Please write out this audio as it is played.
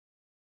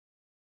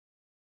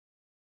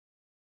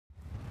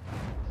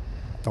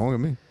Don't look at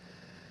me.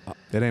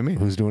 It ain't me.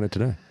 Who's doing it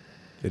today?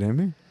 It ain't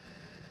me.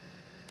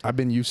 I've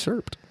been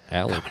usurped.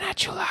 Allie. Coming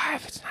at you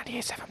live. It's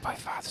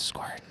 98.7.5 The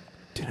Score.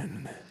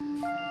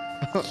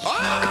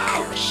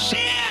 Oh shit!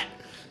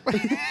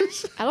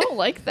 I don't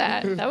like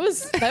that. That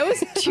was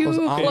too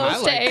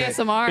close to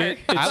ASMR.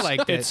 I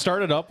liked It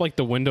started up like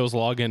the Windows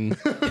login.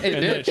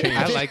 It did.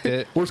 I liked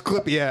it. Where's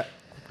Clippy at?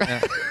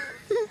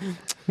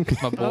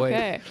 My boy.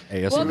 Okay.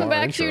 ASMR Welcome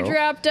back intro. to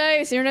Drop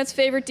Dice, Internet's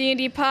favorite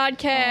D&D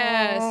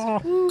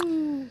podcast.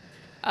 Woo.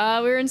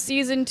 We're in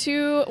season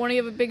 2. I want to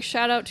give a big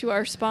shout out to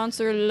our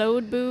sponsor,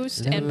 Load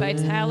Boost and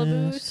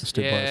Vitaliboost.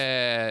 Stay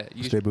Yeah. blessed.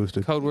 Use Stay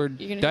boosted. code word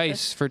You gonna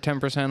DICE for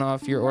 10%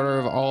 off your order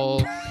of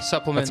all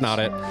supplements. That's not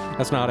it.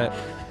 That's not it.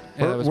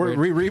 Yeah, that was we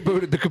weird.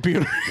 rebooted the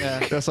computer.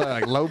 Yeah. That's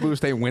like low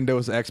boost a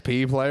Windows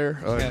XP player.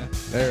 Like, Yeah.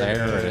 There it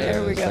is.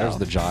 There we go. There's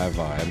the jive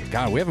vibe.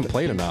 God, we haven't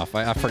played enough.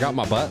 I forgot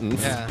my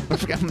buttons. Yeah. I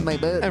forgot my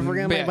button. I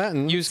forgot But my yeah,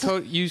 buttons.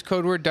 use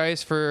code word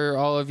DICE for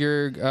all of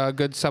your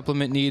good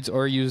supplement needs,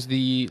 or use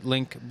the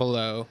link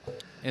below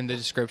in the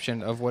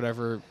description of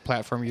whatever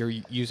platform you're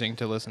using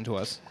to listen to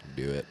us.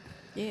 Do it.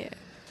 Yeah.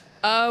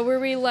 Where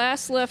we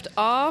last left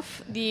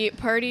off, the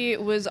party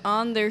was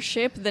on their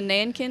ship, the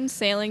Nankin,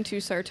 sailing to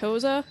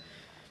Sartosa.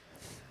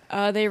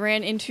 They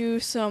ran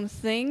into some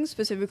things.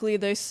 Specifically,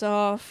 they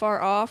saw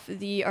far off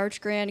the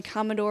Archgrand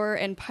Commodore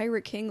and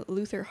Pirate King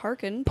Luther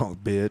Harkin, Punk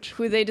bitch.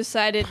 who they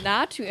decided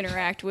not to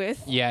interact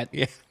with, Yet.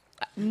 Yeah.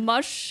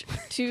 much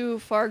to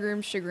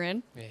Fargrim's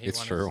chagrin. Yeah,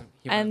 It's true.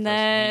 And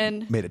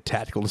then Made a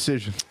tactical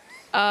decision.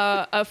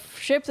 a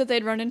ship that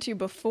they'd run into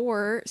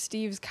before,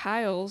 Steve's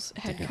Kyles,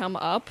 had come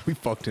up. We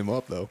fucked him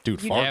up though.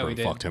 Dude, Yeah, we Fargrim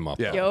did. fucked him up.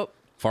 Yeah. Yup.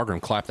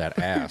 Fargrim clapped that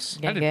ass.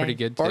 I did pretty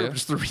good too.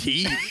 Fargrim's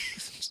 3.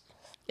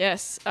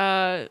 Yes.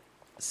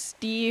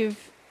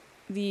 Steve,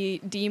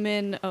 the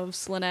demon of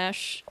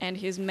Slanesh, and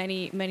his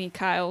many, many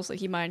Kyles that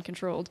he mind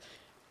controlled,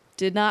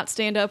 did not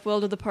stand up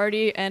well to the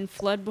party and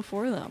fled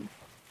before them.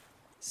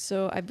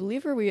 So I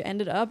believe where we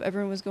ended up,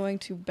 everyone was going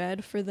to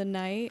bed for the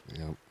night.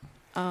 Yep.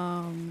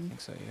 I think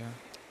so, yeah.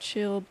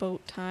 Chill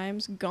boat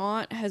times.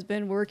 Gaunt has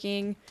been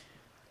working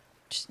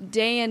just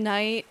day and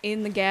night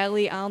in the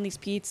galley on these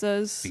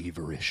pizzas.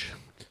 Feverish.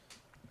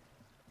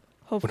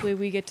 Hopefully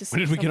we get to see.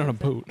 When did we get some on a of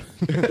them.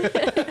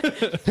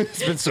 boat?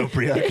 It's been so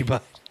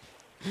preoccupied.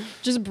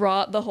 Just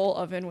brought the whole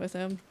oven with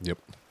him. Yep.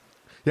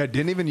 Yeah,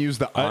 didn't even use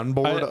the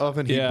onboard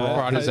oven. He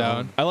brought his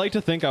own. I like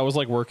to think I was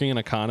like working in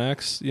a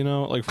Connex, you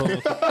know, like for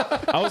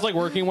I was like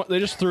working. They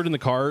just threw it in the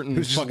cart and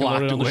just fucking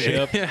loaded it on the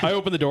locked ship. I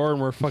opened the door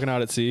and we're fucking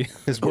out at sea.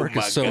 His work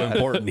is so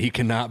important, he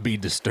cannot be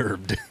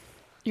disturbed.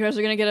 You guys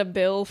are gonna get a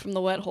bill from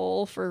the Wet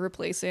Hole for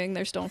replacing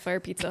their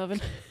Stonefire pizza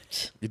oven.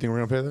 You think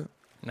we're gonna pay that?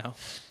 No.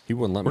 He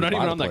wouldn't let We're me not buy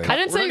even the on that. plate. I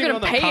didn't say we're you're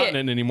not gonna even on that pay it.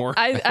 continent anymore.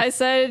 I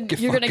said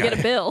you're gonna get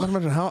a bill.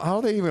 How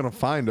are they even gonna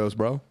find us,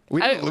 bro? We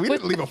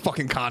didn't leave a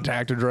fucking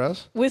contact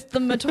address. With the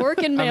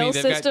Matorkin mail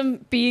they've got-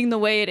 system being the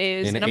way it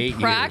is, In in 8 years.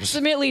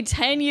 approximately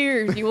 10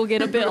 years, you will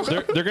get a bill.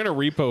 They're gonna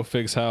repo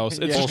Fig's house.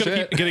 It's just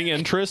gonna keep getting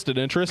interest, and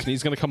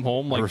he's gonna come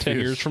home like 10 refuse.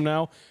 years from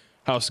now.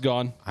 House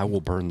gone. I will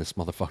burn this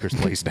motherfucker's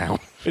place down.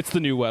 It's the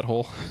new Wet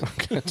Hole.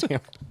 God damn.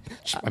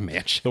 Just my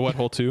mansion. The Wet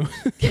Hole 2.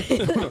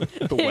 The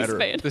wetter.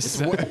 Expand. This is,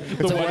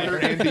 It's wetter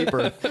and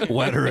deeper.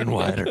 Wetter and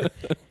wetter.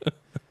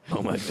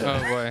 Oh my god.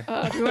 oh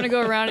boy. Do we want to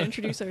go around and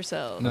introduce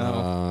ourselves?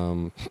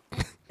 No.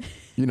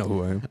 You know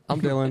who I am.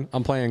 I'm Dylan.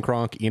 I'm playing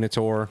Kronk,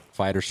 Enator,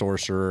 Fighter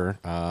Sorcerer,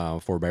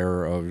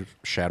 Forebearer of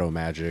Shadow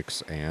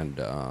Magics, and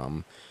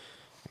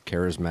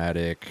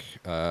Charismatic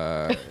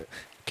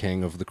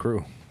King of the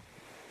Crew.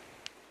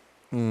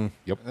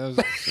 Yep.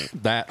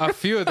 That. A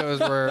few of those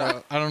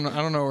were I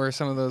don't know where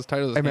some of those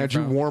titles Hey came man, did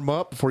you from. warm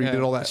up before you Yeah.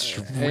 did all that?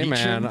 Hey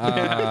man,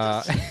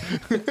 I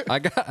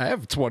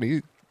have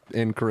 20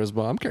 in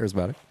charisma. I'm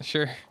charismatic.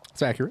 Sure.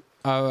 It's accurate.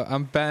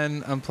 I'm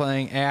Ben. I'm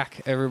playing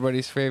Ack,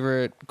 everybody's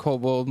favorite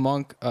kobold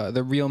monk,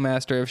 the real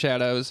master of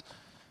shadows,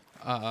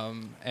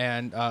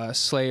 and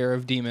slayer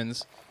of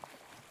demons.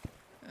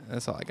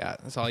 That's all I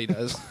got. That's all he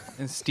does.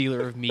 And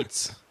stealer of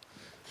meats.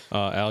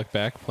 Alec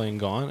back playing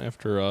Gaunt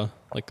after a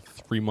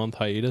 3-month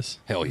hiatus.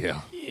 Hell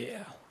yeah.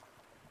 Yeah.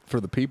 For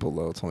the people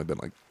though, it's only been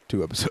like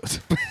 2 episodes.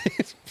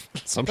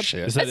 Some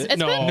shit. Is that It's it?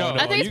 No, been- no.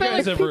 I think it's You been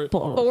guys like ever?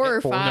 4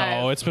 or 5.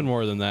 No, it's been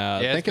more than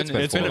that. Yeah, I think it's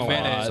been a four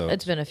minute. episodes.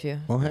 It's been a few.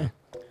 Well, hey,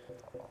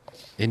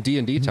 In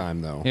D&D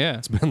time, though. Yeah.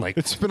 It's been like,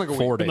 it's been like a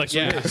 4 week. days.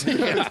 Yeah. That's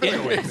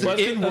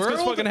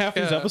because fucking half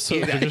these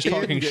episodes are just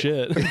talking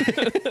shit.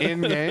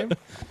 In game.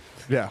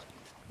 Yeah,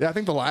 yeah. I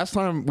think the last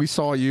time we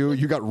saw you,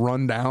 you got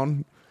run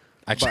down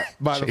I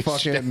by the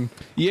changed it. fucking.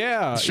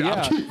 Yeah,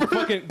 yeah.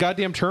 Fucking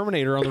goddamn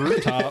Terminator on the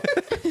rooftop.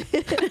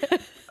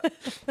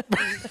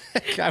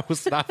 I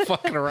was not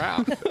fucking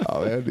around.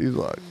 Oh man, he's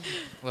like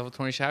Level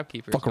 20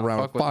 shopkeeper. fuck around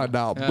and find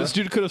out. This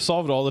dude could have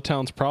solved all the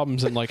town's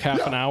problems in like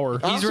half an hour.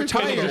 He's Honestly,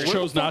 retired. He just where the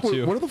chose not fuck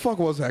to. Where the fuck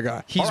was that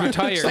guy? He's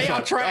retired. Stay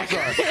on track.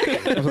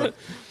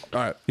 All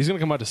right. He's gonna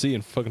come out to sea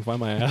and fucking find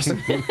my ass.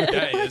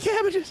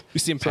 Cabbages. You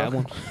see him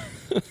paddling.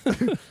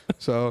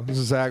 So this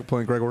is Zach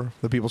playing Gregor,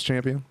 the People's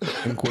Champion,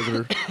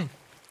 Inquisitor,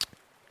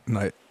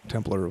 Knight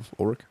Templar of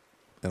Ulrich,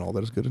 and all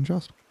that is good and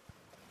just.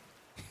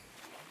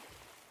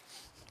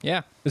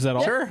 Yeah, Is that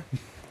all? Sure.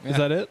 Is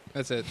that it?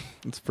 that's it.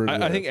 It's pretty.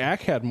 I think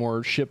Ack had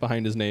more shit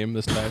behind his name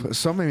this time.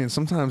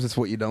 Sometimes it's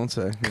what you don't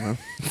say. You know.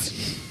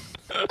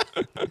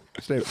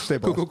 Stay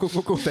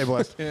blessed. Stay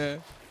blessed. Yeah.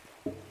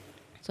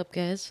 What's up,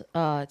 guys?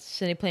 It's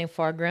Cindy playing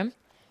Fargrim,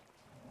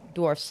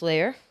 Dwarf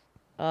Slayer.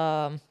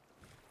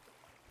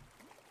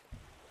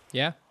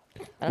 Yeah.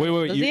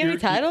 Wait, Does he have any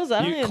titles?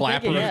 I don't even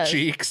Clap think on he the has.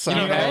 cheeks. You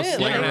know, right?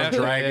 Slayer Like- of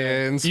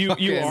dragons. You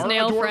fucking- are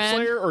Snail a dwarf friend.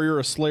 slayer, or you're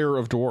a slayer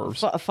of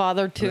dwarves?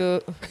 Father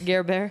to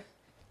Gerbear.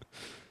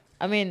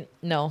 I mean,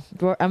 no.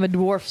 I'm a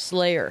dwarf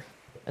slayer.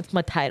 That's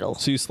my title.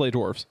 So you slay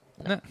dwarves.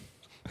 What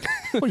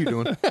are you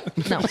doing?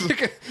 No.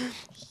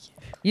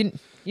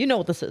 You know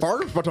what this is.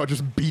 Bart's about to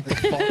just beat the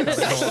fuck out of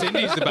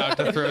Cindy's about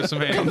to throw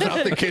some hands.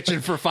 out the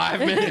kitchen for 5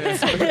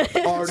 minutes.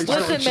 Already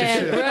starting Listen, man,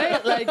 shit.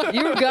 right? Like,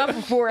 you were gone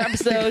for 4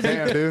 episodes.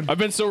 Damn, dude. I've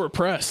been so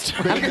repressed.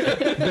 Been in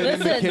the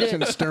Listen, kitchen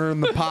dude. stirring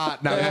the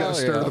pot. Now you gotta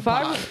stir the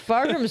pot.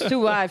 Fargrim's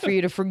too wide for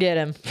you to forget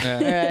him.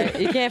 Yeah. Right?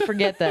 You can't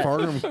forget that.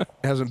 Fargrim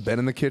hasn't been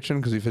in the kitchen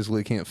because he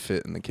physically can't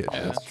fit in the kitchen.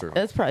 That's true.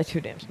 That's probably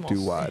too damn small.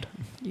 Too wide.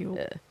 You.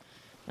 Yeah.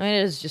 I mean,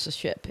 it is just a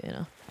ship, you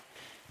know.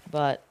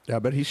 But Yeah, I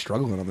bet he's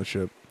struggling on the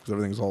ship because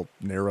everything's all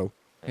narrow.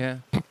 Yeah.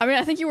 I mean,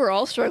 I think you were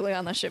all struggling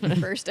on that ship the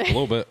first A day.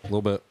 little bit. A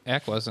little bit.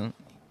 Ack wasn't.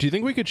 Do you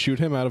think we could shoot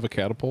him out of a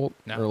catapult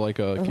No. or like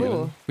a Ooh.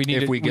 cannon? We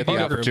need If we get the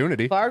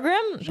opportunity.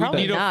 Fargrim?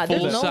 Probably need a not.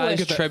 There's no way. full-size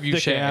Get that thick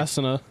trebuchet. ass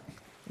and a.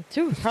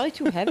 Probably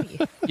too heavy.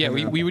 Yeah,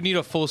 we would need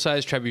a full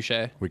size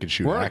trebuchet. We could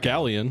shoot We're on a Ack.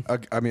 galleon.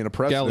 I mean, a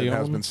precedent Galleon.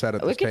 has been set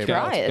at We this could table.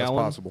 try it. It's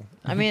Gallon. possible.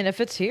 I mean, if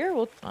it's here,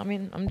 well, I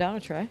mean, I'm down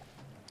to try.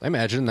 I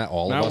imagine that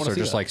all I of us wanna are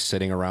see just that. like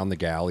sitting around the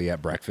galley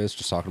at breakfast,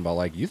 just talking about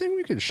like, you think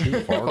we could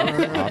shoot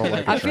Fargrim out of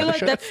like a I feel like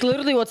trebuchet? that's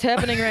literally what's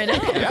happening right now.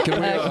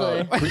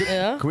 Actually,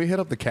 yeah. Can we hit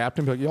up the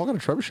captain? And be like, y'all got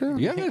a trebuchet?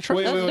 Yeah, Let's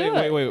Wait, do it.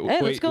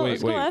 Hey, let's go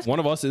ask One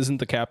him. of us isn't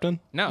the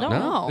captain. No,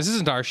 No. this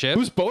isn't our ship.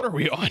 Whose boat are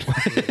we on?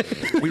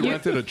 We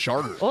rented a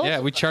charter. Well, Yeah,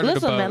 we chartered a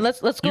listen, boat. man,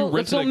 let's You go.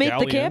 Let's rented go a meet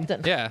the galleon?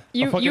 captain. Yeah.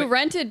 You fucking- you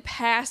rented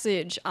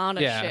passage on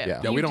a Yeah. ship.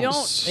 Yeah, You we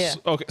don't Yeah.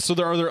 Okay, so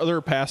there are there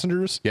other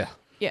passengers. Yeah.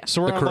 Yeah.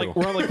 So we're The on like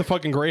crew. we're on like the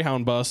fucking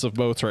Greyhound bus of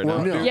boats right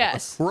now. Yeah.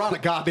 Yes. We're on a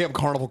goddamn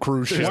Carnival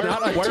cruise ship.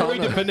 Why are we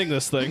defending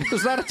this thing?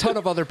 There's not a ton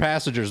of other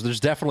passengers.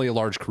 There's definitely a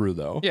large crew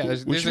though. Yeah.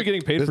 We should be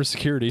getting paid for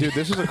security. Dude,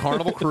 this is a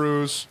Carnival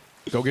cruise.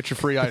 Go get your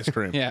free ice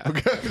cream. Yeah.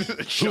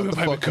 Shut the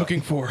fuck up.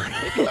 for?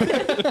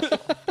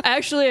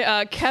 Actually,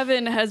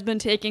 Kevin has been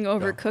taking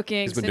over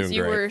cooking he's been since doing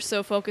you great. were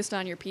so focused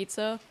on your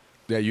pizza.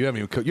 Yeah, you haven't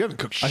even cooked. You haven't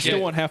cooked I shit.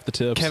 still want half the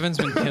tips. Kevin's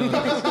been killing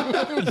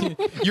us.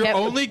 You're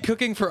Kevin- only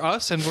cooking for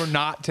us, and we're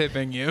not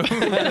tipping you.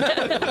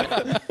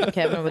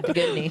 Kevin with the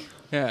good knee.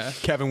 Yeah.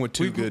 Kevin with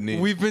two good knees.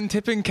 We've been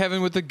tipping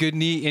Kevin with the good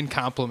knee in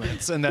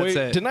compliments, and that's Wait,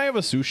 it. didn't I have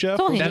a sous chef?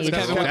 That's all he That's needs.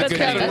 Kevin with That's the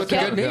good Kevin. knee. With the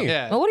good knee.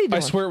 Yeah. Well, what are you I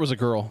doing? swear it was a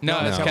girl. No,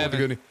 it's Kevin with the Kevin.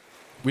 good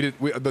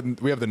knee.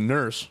 We have the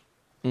nurse.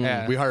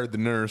 Yeah. We hired the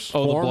nurse.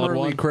 Oh, the blood Formerly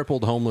one.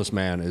 crippled homeless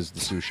man is the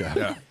sous chef.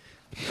 Yeah.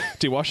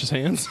 Do you wash his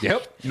hands?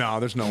 Yep.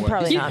 No, there's no way.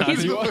 Probably not.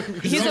 He's You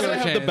He's guys a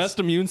have the chance. best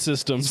immune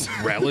systems.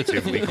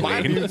 Relatively My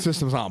clean. immune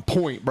system's on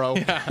point, bro.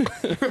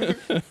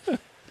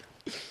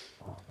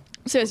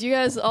 So as you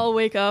guys all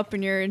wake up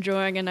and you're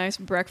enjoying a nice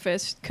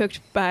breakfast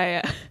cooked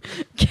by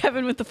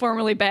Kevin with the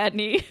formerly bad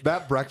knee.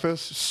 That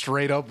breakfast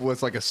straight up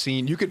was like a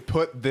scene. You could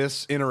put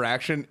this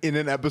interaction in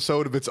an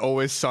episode of It's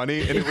Always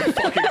Sunny, and it would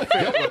fucking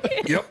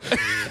fit. Yep.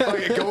 Like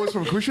it goes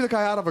from, can we shoot the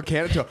guy out of a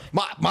cannon to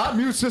my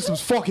immune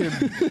system's fucking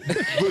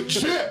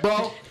legit,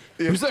 bro.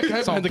 Who's that guy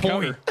behind the point.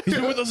 counter? He's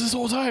been with us this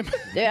whole time.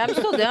 Yeah, I'm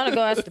still down to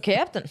go ask the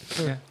captain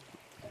Yeah.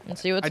 and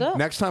see what's up.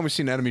 Next time we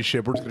see an enemy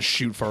ship, we're just gonna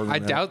shoot farther. I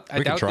than doubt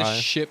We can the try.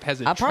 ship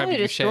has a I'll probably trebuchet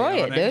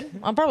destroy on it, dude.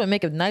 I'll probably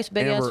make a nice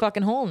big ass Amber-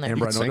 fucking hole in there.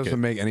 Amber, I know it sink doesn't it.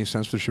 make any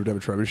sense for the ship to have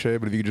a trebuchet,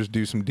 but if you could just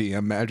do some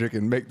DM magic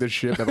and make this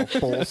ship have a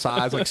full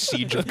size like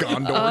Siege of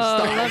Gondor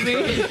style. Let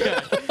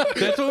me.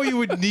 That's what we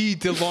would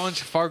need to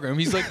launch Fargrim.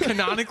 He's like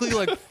canonically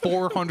like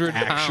 400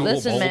 pounds.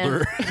 Listen,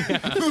 man.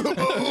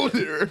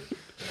 Older.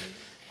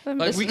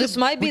 Like, we This could-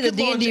 might be we the could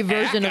launch D&D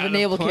version Ack of a out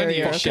naval plenty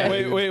carrier, of shit.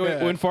 okay? Wait.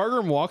 Yeah. When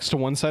Fargrim walks to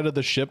one side of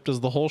the ship, does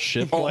the whole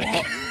ship like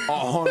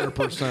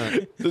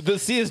 100%. the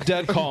sea is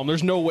dead calm?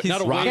 There's no way,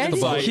 not a rocking wave the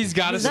in boat. sight. He's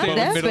got to It's stay not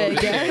in the that middle of big,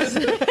 the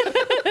ship.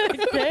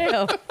 guys.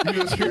 Damn.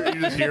 You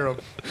just hear him.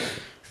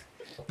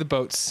 The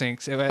boat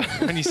sinks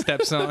when he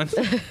steps on.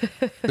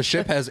 The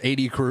ship has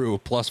 80 crew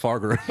plus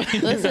Fargrim.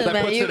 Listen, That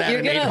man, puts you, it at you're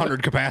an gonna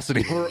 800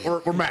 capacity.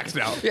 We're maxed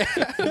out.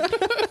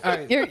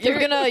 you're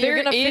gonna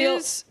There feel.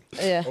 is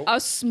Yeah, a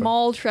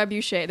small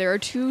trebuchet. There are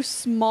two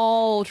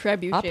small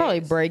trebuchets. I'll probably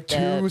break that.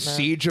 Two man.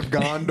 Siege of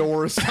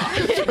Gondor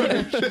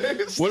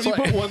style. What if you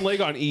put one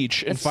leg on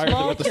each and fire them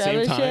Small at the same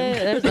trebuchet, time?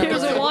 there's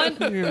There's no way.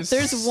 one.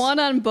 There's one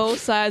on both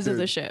sides of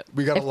the ship.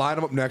 We gotta line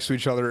them up next to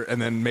each other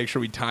and then make sure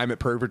we time it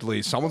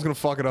perfectly. Someone's gonna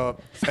fuck it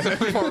up. And then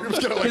Fargrim's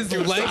gonna like His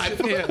do a legs,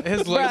 side yeah,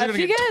 his legs Bruh, are if gonna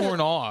you get guys-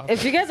 torn off.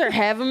 If you guys are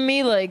having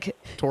me like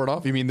tore it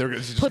off. You mean they're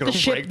just put gonna the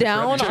ship break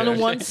down trebuchet? on the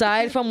one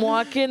side if I'm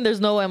walking, there's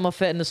no way I'm gonna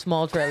fit in the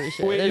small trebuchet.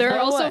 There's There are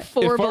no also have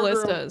 4 If Fargrim-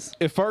 ballistas.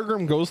 If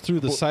Fargrim goes through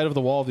the side of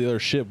the wall of the other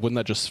ship, wouldn't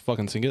that just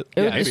fucking sink it?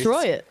 It would maybe.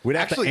 destroy it. We'd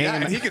have Actually, to yeah,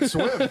 aim. and he can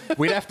swim.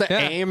 We'd have to Yeah.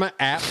 aim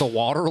at the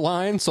water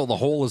line so the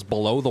hole is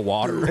below the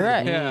water.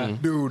 Right. Yeah.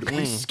 Dude,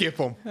 we skip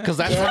him. Because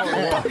that's how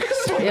it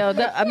works.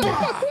 Yeah,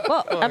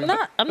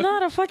 I'm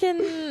not a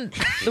fucking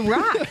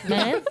rock,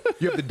 man.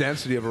 You have the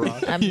density of a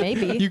rock.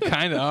 Maybe. You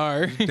kind of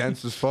are.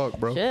 Dense as fuck,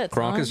 bro. Shit,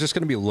 Kronk son. is just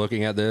going to be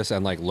looking at this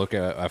and like look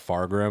at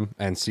Fargrim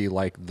and see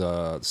like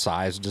the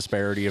size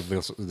disparity of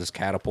this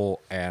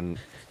catapult and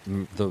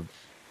the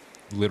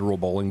literal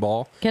bowling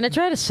ball. Can I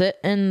try to sit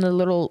in the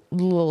little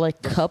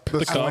like cup?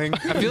 The sling.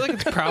 I feel like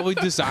it's probably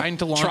designed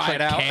to launch Try like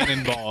it out.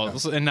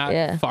 cannonballs and not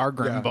Yeah.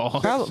 Fargrim Yeah.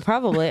 balls.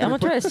 Probably. I'm gonna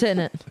try to sit in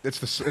it.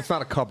 It's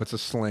not a cup. It's a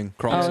sling.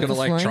 Kronk's Oh, going to it's a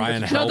like sling? try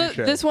and No, help.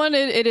 No, this one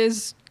it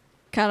is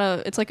kind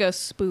of it's like a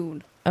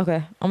spoon. Okay,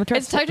 I'm gonna try.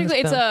 It's to sit in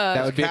technically this it's cup.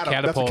 That a would be a That's a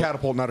catapult.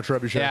 catapult, not a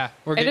trebuchet. Yeah,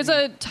 we're it is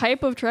getting- a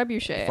type of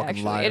trebuchet Fucking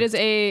actually. liar. It is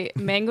a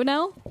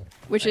mangonel,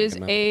 which is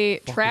a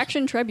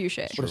traction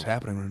trebuchet. What is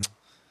happening right now?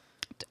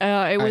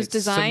 It was Alright,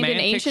 designed in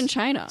semantics- ancient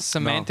China.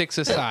 Semantics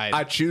aside,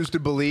 I choose to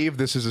believe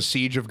this is a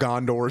Siege of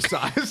Gondor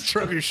size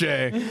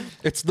trebuchet.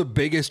 It's the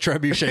biggest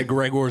trebuchet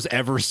Gregor's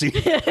ever seen.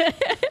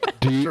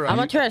 Sure, I'm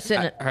gonna try to sit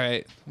in it. all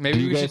right, Do maybe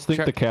you we guys should.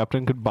 think the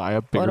captain could buy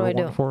a bigger do I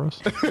one do? for us?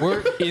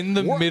 We're in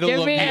the middle Give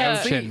of me the a-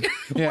 ocean.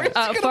 Yeah,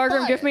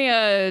 Fargrim, give me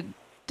a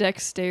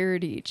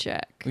dexterity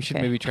check. we should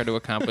Okay. maybe try to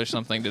accomplish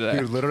something today.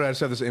 Dude, literally, I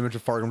just have this image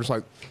of Fargrim just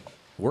like,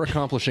 We're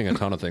accomplishing a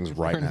ton of things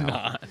right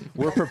now.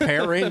 We're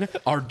preparing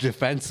our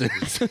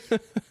defenses.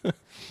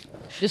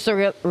 Just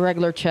a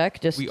regular check.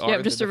 Just We are Yeah,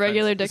 the just a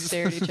regular defense.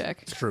 dexterity check.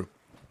 it's true.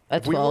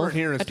 at If we 12. weren't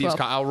here and At Steve's 12.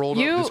 Kyle rolled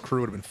You- up, this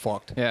crew would have been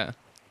fucked. Yeah.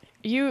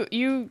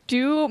 You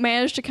do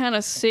manage to kind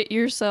of sit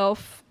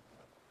yourself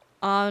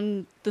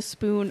on the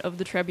spoon of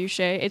the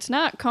trebuchet. It's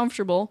not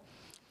comfortable.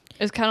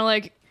 It's kind of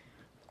like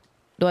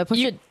Do I push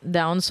it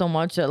down so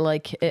much that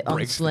like it I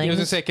was gonna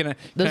unslings? say, can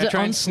Does I it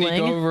try and sneak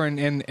unsling? over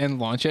and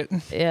launch it?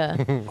 Yeah.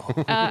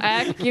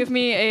 Ack, give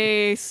me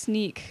a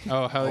sneak.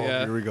 Oh hell Oh,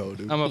 yeah! here we go,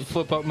 dude. I'm gonna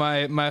flip up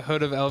my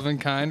hood of elven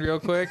kind real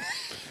quick,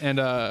 and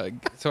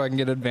so I can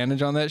get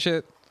advantage on that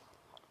shit.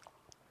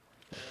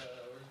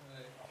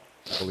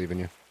 I believe in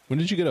you. When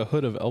did you get a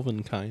hood of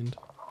elven kind?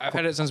 I've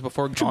had it since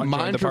before Gaunt joined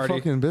Mind the your party.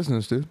 fucking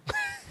business, dude.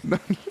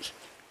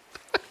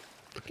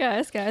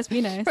 Guys,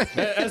 be nice.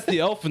 As the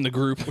elf in the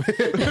group.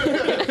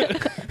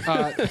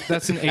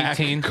 That's an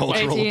 18.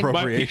 Cultural 18.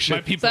 appropriation. My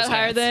Is people's that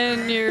higher hats.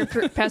 than your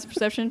passive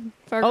perception,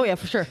 Fargrim? Oh yeah,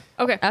 for sure.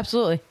 Okay.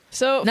 Absolutely.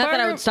 So Not that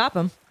I Fargrim, would stop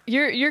him.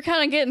 you're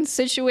kind of getting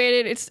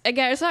situated. It's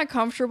again, it's not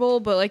comfortable,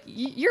 but like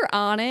you're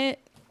on it.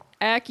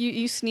 Ack,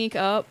 you sneak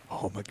up.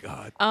 Oh my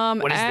god.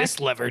 What does Ack, this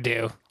lever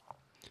do?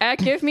 Ack,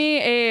 give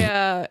me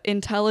a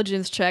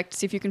intelligence check to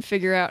see if you can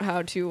figure out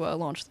how to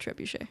launch the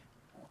trebuchet.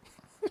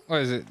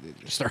 What is it?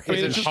 Start I mean,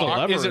 Is it's it just a hard?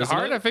 lever, Is it isn't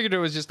hard? it? I figured it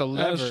was just a Yeah,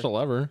 lever. it's just a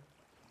lever.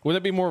 Would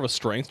that be more of a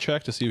strength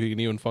check to see if he can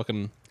even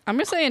fucking? I'm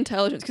gonna say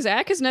intelligence because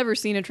Ack has never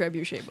seen a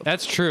trebuchet before.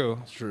 That's true.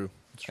 It's true.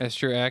 That's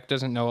true. Ack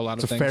doesn't know a lot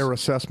It's of a things. fair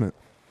assessment.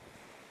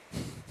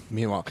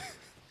 Meanwhile,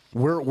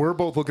 we're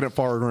both looking at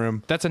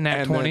Fargrim. That's a nat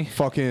and 20. then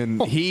fucking,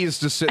 he's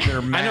just sitting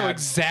there mad. I know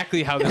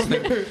exactly how this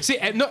thing. See,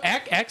 no,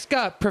 Ack's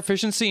got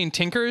proficiency in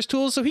Tinker's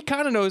tools, so he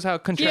kind of knows how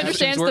contraptions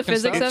understands the work and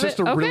physics stuff. It's of just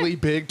it? a Okay. really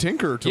big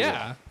tinker tool.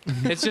 Yeah,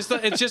 it's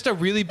just a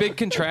really big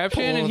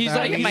contraption, and he's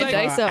like, Get he's my like,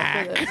 dice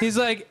out for this. he's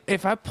like,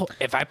 if I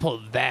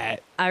pull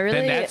that, I really-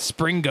 then that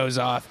spring goes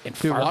off and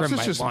Dude, watch Fargrim this.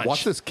 might Just launch.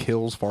 watch this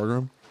kills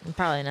Fargrim.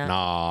 Probably not.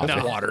 Nah.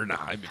 That's No. water. Nah.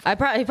 He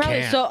probably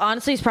Can't. so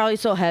honestly he's probably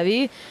so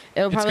heavy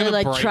it'll probably gonna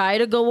like break. try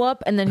to go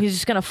up and then he's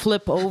just gonna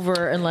flip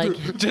over and like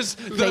just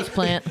face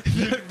plant.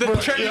 the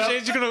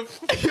trebuchet's gonna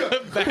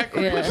flip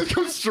backwards. Yeah. Just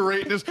goes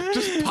straight and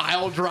just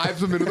pile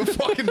drives him into the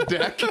fucking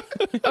deck.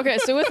 Okay,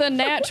 so with a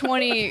nat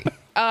 20,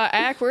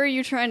 Ack, where are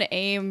you trying to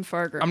aim,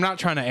 Fargrim? I'm not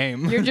trying to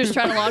aim. You're just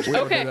trying to launch.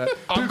 Okay.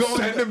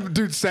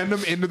 Send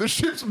him into the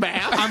ship's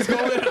map.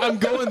 I'm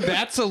going.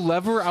 That's a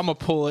lever. I'm gonna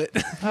pull it.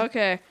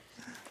 Okay.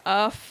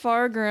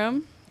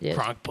 Fargrim, Yeah.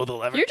 Kronk, pull the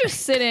lever. you're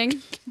just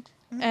sitting,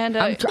 and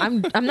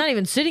I'm not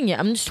even sitting yet.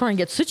 I'm just trying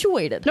to get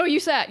situated. no, you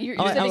sat. You're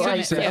sitting. right,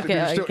 on sat. it. Yeah. okay,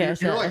 You're still- okay, you're I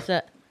sat, like- I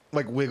sat.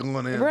 Like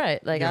wiggling in.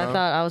 Right, like you I know?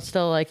 thought I was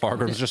still like.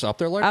 Fargrim's just up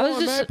there like, I was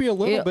it just- might be a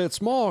little yeah. bit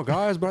small,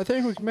 guys, but I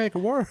think we can make it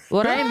work.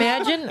 What I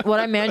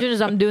imagine is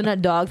I'm doing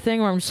that dog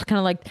thing where I'm just kind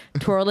of like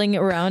twirling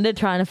around it,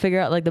 trying to figure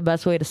out like the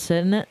best way to sit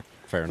in it.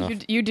 Fair enough.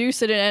 You do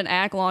sit in it, and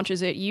Ack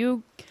launches it.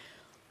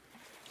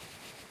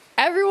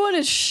 Everyone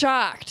is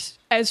shocked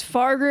as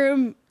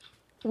Fargrim,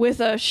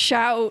 with a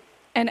shout,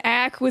 and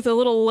Ack with a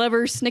little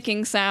lever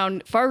snicking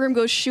sound. Fargrim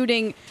goes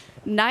shooting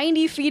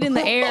 90 feet in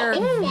the air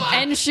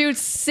and shoots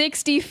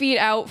 60 feet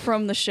out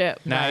from the ship.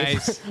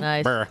 Nice.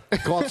 Nice. Brr.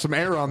 Caught some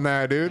air on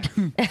that, dude.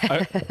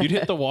 You'd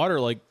hit the water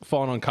like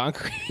falling on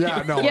concrete.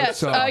 Yeah, no.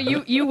 Yes,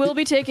 it's, you will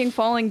be taking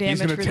falling He's damage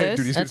gonna for take, this.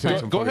 dude. He's gonna That's take fine.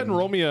 some. Go ahead and fucking-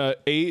 roll me a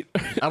 8. I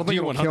don't think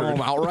it'll kill him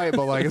outright,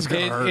 but like it's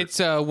gonna hurt. It's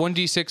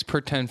 1d6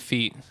 per 10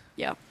 feet.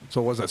 Yeah.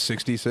 So was that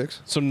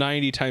 66? So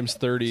 90 times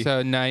 30.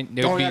 So 9.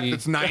 It Oh would yeah, be,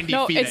 it's 90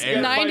 No, feet it's of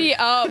air. 90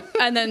 up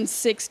and then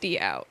 60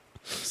 out.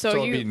 So, So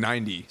it'd you be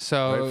 90.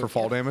 So- right, for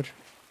fall damage.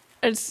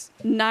 It's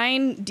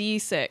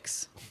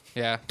 9d6.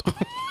 Yeah.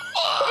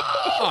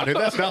 Oh, dude,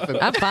 that's nothing.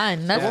 I'm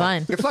fine. That's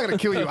fine. It's not gonna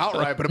kill you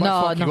outright, but it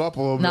might fuck you up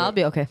a little bit. No, I'll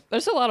be okay.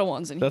 There's a lot of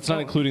ones in here. That's not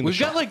including the We've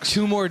got shot. like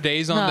 2 more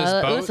days on No, this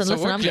boat, listen, so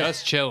listen, we're I'm good.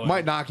 just chilling.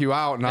 Might knock you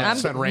out, not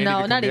send Randy to No,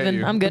 come not get even.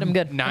 you. I'm good. I'm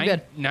good. I'm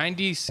good.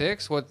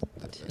 96? What?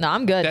 No,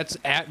 I'm good. That's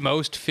at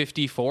most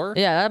 54?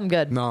 Yeah, I'm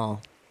good. No.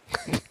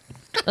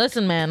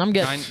 Listen, man, I'm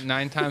good.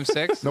 9 times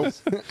 6? Nope.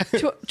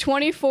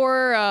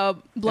 24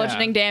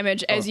 bludgeoning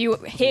damage as you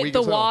hit weak the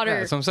as hell. water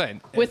That's what I'm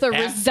saying. with a At-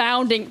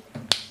 resounding.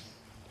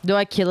 Do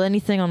I kill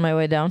anything on my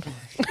way down? Do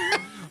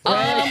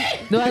I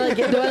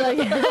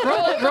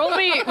like? Roll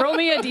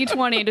me a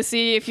d20 to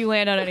see if you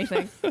land on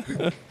anything.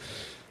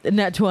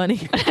 Nat 20.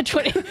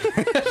 20.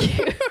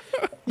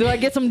 Do I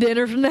get some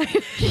dinner from that?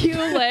 You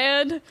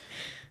land.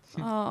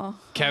 Oh, how do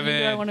I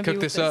Kevin, wanna be cook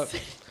with this up.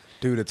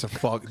 Dude, it's a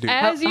fuck. Dude,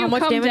 As you How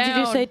much come damage down,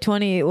 did you say?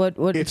 20. What?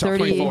 it's a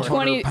 30?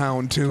 400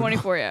 pound tune.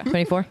 24, yeah.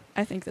 24.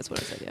 I think that's what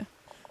I said, yeah.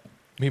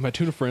 Me and my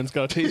tuna friends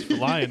got a taste for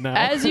lion now.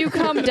 As you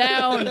come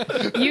down,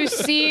 you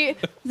see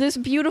this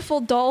beautiful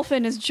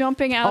dolphin is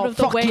jumping out Oh, of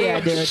the fuck yeah,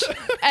 waves dude.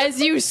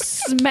 as you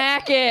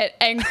smack it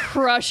and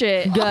crush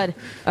it. Good.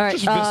 All right.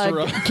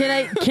 viscera.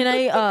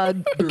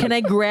 Can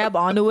I grab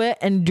onto it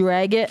and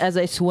drag it as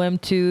I swim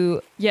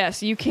to?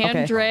 Yes, you can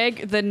Okay.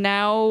 drag the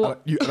now.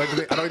 I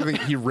don't even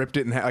think he ripped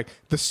it in half. Like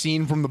the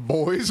scene from The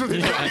Boys. Where they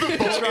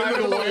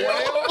driving away.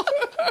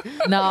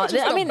 No,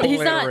 I mean he's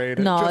not.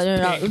 obliterated. No, Just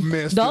no, pink no.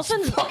 mist.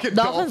 Dolphins. This fucking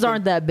Dolphins dolphin.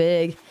 aren't that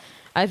big.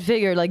 I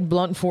figured like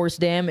blunt force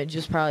damage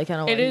is probably kind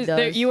of what It he is.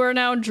 does. You are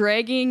now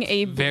dragging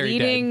a Very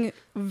bleeding,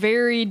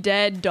 very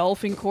dead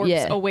dolphin corpse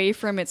Yeah. away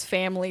from its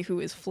family who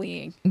is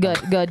fleeing. Good.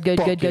 Fuck yeah,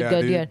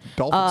 dude.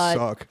 Dolphins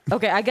suck.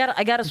 Okay, I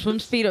got a swim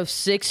speed of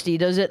 60.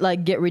 Does it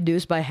like get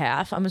reduced by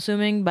half? I'm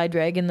assuming by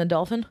dragging the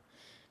dolphin.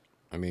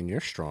 I mean, you're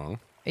strong.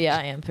 Yeah,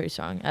 I am pretty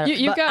strong.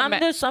 You but got I'm ma-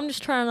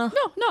 just trying to.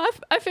 No,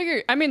 I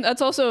figure. I mean,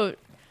 that's also.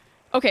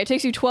 Okay, it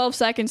takes you 12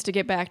 seconds to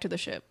get back to the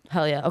ship.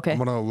 Hell yeah. Okay. I'm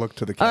gonna look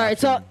to the. All right,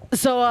 captain.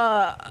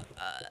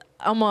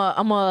 I'm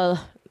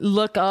gonna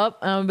look up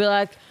and I'll be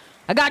like,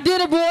 I got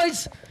dinner,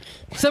 boys.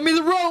 Send me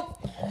the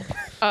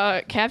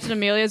rope. Captain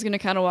Amelia is going to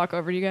kind of walk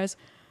over to you guys.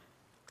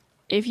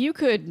 If you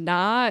could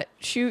not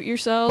shoot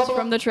yourselves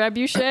from the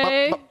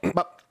trebuchet,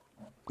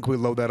 Can we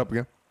load that up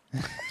again?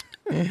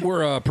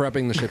 We're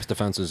prepping the ship's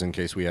defenses in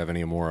case we have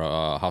any more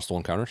hostile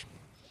encounters.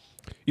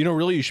 You know,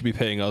 really, you should be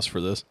paying us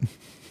for this.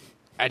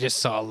 I just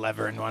saw a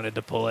lever and wanted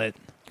to pull it.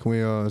 Can we?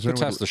 Is there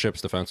To test the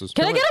ship's defenses.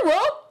 Can I get a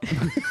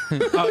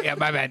rope? Oh, yeah,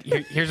 my bad.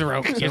 Here's a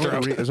rope. Here's a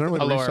rope. Is there any way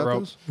to A lower reset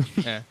rope.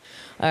 those? Yeah.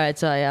 All right,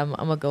 so yeah, I'm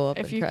gonna go up.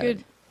 if and you try could,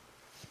 it.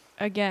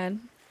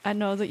 again, I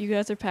know that you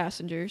guys are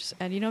passengers,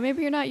 and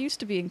maybe you're not used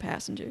to being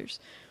passengers,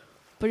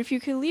 but if you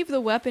could leave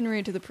the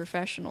weaponry to the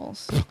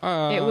professionals,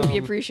 it would be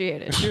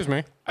appreciated. Excuse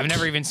me. I've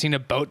never even seen a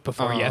boat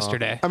before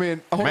yesterday. I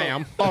mean, hold on.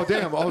 Ma'am. Oh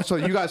damn! Oh, so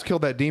you guys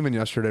killed that demon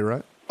yesterday,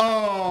 right?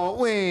 Oh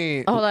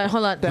wait. Hold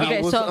on. That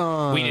Okay, was,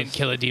 so We didn't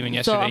kill a demon so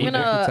yesterday I'm either.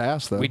 gonna It's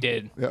ass though. We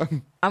did. Yeah.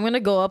 I'm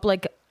gonna go up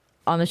like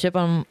on the ship.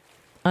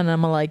 And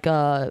I'm gonna like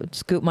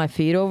scoop my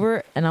feet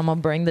over, and I'm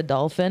gonna bring the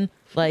dolphin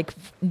like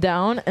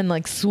down and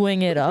like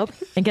swing it up.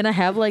 And can I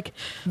have like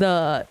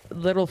the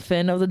little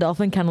fin of the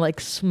dolphin kind of like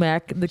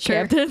smack the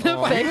Sure. captain in the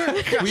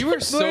face? We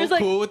were so Whereas, like-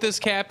 cool with this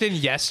captain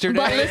yesterday.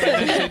 But listen-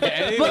 and then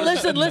today But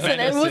was listen,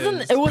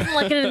 menaces. it wasn't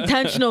like an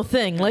intentional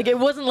thing. Like it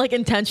wasn't like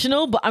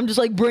intentional, but I'm just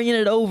like bringing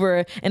it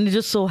over, and it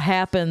just so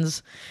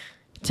happens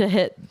to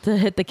hit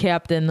the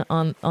captain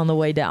on the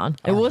way down.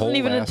 It Our wasn't whole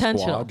even ass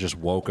intentional. squad just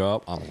woke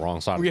up on the wrong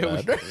side of Yeah,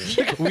 the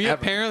bed. We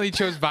apparently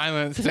chose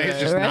violence today.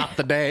 It's just Right. not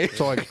the day.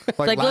 So like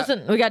Like,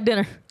 listen, we got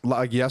dinner.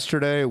 like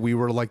yesterday, we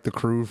were like the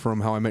crew from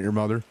How I Met Your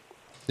Mother,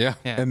 Yeah.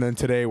 Yeah. and then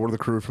today we're the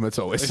crew from It's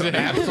Always Sunny.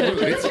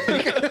 Absolutely.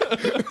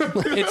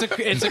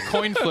 It's a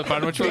coin flip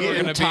on which one we're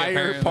The going to be. entire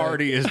apparently.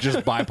 party is just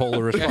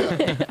bipolar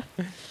as fuck.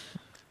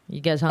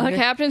 You guys The hungry?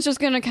 captain's just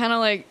going to kind of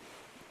like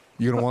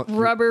You gonna want?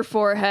 rubber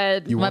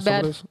forehead. You My want some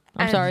bad. of this?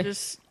 I'm and sorry.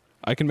 Just,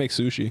 I can make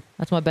sushi.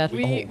 That's my bad.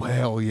 we Oh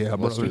hell yeah,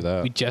 Let's brother. do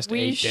that. We just We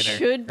ate dinner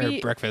should or be-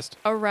 breakfast.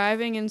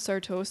 arriving in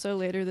Sartosa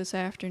later this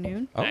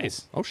afternoon, Oh.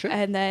 Nice. Oh shit.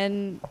 and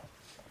then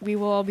we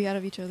will all be out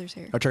of each other's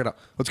hair. Oh, check it out.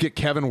 Let's get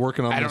Kevin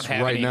working on I this don't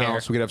have right any now,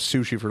 hair. so we can have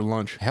sushi for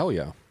lunch. Hell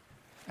yeah.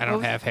 I don't Oh.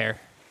 have hair.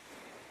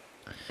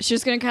 She's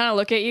just going to kind of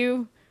look at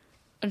you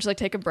and just like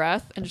take a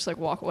breath and just like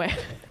walk away.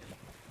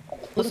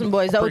 Listen,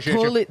 boys, that would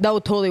Appreciate you.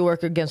 totally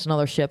work against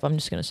another ship. I'm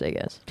just gonna say,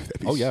 guys.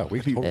 Oh yeah. We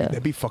That'd be, could.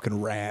 that'd be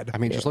fucking rad. I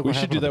mean, just look. We what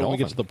should do happened that to when we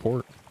get to Dolphin. the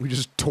port. we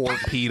just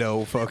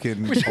torpedo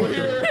fucking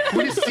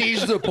We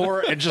siege the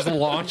port and just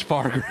launch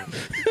Fargrim.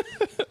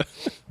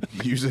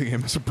 using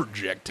him as a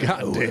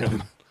projectile. God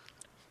damn.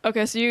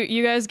 Okay, so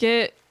you guys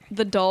get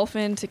the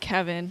dolphin to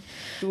Kevin,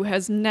 who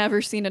has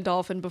never seen a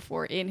dolphin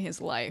before in his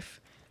life.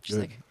 She's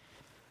Good.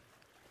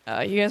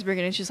 like, you guys bring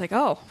it in. She's like,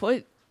 oh,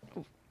 what?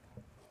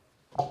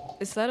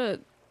 Is that a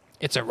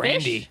It's a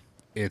Randy.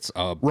 It's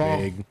a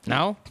Wrong. big.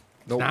 No?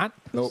 Nope. Not?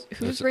 Nope.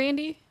 who's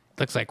Randy?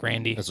 Looks like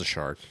Randy. It's a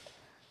shark.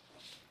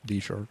 D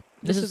shark.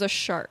 This This is a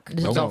shark. This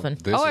is Nope. dolphin.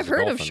 This Oh, is I've a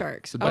heard of dolphin.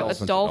 sharks. It's Oh, a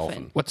dolphin's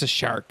dolphin. What's a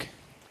shark?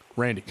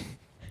 Randy.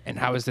 And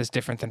how is this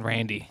different than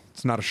Randy?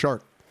 It's not a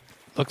shark.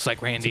 Looks like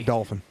It's a Randy.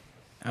 dolphin.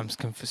 I'm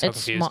so It's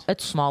confused.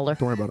 it's smaller.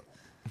 Don't worry about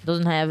it.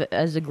 Doesn't have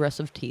as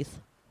aggressive teeth.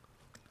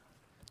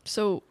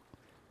 So,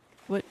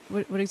 what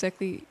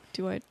exactly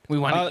do I? We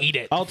want to eat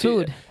it. I'll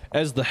Food.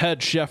 As the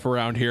head chef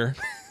around here,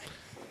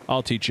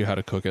 I'll teach you how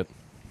to cook it.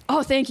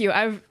 Oh, thank you.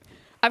 I've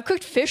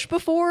cooked fish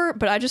before,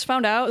 but I just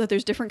found out that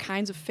there's different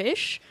kinds of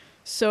fish.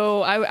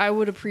 So I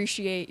would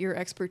appreciate your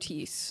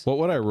expertise. What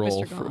would I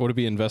roll? Mr. Gaunt. Would it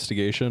be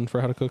investigation for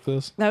how to cook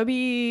this? That would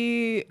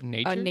be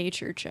Nature? a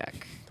nature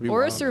check be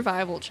or a wild.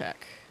 survival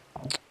check.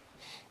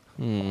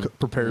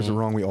 Prepares are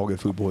wrong. We all get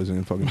food poisoning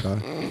and fucking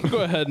die. Go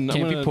ahead and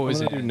Can't be I'm gonna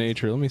poisoned. do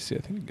nature. Let me see. I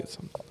think I can get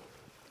something.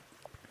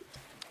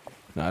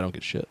 No, I don't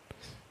get shit.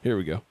 Here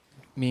we go.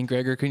 Me and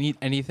Gregor can eat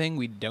anything.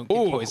 We don't get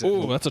Oh,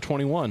 poisoned. that's a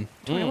 21.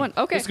 21.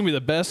 Okay. This is gonna be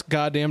the best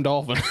goddamn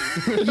dolphin.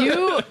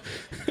 You,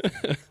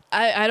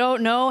 I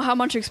don't know how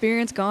much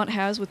experience Gaunt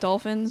has with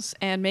dolphins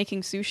and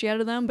making sushi out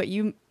of them, but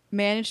you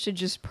managed to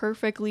just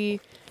perfectly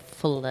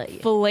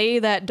fillet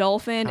that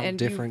dolphin. How and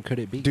different could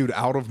it be? Dude,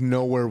 out of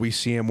nowhere, we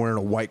see him wearing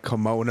a white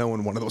kimono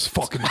and one of those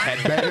fucking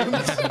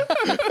headbands.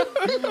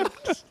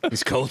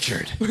 He's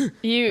cultured.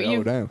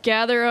 You damn.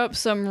 gather up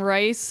some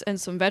rice and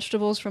some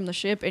vegetables from the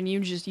ship, and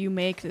you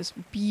make this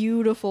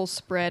beautiful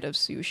spread of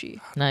sushi.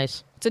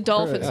 Nice. It's a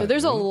dolphin, so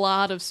there's a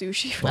lot of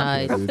sushi from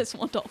Nice. this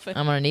one dolphin.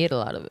 I'm gonna need a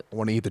lot of it. I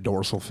want to eat the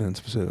dorsal fin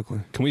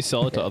specifically. Can we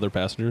sell it to other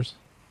passengers?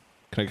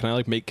 Can I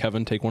like make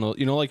Kevin take one of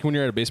the, like when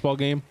you're at a baseball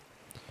game,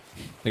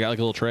 they got like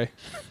a little tray.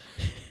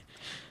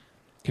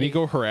 Can you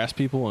go harass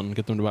people and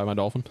get them to buy my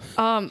dolphin?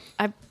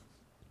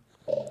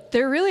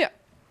 They're really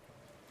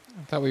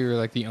I thought we were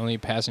like the only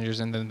passengers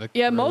in the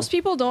yeah. crew. Most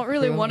people don't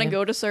really Crew, want to yeah.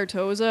 go to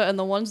Sartosa, and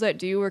the ones that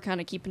do are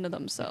kind of keeping to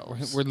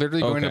themselves. We're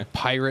literally going to Okay.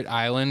 Pirate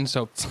Island,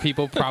 so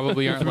people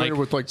probably aren't Familiar like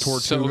with, like,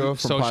 Tortuga from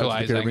Pirates of the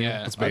socializing. Caribbean?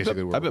 Yeah, That's I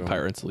basically what bet we're doing.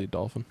 Pirates lead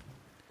dolphin.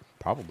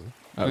 Probably.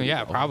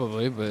 yeah,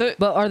 probably, but The-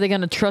 But are they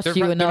gonna trust They're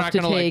you they're enough not to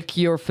gonna, like- take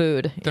your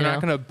food? they're you not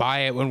know? going to buy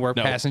it when we're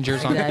No.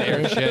 passengers on their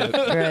Exactly.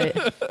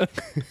 ship.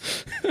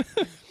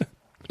 Right.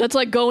 That's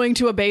like going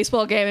to a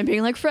baseball game and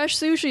being like, fresh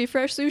sushi,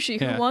 fresh sushi.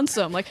 Who Yeah. wants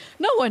some? Like,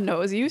 no one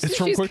knows you. It's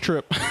from Sushi's- Quick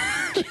Trip.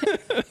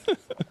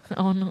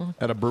 Oh no.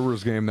 At a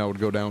Brewers game, that would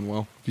go down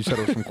well. If you said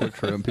it was from Quick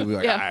Trip, and people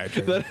would be like, Yeah.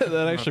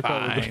 that actually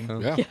probably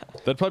Fine. Yeah.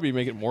 that'd probably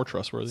make it more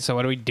trustworthy. So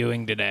what are we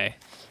doing today?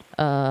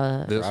 This,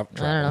 I don't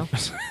know.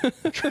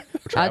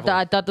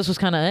 I thought this was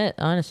kind of it,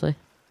 honestly.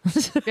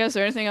 Yeah, is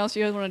there anything else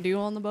you guys want to do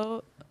on the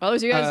boat?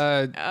 Otherwise, you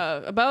guys,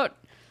 about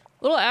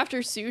a little after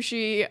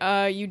sushi,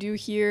 you do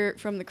hear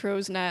from the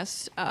crow's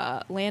nest,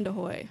 land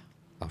ahoy.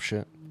 Oh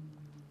shit.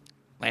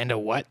 Land of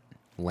what?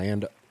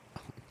 Land.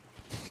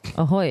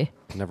 Ahoy.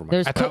 Never mind.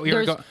 There's I thought we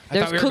were, there's, I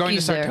thought we were going to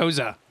cookies there.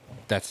 Sartosa.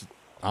 That's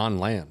on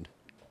land.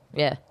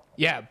 Yeah.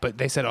 Yeah, but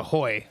they said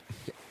ahoy.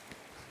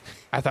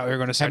 I thought we were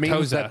going to That Sartosa.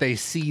 means that they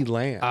see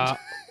land.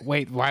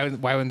 Wait, why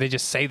wouldn't they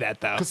just say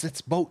that though? Because it's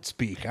boat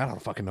speak. I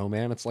don't fucking know,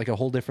 man. It's like a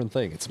whole different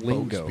thing. It's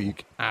lingo.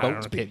 speak. I Boat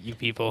don't speak. get you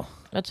people.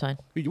 That's fine.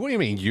 What do you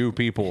mean, you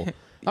people?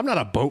 I'm not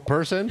a boat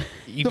person.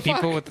 You The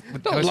people fuck?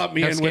 with Don't no- lump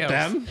me no in with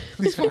scales. them.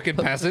 These fucking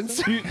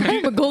peasants.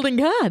 I'm a golden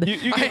god.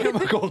 You I am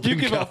a golden you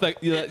give off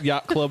that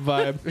yacht club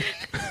vibe.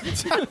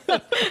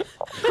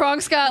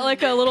 Kronk's got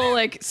like a little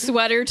like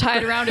sweater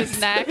tied around his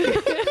neck.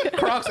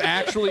 Croc's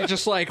actually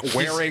just like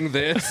wearing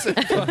this,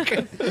 and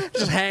fucking,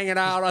 just hanging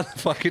out on the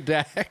fucking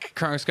deck.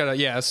 Kronk's got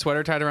a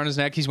sweater tied around his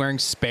neck. He's wearing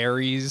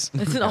Sperry's.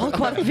 It's an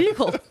all-aquatic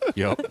vehicle.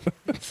 Yep.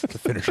 the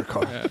finisher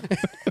car.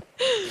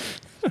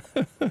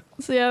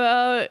 So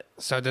yeah,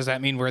 So does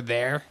that mean we're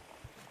there?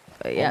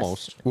 Yes.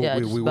 Almost. Yeah,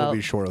 we just will about.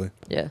 be shortly.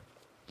 Yeah.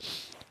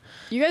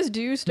 you guys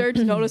do start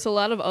to notice a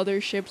lot of other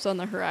ships on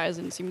the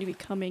horizon seem to be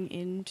coming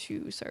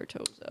into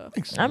Sartosa.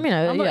 I mean,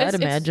 I'm- yeah, I'd it's-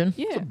 imagine.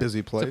 Yeah,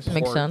 Busy place.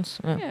 Makes sense.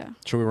 Yeah. yeah.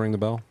 Should we ring the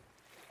bell?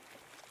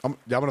 I'm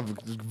gonna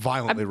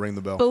violently ring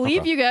the bell.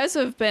 Believe Okay. you guys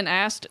have been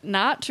asked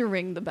not to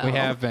ring the bell. We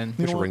have been.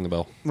 We should ring the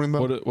bell. Ring the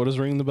bell. What does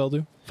ringing the bell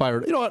do?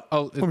 Fired. You know what?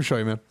 Oh, Let me show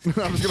you, man.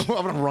 I'm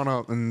gonna run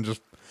up and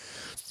just,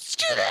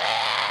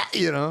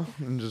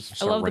 and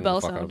just. I love the ringing bell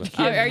the fuck out sound. of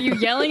it. Are you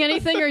yelling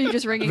anything, or are you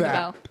just ringing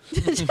That.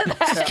 the bell?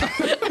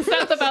 It's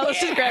not the bell. It's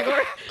just Gregor.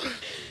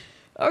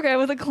 Okay,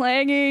 with a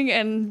clanging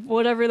and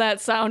whatever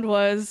that sound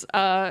was,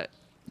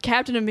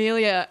 Captain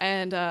Amelia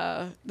and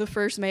the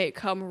first mate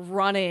come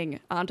running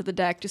onto the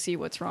deck to see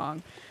what's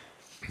wrong.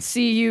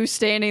 See you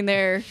standing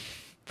there,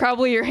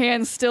 probably your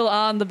hands still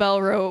on the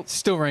bell rope.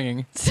 Still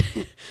ringing.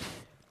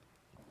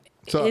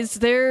 So, Is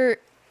there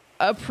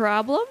a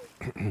problem?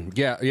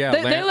 Yeah, yeah.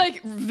 They're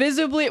like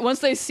visibly, once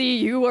they see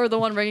you are the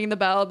one ringing the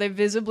bell, they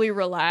visibly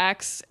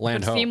relax.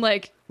 Land It ho. seem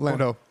like,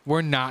 Lando.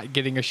 We're not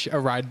getting a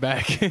ride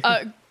back.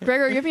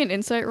 Gregor, give me an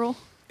insight roll.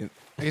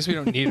 I guess we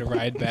don't need a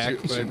ride back.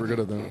 But Super good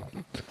at that.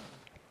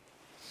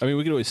 I mean,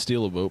 we could always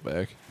steal a boat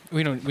back.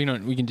 we don't.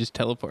 We can just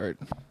teleport.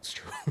 It's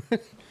true.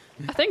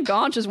 I think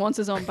Gaunch just wants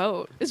his own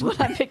boat. Is what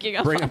I'm picking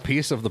up. Bring a on.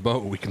 piece of the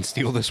boat. We can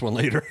steal this one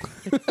later.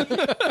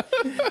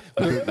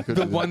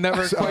 The one that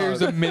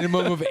requires a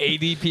minimum of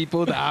 80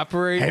 people to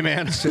operate. Hey,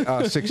 man.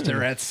 16.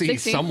 They're at sea.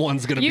 16?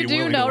 Someone's going to You be do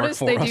willing to work notice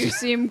for they us. do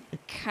seem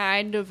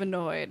kind of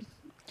annoyed.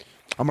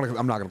 I'm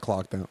not gonna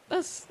clock that.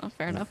 That's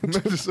fair enough.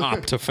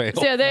 Opt to fail.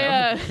 So yeah,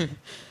 they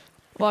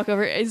walk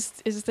over. Is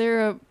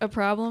there a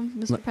problem,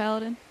 Mr.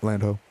 Paladin?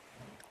 Lando.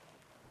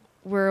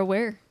 We're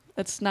aware.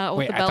 That's not what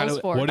Wait, the I thought bell's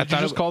it- for. What I did you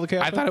thought just it- call the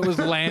cat? I thought it was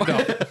Lando.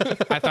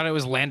 I thought it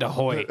was Lando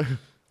Hoyt.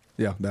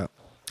 Yeah, that.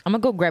 I'm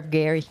gonna go grab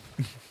Gary.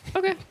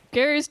 Okay.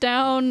 Gary's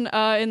down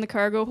in the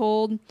cargo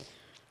hold.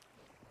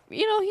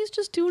 You know, he's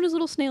just doing his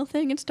little snail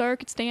thing. It's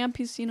dark. It's damp.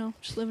 He's,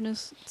 just living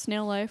his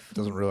snail life.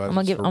 Doesn't realize. I'm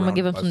gonna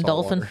give him some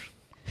dolphin.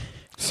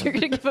 You're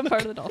going to give him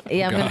part of the dolphin.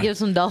 Yeah, I'm gonna God. give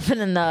some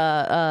dolphin and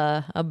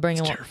I'll bring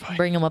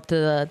him up to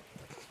the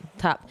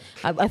top.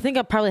 I think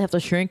I probably have to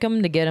shrink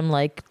him to get him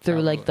like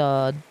through like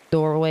the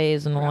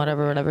doorways and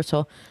whatever. So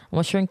I'm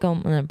gonna shrink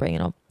him and then bring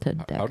it up to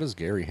deck. How does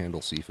Gary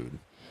handle seafood?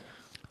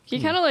 He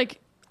kind of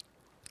like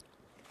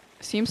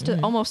seems to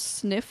almost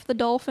sniff the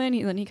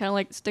dolphin. Then he kind of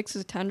like sticks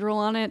his tendril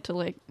on it to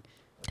like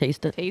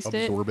Taste it. taste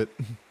it. Absorb it.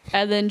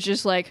 And then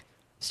just like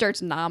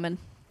starts nomming.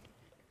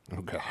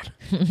 Oh, God.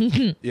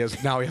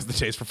 Now he has the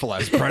taste for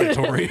flesh.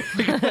 Predatory.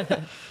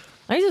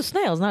 He's a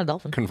snail. It's not a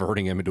dolphin.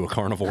 Converting him into a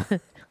carnivore.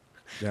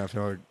 Yeah, I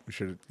feel like we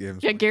should give him.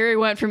 Yeah, Gary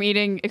went from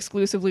eating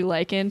exclusively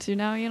lichen to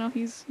now,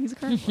 he's a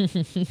carnivore.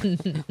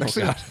 Next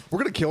thing, we're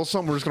gonna kill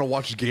something. We're just gonna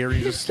watch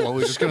Gary just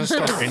slowly just gonna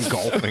start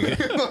Engulfing it.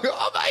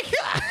 oh my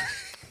god!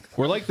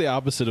 We're like the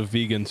opposite of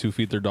vegans who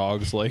feed their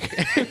dogs. Like,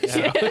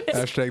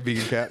 Hashtag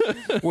vegan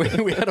cat. We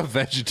had a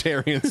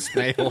vegetarian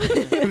snail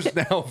who's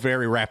now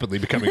very rapidly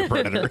becoming a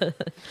predator.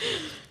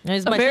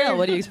 He's A my very, snail.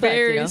 What do you expect?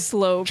 very You know?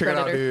 slow Check it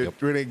out, predator. dude.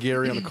 We're gonna get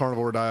Gary on the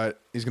carnivore diet.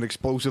 He's gonna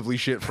explosively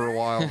shit for a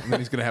while, and then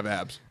he's gonna have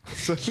abs.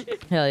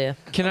 Hell yeah.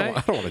 Can I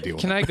don't want to deal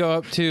with Can I go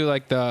up to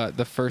like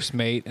the first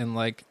mate and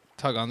like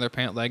tug on their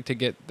pant leg to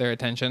get their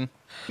attention?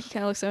 He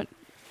kind of looks out.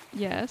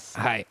 Yes.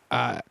 Hi.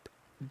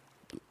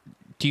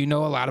 Do you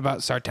know a lot about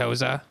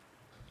Sartosa?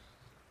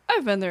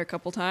 I've been there a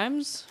couple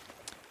times.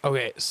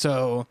 Okay,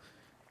 so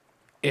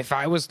if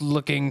I was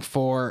looking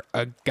for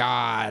a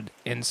god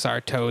in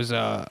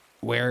Sartosa,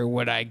 where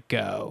would I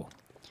go?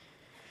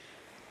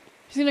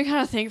 He's going to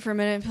kind of think for a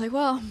minute and be like,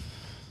 well,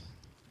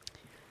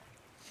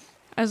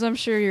 as I'm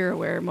sure you're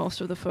aware,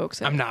 most of the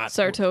folks at I'm not.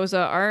 Sartosa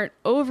aren't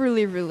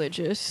overly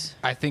religious.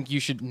 I think you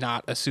should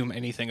not assume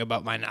anything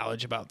about my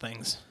knowledge about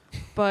things.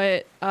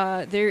 But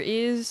there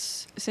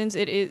is, since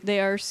they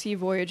are sea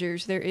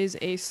voyagers, there is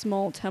a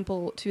small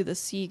temple to the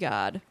sea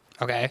god.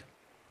 Okay.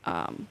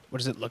 What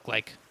does it look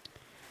like?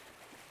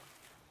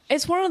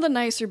 It's one of the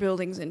nicer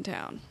buildings in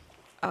town.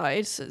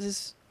 It's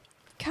this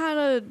kind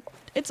of,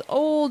 it's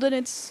old and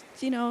it's,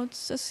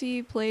 it's a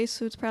sea place,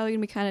 so it's probably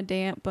gonna be kind of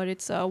damp. But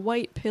it's a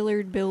white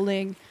pillared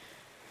building.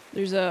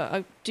 There's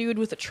a dude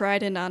with a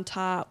trident on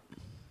top.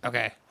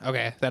 Okay.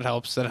 That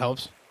helps.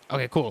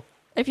 Okay, cool.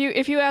 If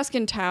you ask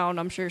in town,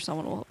 I'm sure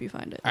someone will help you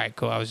find it. All right,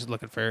 cool. I was just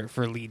looking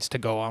for leads to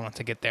go on once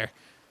I get there.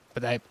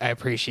 But I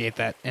appreciate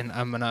that. And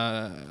I'm going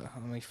to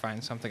let me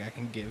find something I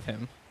can give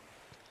him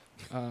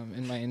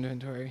in my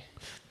inventory.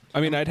 I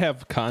mean, I'd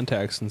have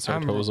contacts in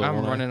Sartosa. I'm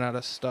wouldn't I? running out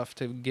of stuff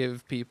to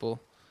give people.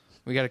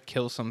 We got to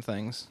kill some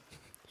things.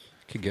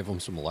 Could give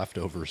them some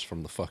leftovers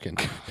from the fucking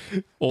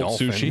Old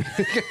dolphin. sushi.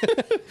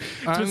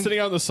 It's been sitting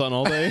out in the sun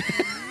all day.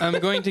 I'm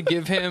going to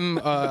give him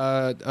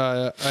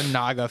a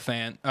Naga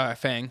fang.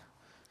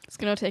 It's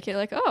gonna take it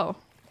like, oh,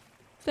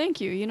 thank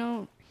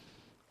you.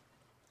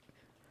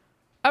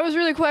 I was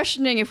really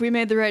questioning if we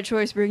made the right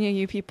choice bringing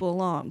you people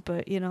along,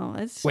 but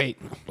it's Wait,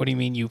 what do you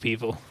mean, you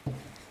people?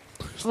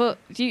 well.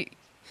 Do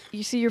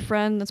you see your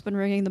friend that's been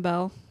ringing the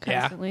bell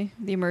Yeah. constantly?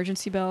 The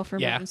emergency bell for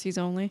Yeah. emergencies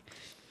only.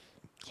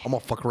 I'm gonna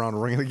fuck around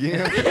and ring it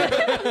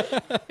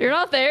again. You're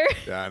not there.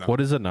 Yeah, I know.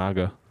 What is a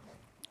naga?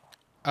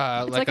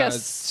 like a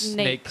snake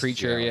snake.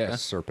 creature, like yeah. a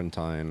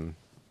serpentine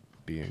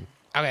being.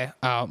 Okay.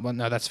 Well,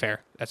 no, that's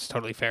fair. That's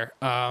totally fair.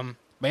 But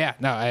yeah,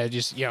 no, I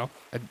just, I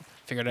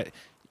figured it.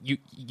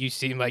 You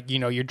seem like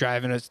you're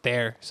driving us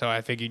there, so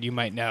I figured you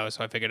might know.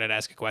 So I figured I'd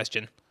ask a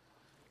question.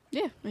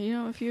 Yeah,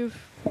 if you have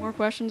more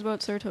questions about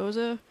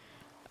Sartosa,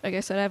 like I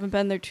said, I haven't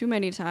been there too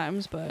many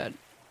times, but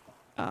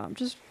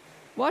just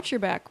watch your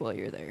back while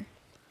you're there.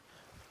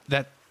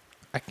 That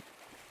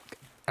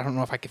I don't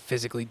know if I could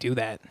physically do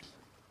that.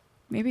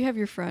 Maybe have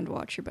your friend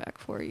watch your back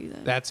for you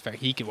then. That's fair.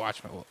 He can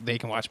watch they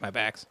can watch my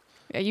backs.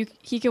 Yeah,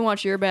 he can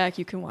watch your back,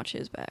 you can watch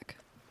his back.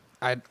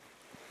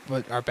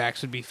 But our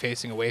backs would be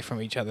facing away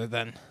from each other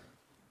then.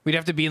 We'd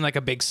have to be in like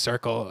a big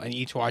circle and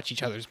each watch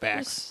each other's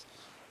backs.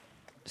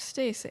 Just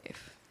stay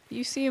safe.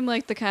 You seem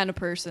like the kind of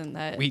person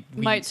that We-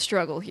 might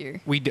struggle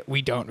here. We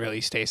don't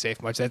really stay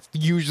safe much. That's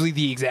usually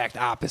the exact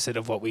opposite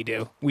of what we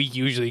do. We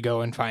usually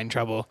go and find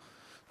trouble.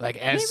 Like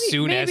as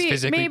soon as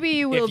physically. Maybe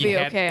you will be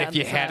okay If on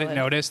you this hadn't island.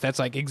 noticed, that's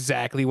like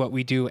exactly what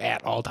we do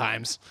at all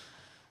times.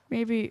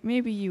 Maybe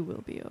you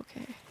will be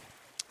okay.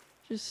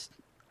 Just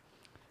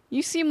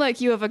You seem like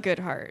you have a good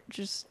heart.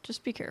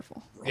 Just be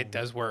careful. It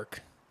does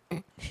work.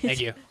 Thank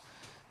you.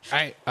 All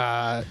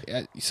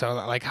right. So,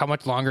 like, how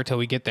much longer till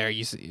we get there?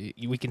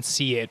 We can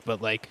see it,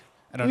 but like,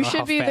 I don't We know should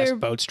how be fast there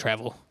boats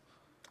travel.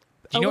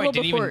 A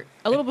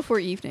little before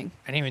evening.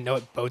 I didn't even know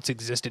what boats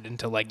existed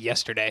until like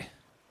yesterday.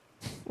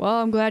 Well,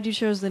 I'm glad you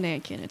chose the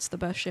Nankin. It's the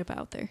best ship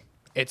out there.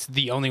 It's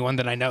the only one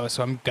that I know,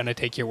 so I'm gonna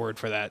take your word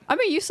for that. I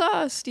mean, you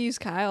saw Steve's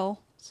Kyle.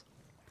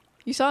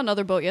 You saw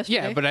another boat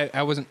yesterday. Yeah, but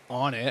I wasn't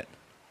on it.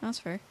 That's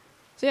fair.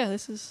 So yeah,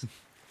 this is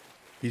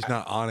He's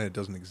not on it. It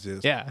doesn't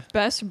exist. Yeah,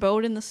 best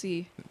boat in the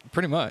sea.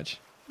 pretty much.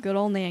 Good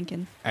old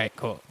Nankin. All right,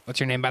 cool. What's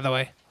your name, by the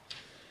way?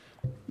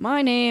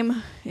 My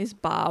name is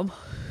Bob.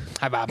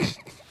 Hi, Bob.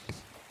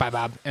 Bye,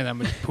 Bob. And I'm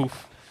gonna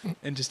poof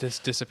and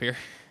just disappear.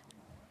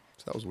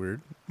 That was weird.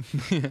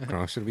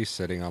 Kronk's gonna be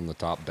sitting on the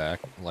top deck,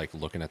 like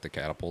looking at the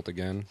catapult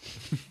again,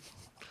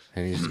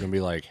 and he's just gonna be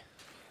like,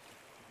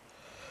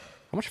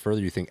 "How much further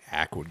do you think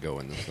Ack would go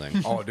in this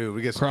thing?" Oh, dude,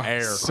 we get some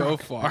air. So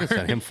far.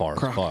 Send him far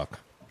as fuck.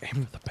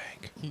 Aim for the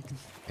bank.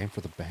 Aim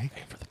for the bank.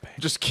 Aim for the bank.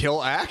 Just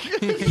kill Ack.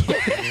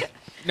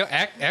 No,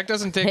 Act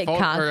doesn't take Take fall.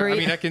 concrete. I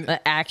mean, I can.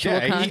 Actual Yeah,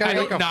 he concrete. got I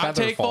like don't a not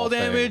feather take fall fall thing.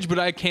 damage, but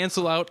I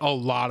cancel out a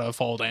lot of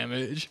fall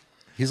damage.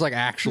 He's like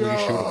actually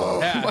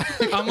shootable.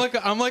 Yeah,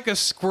 I'm like a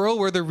squirrel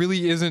where there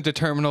really isn't a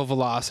terminal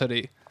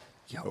velocity.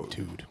 Yo,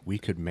 dude, we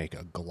could make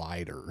a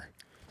glider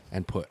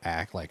and put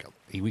Ack like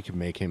we could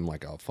make him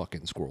like a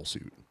fucking squirrel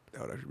suit.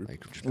 That would actually be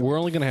Like, just, We're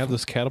only gonna have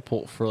this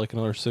catapult for like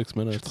another 6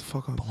 minutes.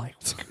 fuck up. like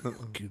we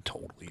could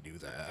totally do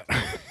that. Are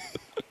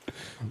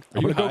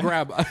I'm you gonna go high?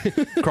 grab.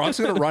 Kronk's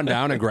gonna run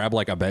down and grab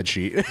like a bed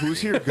sheet. Who's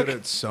here good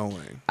at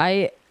sewing?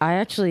 I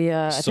actually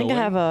I think Sewing? I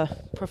have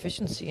a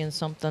proficiency in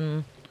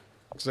something.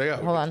 So, yeah,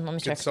 Hold on, let me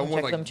can check,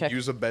 someone let me check.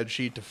 use a bed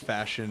sheet to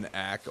fashion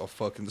Ack a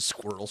fucking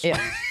squirrel suit?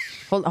 Yeah.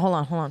 hold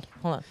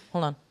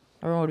on.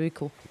 Everyone would be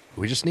cool.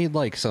 We just need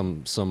like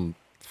some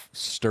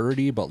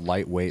sturdy but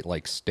lightweight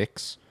like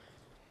sticks,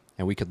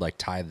 and we could like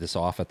tie this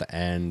off at the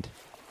end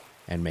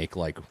and make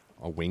like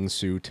a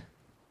wingsuit.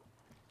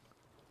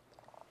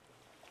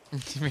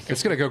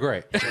 It's gonna go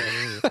great.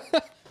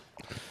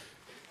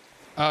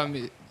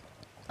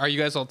 Are you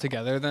guys all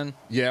together then?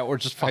 Yeah, we're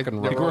just fucking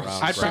running we're-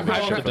 around. I'd right probably,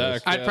 now. on the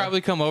deck. I'd Yeah.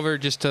 probably come over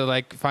just to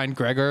like find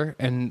Gregor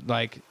and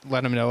like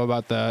let him know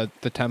about the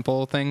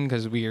temple thing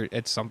because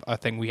it's a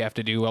thing we have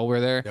to do while we're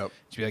there. Yep.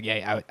 To be like,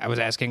 yeah, I was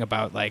asking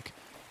about like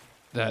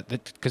the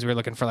because we were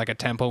looking for like a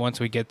temple once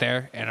we get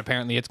there, and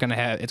apparently it's gonna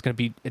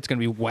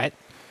be wet,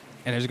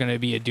 and there's gonna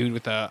be a dude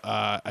with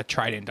a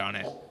trident on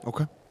it.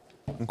 Okay.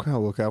 Okay,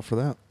 I'll look out for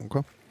that.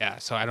 Okay. Yeah,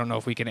 so I don't know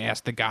if we can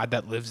ask the god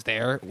that lives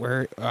there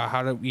where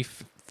how do we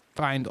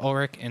find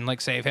Ulrich and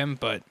like save him,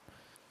 but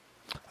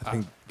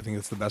I think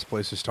it's the best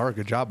place to start.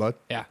 Good job, bud.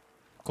 yeah,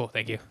 cool.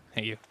 Thank you.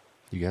 You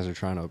guys are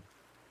trying to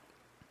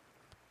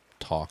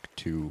talk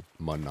to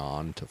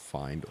Manon to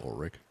find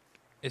Ulrich.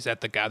 Is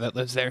that the god that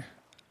lives there?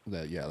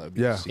 That'd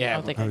be Yeah. Yeah,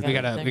 don't think we I got it.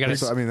 gotta I we gotta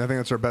So, I mean, I think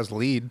that's our best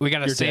lead. we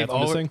gotta Your save dad's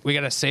missing? Ulrich. We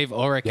gotta save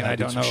Ulrich, and I dude,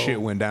 don't some know. shit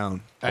went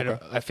down.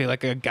 I feel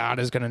like a god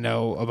is gonna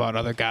know about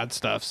other god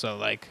stuff. So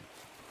like,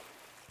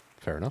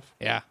 Fair enough.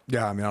 yeah,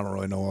 Yeah, I mean, I don't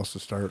really know where else to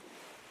start.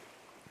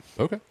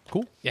 Okay,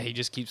 cool. yeah. He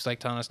just keeps like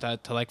telling us to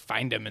like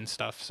find him and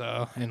stuff.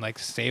 So and like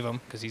save him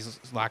because he's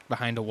locked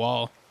behind a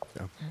wall.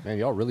 Man,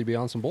 y'all really be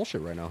on some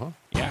bullshit right now, huh?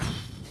 Yeah,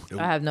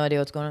 I have no idea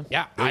what's going on.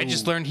 yeah. I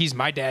just learned he's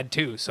my dad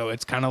too. So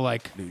it's kind of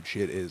like, Dude,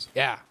 shit is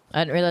yeah. I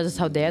didn't realize that's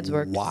how dads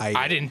work. why.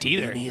 I didn't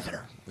either.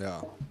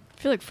 Yeah.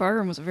 I feel like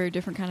Fargrim was a very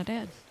different kind of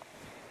dad.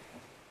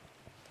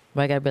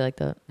 Why gotta be like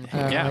that? Yeah,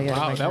 Why gotta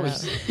wow, make that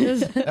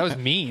was up? that was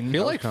mean. I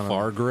feel like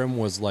Fargrim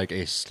was like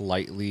a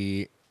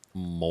slightly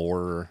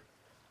more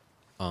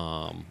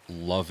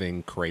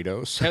loving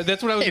Kratos. Yeah,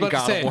 that's what I was In about to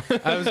God say.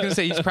 of I was gonna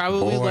say he's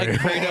probably like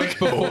Kratos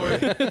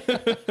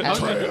before.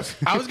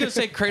 I was gonna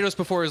say Kratos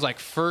before his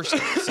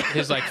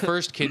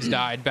first kids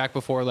died back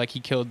before like he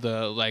killed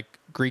the like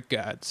Greek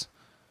gods.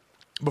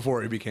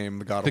 Before he became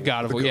the god. The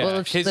god of war. Yeah,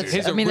 Well,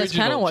 I mean, that's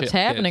kind of what's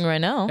happening right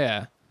now.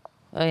 Yeah,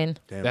 I mean,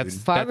 Damn, that's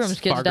dude. Fargrim's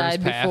kids Fargrim's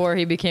died path. before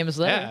he became a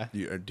slave.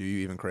 Yeah, Do you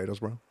even Kratos,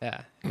 bro?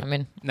 yeah. I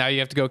mean, Now you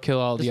have to go kill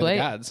all Just the other wait.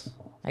 gods.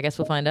 I guess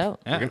we'll find out.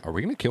 Yeah. Are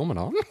we gonna kill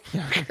Manon?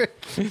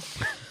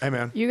 Hey,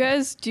 man. You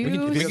guys We do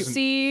can- he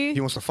see He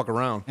wants to fuck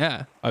around.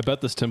 Yeah. I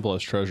bet this temple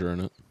has treasure in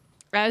it.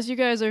 as you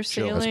guys are That's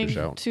a good sailing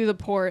shout. to the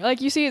port,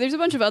 like you see, there's a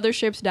bunch of other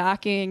ships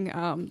docking.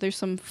 There's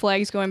some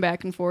flags going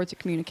back and forth to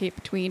communicate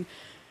between.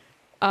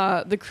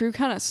 The crew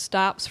kind of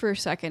stops for a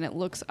second. It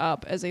looks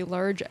up as a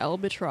large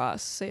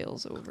albatross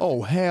sails over.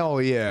 Oh,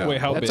 hell yeah. Wait,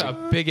 how That's big?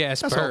 a big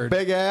ass That's bird. a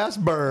big ass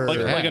bird.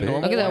 Like a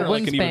normal Look at that one or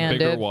like an even wingspan,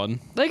 bigger dude. one?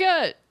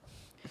 Like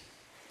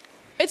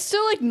it's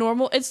still like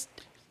normal. It's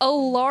a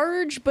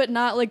large, but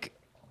not like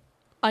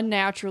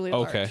unnaturally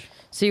large. Okay.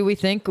 See, we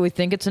think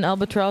it's an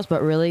albatross,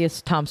 but really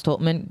it's Tom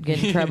Stoltman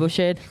getting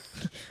trebucheted.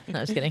 No,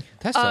 just kidding.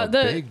 That's a a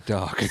the- big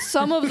duck.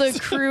 Some of the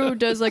crew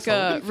does like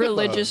a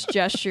religious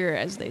gesture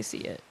as they see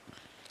it.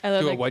 And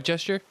then, Do a like, what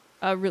gesture?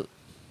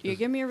 you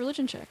give me a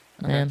religion check.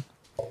 Man,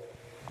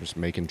 Just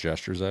making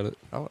gestures at it.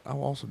 I'll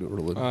also do a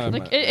religion.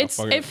 Like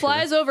it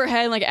flies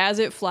overhead. Like as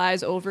it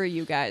flies over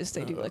you guys,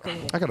 they do like a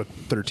little I got a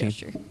 13.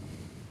 gesture.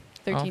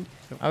 13.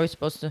 Are we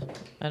supposed to?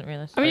 I didn't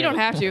realize. I mean, you don't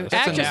have to. That's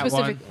Act a is nat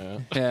specific.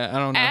 one. Yeah, I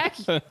don't know.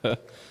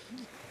 Act.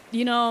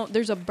 You know,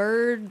 there's a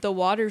bird. The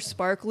water's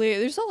sparkly.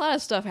 There's a lot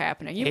of stuff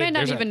happening. You Hey, may not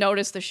there's even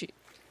notice the sheep.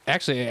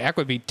 Actually, Ack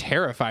would be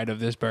terrified of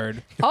this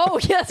bird. Oh,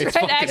 yes, right.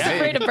 Act's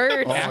afraid of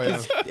birds.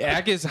 Oh, yeah.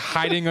 Ack is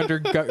hiding under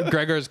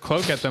Gregor's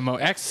cloak at the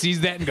moment. Ack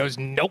sees that and goes,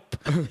 "Nope."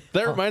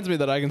 That reminds me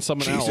that I can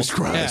summon Jesus owls.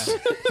 Christ.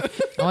 Yeah.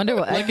 I wonder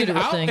what Like Ack an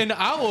would owl, think. an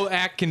owl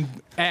Ack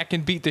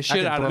can beat the shit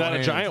can out of throw Not a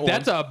hands. giant one.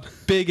 That's a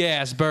big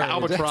ass bird.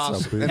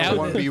 Albatross That's a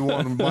and big the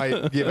one. 1v1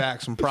 might give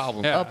Axe some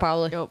problems. Yeah. Oh,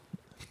 probably.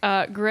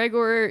 Yep.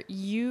 Gregor,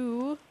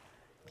 you,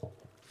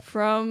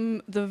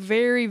 from the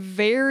very,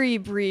 very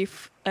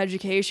brief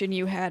education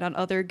you had on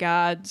other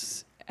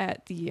gods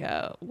at the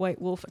White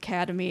Wolf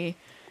Academy,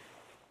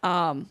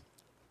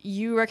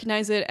 you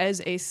recognize it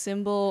as a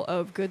symbol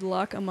of good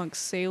luck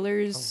amongst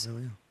sailors,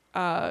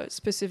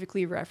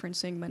 specifically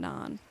referencing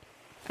Manon.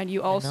 And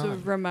you also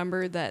Manon.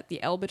 remember that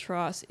the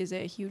albatross is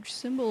a huge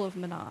symbol of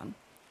Manon,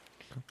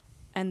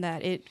 and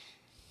that it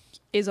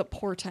is a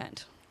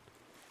portent.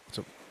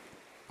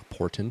 A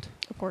portent,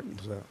 A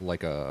portent.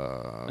 like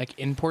a Like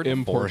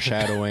important.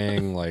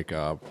 foreshadowing, like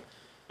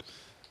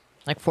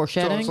Like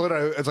foreshadowing. So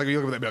it's like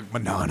you look at that, be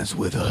like, Manon is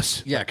with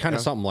us. yeah, kind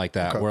of something like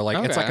that. Okay. Where like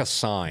it's like Okay. a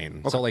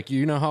sign. So like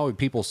you know how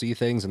people see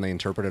things and they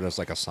interpret it as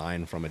like a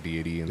sign from a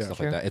deity and stuff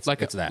Sure. like that. It's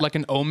like it's that like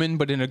an omen,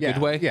 but in a yeah,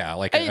 good way. Yeah,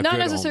 like Not good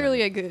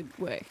necessarily omen. a good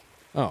way.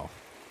 Oh,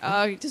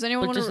 Does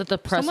anyone But want just to?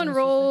 that the Someone presence is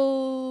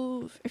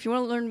roll. If you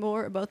want to learn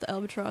more about the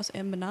albatross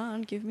and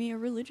Manon, give me a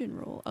religion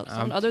roll.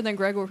 Someone other than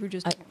Gregor, who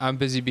just I'm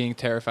busy being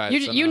terrified.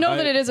 you, so you no. know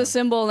that it is a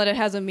symbol and that it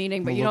has a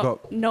meaning, but We'll you look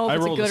don't up. know if I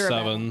it's a rolled a good or a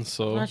bad. 7,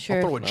 so Not sure.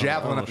 I'll throw a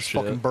javelin Oh, at this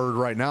shit. fucking bird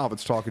right now if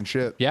it's talking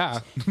shit. Yeah.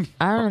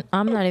 I'm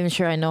not even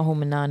sure I know who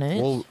Manon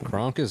is. Well,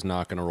 Kronk is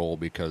not going to roll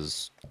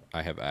because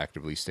I have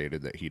actively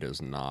stated that he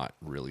does not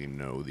really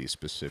know the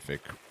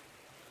specific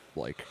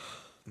like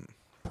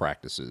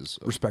practices.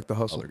 Of respect the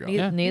hustle. other gods.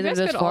 neither Yeah. You neither guys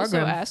does could also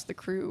Fargrim. ask the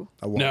crew.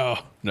 I won't.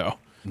 no.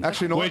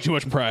 Actually, no. Way too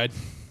much pride.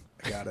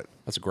 I got it.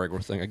 That's a Gregor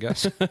thing, I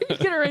guess. You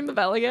gonna ring the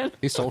bell again?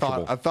 He's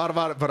sociable. I thought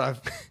about it, but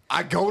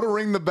I go to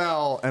ring the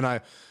bell and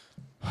I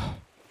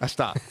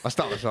stop. I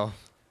stop myself,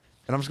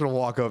 and I'm just gonna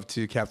walk up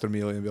to Captain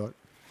Amelia and be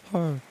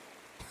like,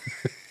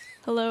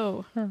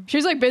 Hello.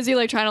 She's like busy,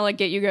 like trying to like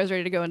get you guys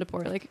ready to go into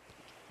port. Like,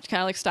 she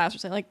kind of like stops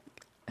and saying like,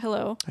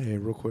 "Hello," "Hey,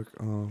 real quick.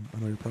 I know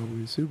you're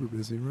probably super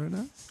busy right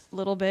now. a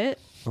little bit.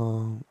 But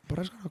I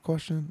just got a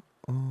question.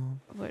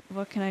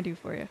 What can I do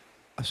for you?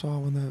 I saw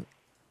when that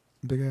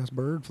big ass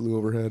bird flew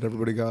overhead,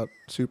 everybody got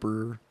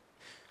super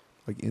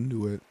like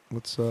into it.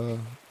 What's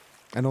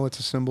I know it's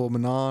a symbol of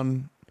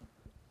Manon,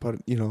 but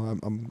you know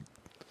I'm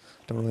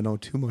don't really know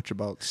too much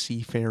about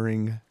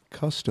seafaring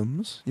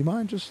customs. You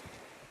mind just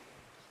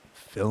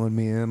filling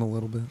me in a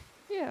little bit?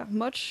 Yeah,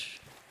 much.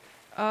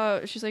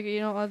 She's like, I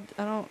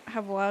don't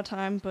have a lot of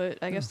time, but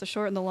I guess the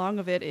short and the long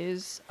of it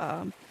is,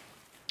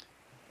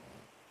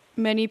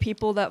 many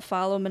people that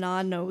follow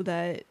Manon know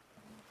that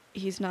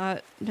he's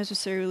not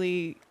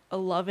necessarily a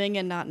loving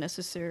and not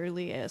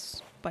necessarily a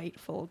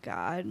spiteful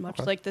god. Much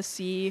Okay. like the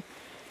sea,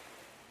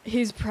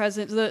 his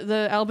presence,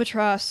 the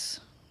albatross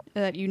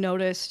that you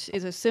noticed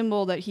is a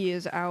symbol that he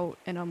is out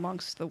and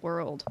amongst the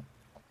world,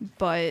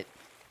 but.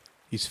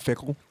 He's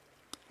fickle,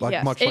 like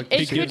Yes. much it, like it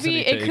the sea. could be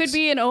and he it could takes.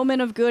 be an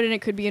omen of good and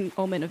it could be an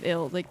omen of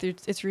ill. Like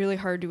it's really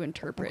hard to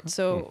interpret.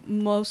 So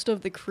most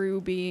of the crew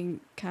being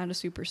kind of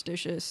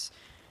superstitious.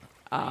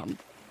 We talking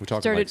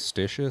started- like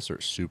stitious or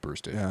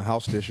superstitious? Yeah,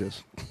 house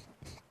dishes.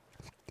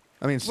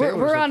 I mean,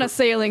 We're on a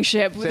sailing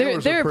ship.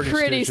 sailors They're are pretty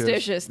pretty stitious.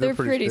 stitious. They're They're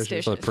pretty pretty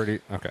stitious. So stitious. pretty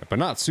okay, but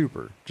not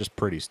super, just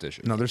pretty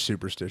stitious. No, they're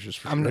superstitious.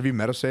 For I'm sure. not- Have you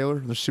met a sailor?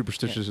 They're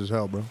superstitious as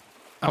hell, bro.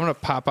 I'm gonna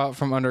pop out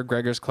from under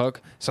Gregor's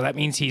cloak, so that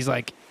means he's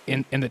like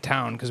in the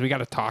town because we got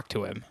to talk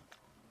to him.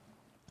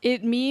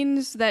 It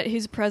means that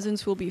his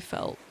presence will be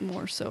felt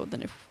more so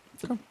than if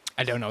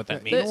I don't know what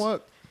that You means. know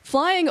what?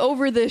 flying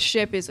over this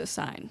ship is a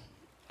sign.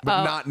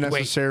 But not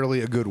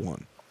necessarily a good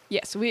one.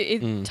 Yes,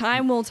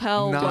 time will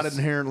tell. Not what's-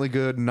 inherently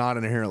good, not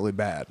inherently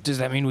bad. Does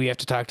that mean we have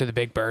to talk to the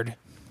big bird?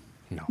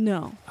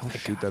 No.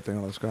 Shoot that thing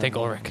out of the sky. Thank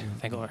Ulrich.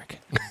 Thank Ulrich.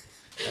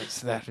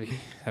 That'd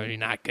be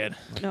not good.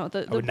 No,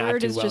 the would not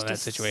bird do is well in just that a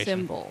situation.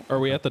 symbol. Are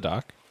we at the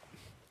dock?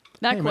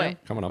 Not Hey, man.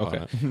 quite. Coming up Okay.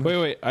 on it.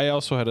 Wait. I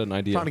also had an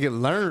idea. Trying to get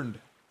learned.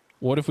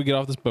 What if we get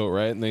off this boat,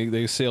 right, and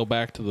they sail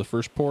back to the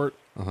first port,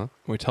 Uh-huh. and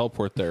we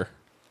teleport there,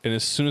 and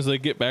as soon as they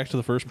get back to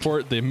the first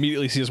port, they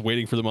immediately see us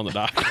waiting for them on the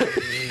dock.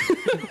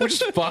 We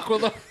just fuck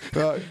with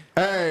them.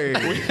 Hey,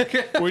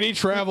 We need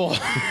travel.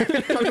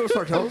 trying to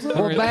start telling us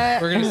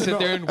that? We're gonna sit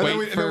there and And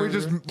wait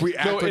then for. we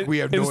act like we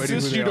have no idea who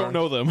insist they you are. don't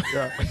know them.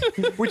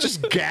 We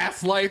just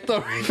gaslight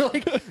them.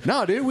 Like,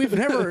 no, dude, we've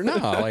never. No,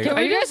 like,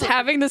 Are you guys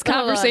having this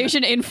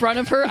conversation in front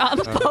of her on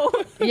the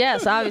boat?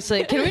 Yes,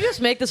 obviously. Can we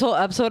just make this whole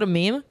episode a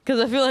meme? Because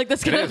I feel like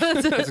that's gonna.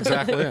 That's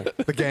exactly it.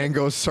 The gang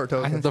goes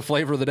Sartosa. The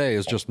flavor of the day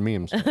is just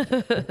memes.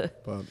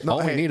 But,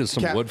 All we need is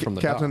some wood from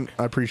the Captain. dock.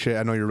 I appreciate.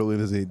 I know you're really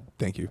busy.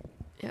 Thank you.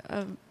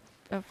 Yeah,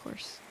 of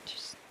course.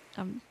 Just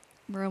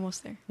we're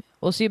almost there.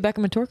 We'll see you back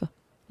in Matorka.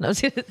 No, I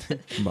was kidding.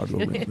 I'm about to go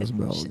ring this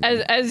bell.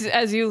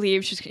 As you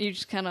leave, you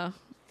just kind of,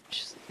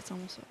 it's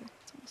almost over.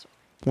 It's almost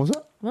over. What's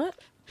that? What?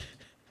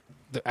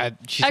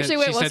 Actually,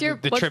 wait, what's your-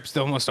 the what's- trip's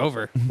almost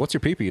over? What's your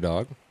pee-pee,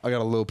 dog? I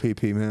got a little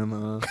PP,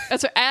 man.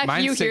 That's what. Ack,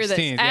 Mine's you hear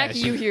 16. this. Yeah, Ack,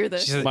 you hear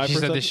this. She said, My she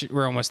said percent-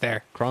 we're almost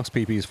there. Kronk's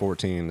pee-pee is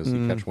 14. Does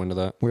he catch wind of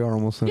that? We are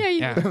almost there. Yeah, you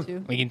Yeah, got to.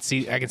 we can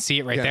see. I can see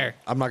it right Yeah, there.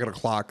 I'm not gonna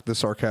clock the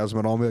sarcasm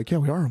at all. I'll be like, yeah,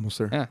 we are almost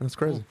there. Yeah. That's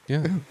crazy.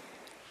 Yeah.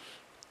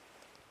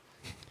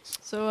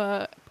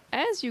 So,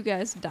 as you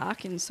guys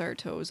dock in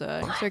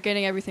Sartosa, you start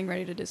getting everything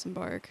ready to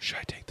disembark. Should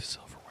I take the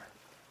silverware?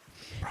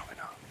 Probably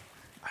not.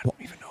 I don't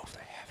even know if they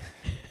have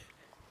it.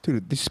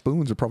 Dude, these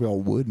spoons are probably all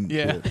wood and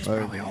Yeah. shit. It's Like,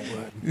 Probably all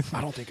wood. I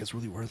don't think it's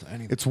really worth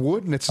anything. it's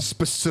wood and it's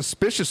a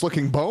suspicious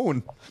looking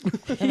bone.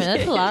 I mean,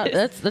 that's a lot.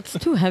 That's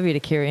too heavy to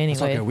carry It's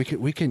anyway. okay.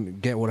 We can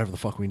get whatever the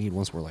fuck we need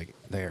once we're like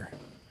there.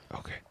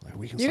 Okay. Like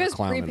we can You start guys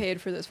clowning.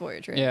 prepaid for this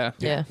voyage, right? Yeah.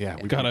 Yeah. Yeah.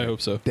 We God, I prepaid.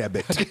 hope so.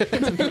 Debit. Just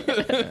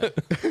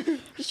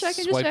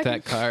checking. Just Swipe checking.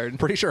 that card.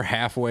 Pretty sure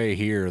halfway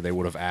here they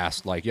would have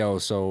asked like, "Yo,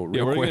 so real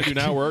Yeah, what are we quick, gonna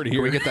do now? We're already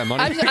can we here. get that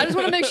money?" I just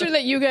want to make sure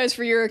that you guys,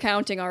 for your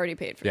accounting, already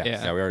paid for yeah, it.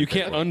 yeah, we already You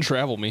can't paid for it.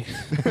 untravel me.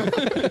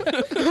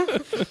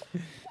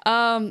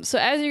 So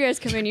as you guys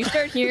come in, you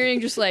start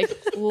hearing just like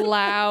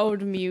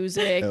loud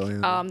music. Hell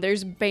yeah.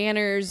 There's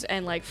banners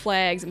and like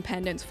flags and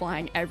pendants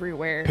flying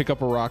everywhere. Pick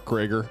up a rock,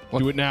 Gregor.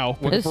 Do it now.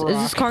 Is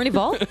this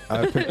Carnival?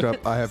 I picked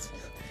up.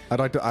 I'd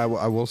like to. I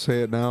will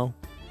say it now.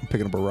 I'm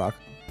picking up a rock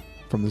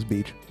from this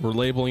beach. We're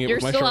labeling it You're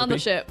with my still on the Sharpie.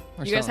 ship.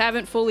 We're You guys still-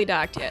 haven't fully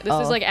docked yet. This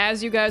Oh. is like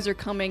as you guys are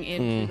coming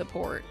into the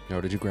port.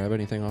 Yo, did you grab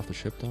anything off the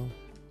ship though?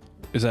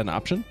 Is that an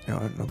option? No,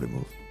 nobody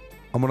move.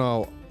 I'm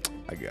gonna.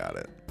 I got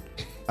it.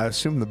 I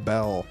assume the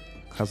bell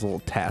has a little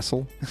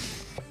tassel.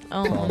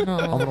 Oh I'm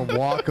no. gonna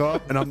walk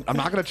up and I'm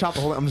not gonna chop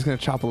the whole. I'm just gonna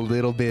chop a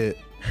little bit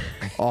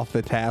off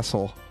the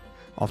tassel,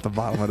 off the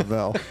bottom of the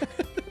bell.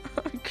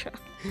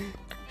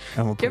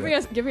 I'm gonna put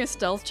Give me a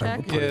stealth I'm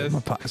check. gonna put it in my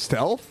pocket.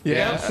 Stealth?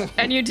 Yeah.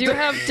 And you do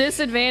have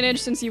disadvantage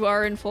since you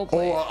are in full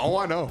plate. Oh,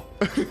 I know.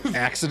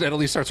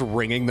 Accidentally starts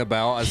ringing the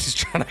bell as he's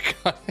trying to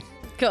cut.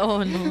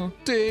 Oh no.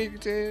 Ding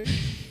ding.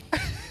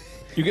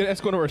 You can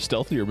ask one of our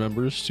stealthier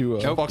members to.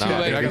 Nope. Fuck Too yeah,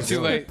 late. dude, I got Too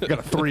late. I got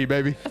a 3,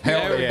 baby.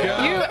 Hell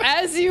yeah.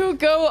 As you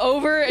go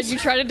over and you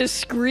try to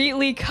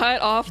discreetly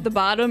cut off the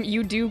bottom,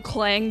 you do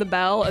clang the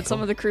bell, and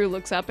some of the crew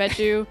looks up at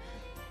you.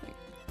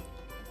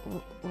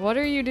 What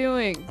are you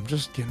doing? I'm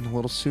just getting a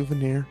little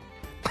souvenir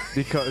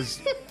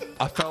because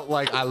I felt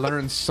like I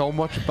learned so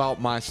much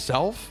about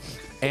myself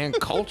and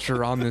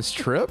culture on this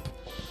trip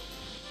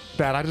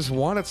that I just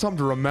wanted something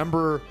to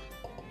remember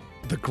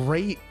the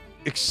great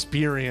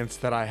experience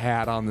that I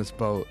had on this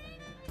boat.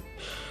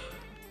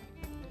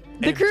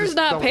 The And crew's just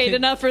not don't paid think-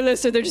 enough for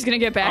this, so they're just gonna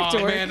get back Oh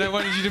to work. man, I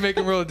wanted you to make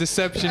him roll a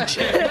deception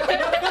check.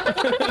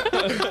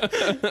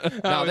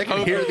 Now they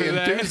can hear the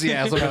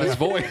enthusiasm in his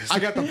voice. I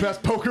got the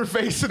best poker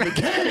face in the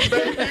game,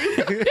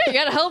 baby. Yeah, you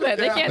got a helmet.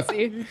 They can't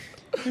see.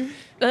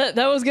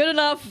 That was good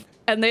enough,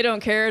 and they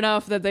don't care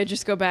enough that they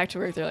just go back to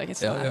work. They're like,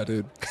 it's not,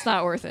 dude. it's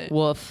not worth it.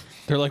 Woof.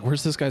 They're like,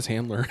 "Where's this guy's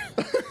handler?"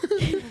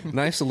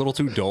 Nice, a little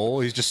too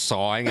dull. He's just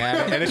sawing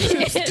at it, and it's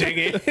just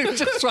dinging. It's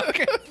just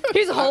fucking.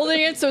 He's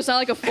holding it, so it's not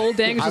like a full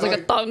ding. It's just like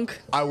a thunk.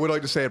 I would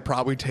like to say it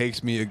probably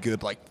takes me a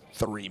good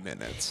 3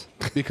 minutes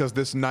because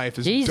this knife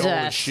is dull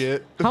as Jesus.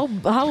 shit.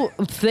 How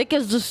thick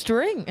is the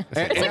string?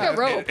 It's like a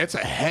rope. It's a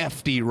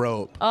hefty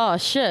rope. Oh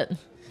shit.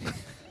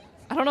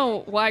 I don't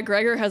know why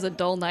Gregor has a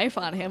dull knife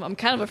on him. I'm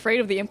kind of afraid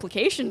of the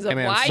implications of Hey,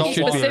 man, why he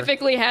saltwater.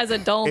 specifically has a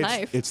dull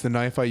knife. It's the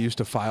knife I used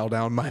to file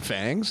down my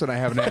fangs, and I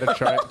haven't had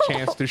a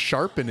chance to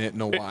sharpen it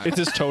in a while. It's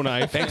his toe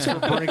knife. Thanks for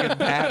bringing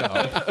that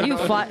up. You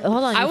hold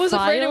on. I you was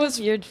afraid it file was-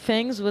 your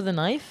fangs with a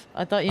knife.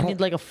 I thought you need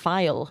like a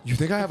file. You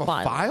think I have a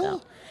file?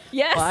 No.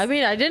 Yes. Well, I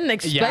mean, I didn't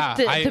expect Yeah,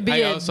 it to be I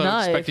a also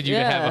knife. expected you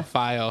to have Yeah. a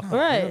file.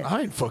 Right.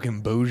 I ain't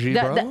fucking bougie,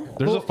 That- bro. that-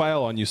 There's well, a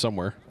file on you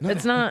somewhere.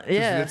 It's not.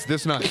 Yeah. It's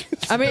this knife.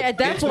 I mean, at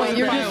that point,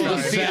 you're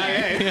just.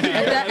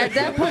 At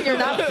that point, you're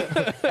not.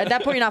 At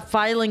that point, you're not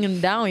filing them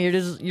down. You're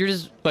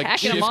just. Like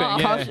Hacking 'em shipping,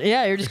 off. yeah.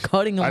 Yeah, you're just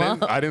cutting them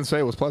I up. didn't say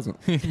it was pleasant.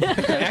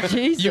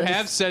 Jesus. You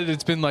have said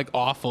it's been like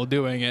awful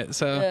doing it.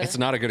 So It's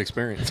not a good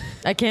experience.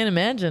 I can't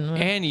imagine.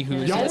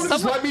 anywho, Y'all want to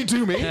just Someone- let me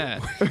do me? yeah,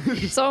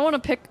 So I want to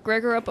pick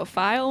Gregor up a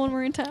file when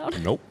we're in town.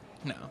 Nope,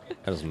 no.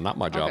 that is not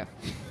my job.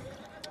 Okay.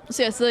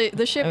 So yes,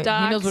 the ship I mean,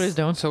 docks. he knows what he's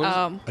doing. So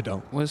I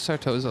don't. what does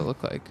Sartosa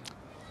look like?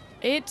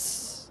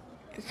 It's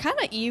kind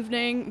of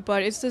evening,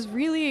 but it's this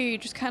really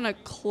just kind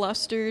of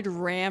clustered,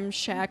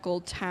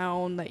 ramshackle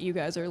town that you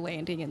guys are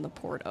landing in the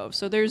port of.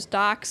 So there's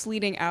docks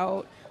leading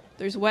out.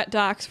 There's wet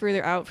docks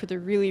further out for the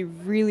really,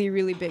 really,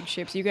 really big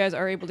ships. You guys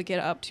are able to get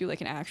up to like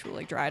an actual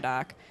like dry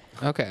dock.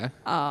 Okay.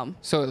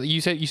 So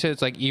you said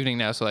it's like evening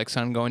now, so like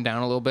sun going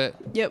down a little bit.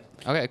 Yep.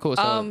 Okay, cool.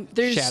 So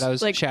There's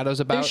shadows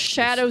about. There's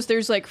shadows.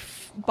 There's like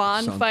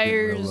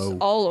bonfires real low.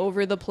 all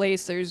over the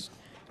place. There's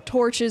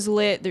torches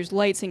lit. There's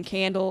lights and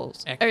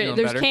candles. Feeling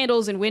There's better.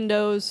 candles and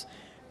windows.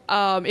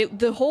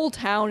 The whole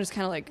town is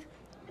kind of like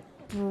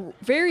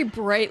very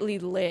brightly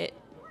lit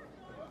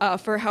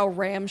for how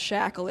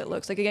ramshackle it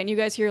looks. Like again, you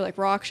guys hear like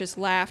raucous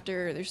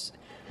laughter. There's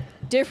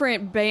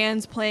different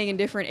bands playing in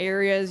different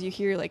areas. You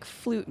hear like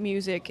flute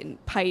music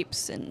and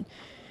pipes and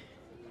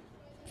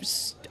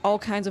just all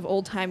kinds of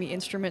old timey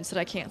instruments that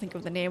I can't think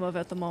of the name of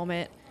at the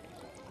moment.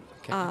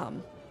 Okay.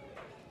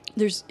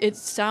 It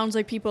sounds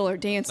like people are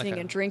dancing Like a-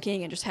 and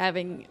drinking and just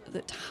having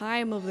the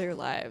time of their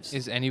lives.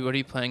 Is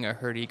anybody playing a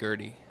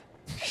hurdy-gurdy?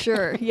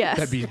 Sure, yes.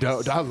 That'd be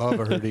dope. I love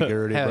a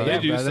hurdy-gurdy, Hell bro. They yeah,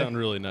 do brother. sound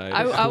really nice.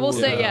 I will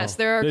say Yeah. yes.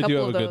 There are a They couple do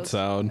have of a good those.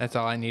 sound. That's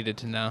all I needed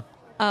to know.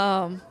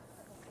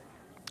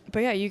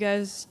 But yeah, you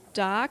guys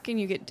dock and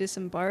you get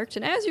disembarked,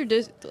 and as you're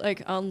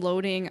like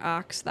unloading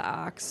the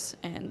ox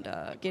and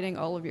getting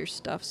all of your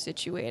stuff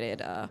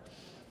situated, a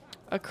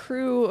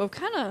crew of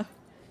kind of,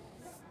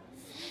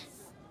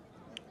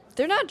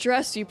 they're not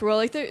dressed super well.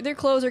 Like their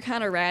clothes are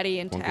kind of ratty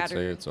and One could say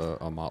tattered. it's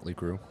a motley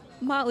crew.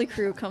 Motley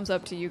crew comes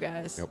up to you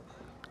guys. Yep.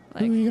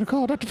 Who Like, you gonna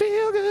call Dr.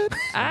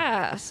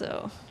 Feelgood?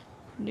 so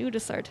new to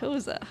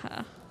Sartosa,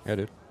 huh? Yeah,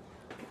 dude.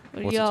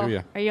 What What's it to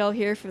ya? Are y'all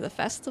here for the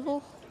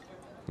festival?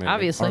 Maybe.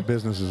 Obviously. Our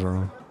businesses are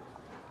on.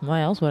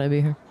 Why else would I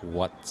be here?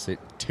 What's it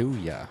to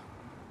ya?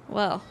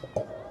 Well,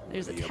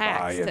 there's a You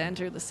tax buying? to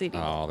enter the city.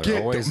 Oh, there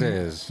Get always them.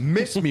 is.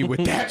 Miss me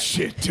with that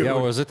shit, dude. Yo,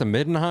 was it the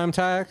Middenheim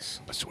tax?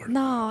 I swear.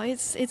 No,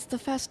 it's the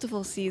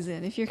festival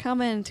season. If you're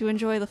coming to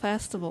enjoy the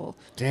festival,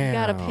 Damn. you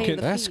gotta pay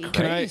the That's fee.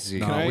 crazy.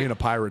 No, Can I- we in a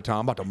pirate town.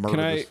 I'm about to murder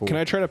this fool. Can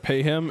I try to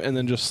pay him and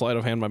then just sleight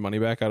of hand my money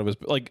back out of his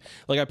like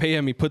I pay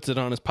him, he puts it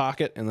on his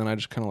pocket, and then I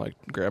just kind of like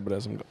grab it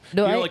as I'm going.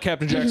 Do You know, I- like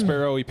Captain Jack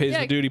Sparrow, he pays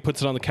Yeah. the dude, he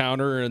puts it on the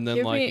counter, and then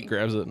Give like me- he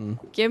grabs it, and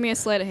Give me a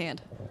sleight of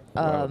hand.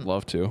 I would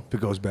love to. If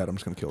it goes bad, I'm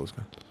just gonna kill this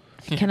guy.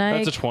 Can I?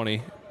 That's a 20.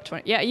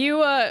 20. Yeah,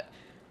 you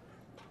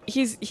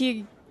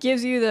he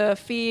gives you the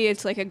fee.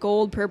 It's like a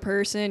gold per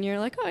person. You're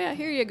like, oh yeah,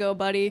 here you go,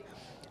 buddy.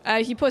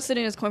 He puts it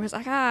in his coin purse.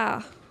 Like,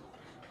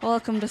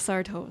 welcome to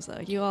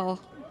Sartosa. You all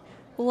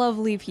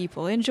lovely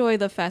people. Enjoy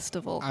the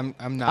festival. I'm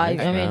not. I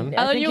man. mean, And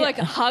I then think you it- like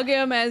hug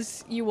him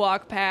as you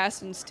walk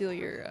past and steal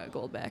your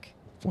gold back.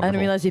 I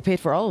didn't realize he paid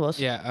for all of us.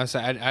 yeah,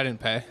 I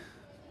didn't pay.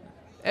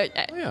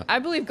 yeah. I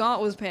believe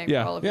Gaunt was paying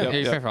Yeah, for all of yeah. it. Yeah,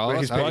 you pay for all of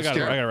He's us. Well, I paid got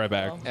it steer. right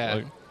back. Yeah.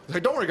 Like, Hey,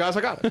 don't worry, guys.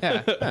 I got it.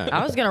 Yeah.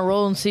 I was gonna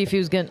roll and see if he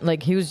was getting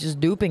like he was just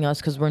duping us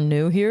because we're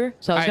new here.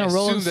 So I was gonna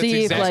roll and assume see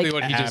that's if exactly like.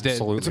 what he just did.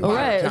 Absolutely. All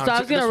Pirate right, town. so I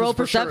was This gonna was roll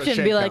for sure a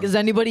perception, be like, shakedown. is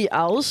anybody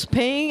else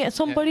paying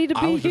somebody to be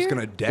I was here? just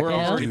gonna deck We're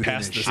this already dude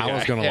past in this shit. I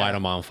was gonna Yeah. light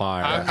him on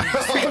fire. I'm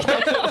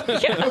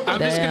just gonna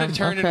Damn,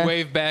 turn okay. and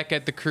wave back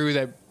at the crew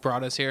that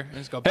brought us here and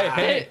just go. Hey, "Bye."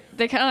 hey.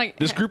 They kind of like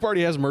this group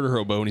already has Murder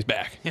Hobo, and he's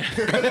back.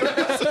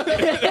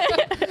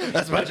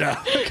 That's my job.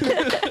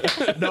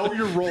 Know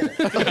your role.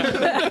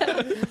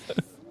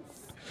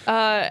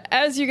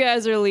 as you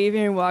guys are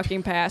leaving and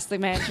walking past, the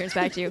man turns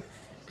back to you.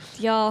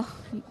 Y'all,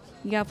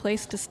 you got a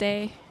place to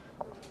stay?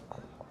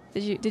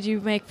 Did you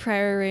make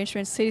prior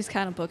arrangements? City's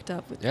kind of booked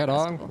up with yeah, the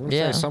dog. festival. Let's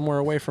Yeah. say somewhere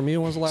away from you.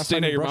 When's the last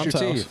Staying time at you your brushed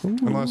your mom's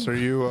teeth? Unless are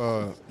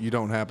you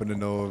don't happen to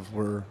know if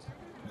we're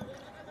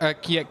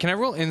Yeah, can I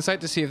roll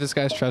insight to see if this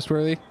guy's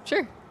trustworthy?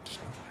 Sure.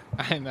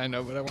 I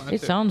know, but I want It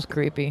to. sounds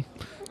creepy.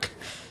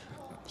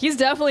 He's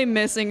definitely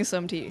missing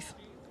some teeth.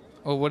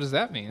 Well, what does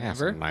that mean, That's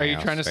Amber? Are you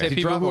nice, trying to say babe. He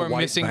people drive who a are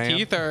white missing van.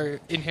 teeth are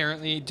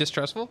inherently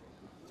distrustful?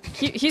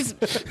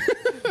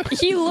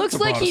 He looks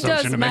like he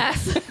does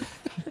math.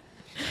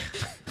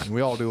 we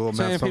all do a little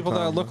Saying math people that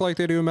sometimes. look like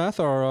they do meth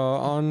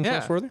are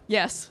untrustworthy?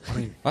 Yes.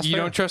 That's You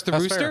fair. don't trust the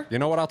That's rooster? fair. You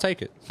know what? I'll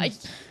take it.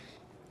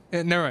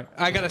 Never mind.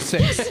 I got a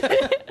 6.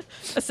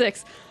 A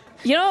 6.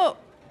 You know,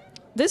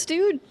 this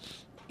dude,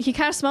 he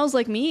kind of smells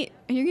like meat,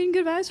 and you're getting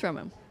good vibes from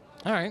him.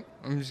 All right.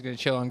 I'm just going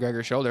to chill on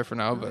Gregor's shoulder for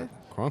now, but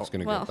Cronk's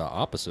gonna Well. get the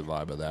opposite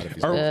vibe of that if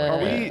he's Are, not are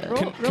like we? that. Roll-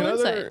 Can roll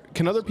other insight.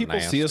 can other people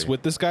see us Nasty.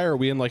 with this guy? Or are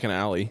we in like an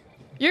alley?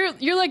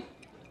 You're like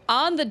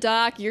on the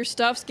dock, your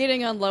stuff's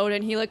getting unloaded,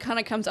 and he like kind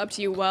of comes up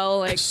to you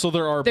like So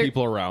there are They're-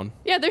 people around.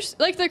 yeah, there's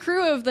like the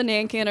crew of the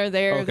Nankin are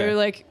there. Okay. They're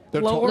like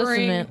They're lowering.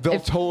 Listen, man. They'll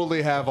If-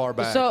 totally have our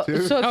back. So,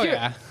 dude. so if, Oh, you're,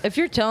 yeah. if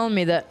you're telling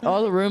me that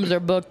all the rooms are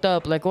booked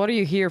up, like, what are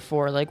you here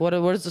for? Like, what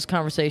is this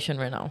conversation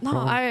right now? No,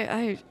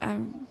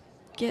 I'm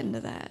getting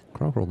to that.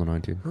 Kronk rolled a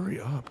 19. Hurry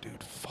up,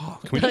 dude.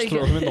 Fuck. Can we just Like-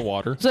 throw him in the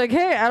water? It's like,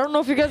 hey, I don't know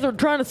if you guys are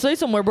trying to say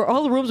somewhere, but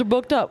all the rooms are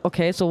booked up.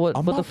 Okay, so what?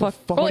 I'm What the about to fuck?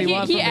 fuck- Well, what do you he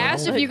want from me?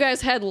 asked if you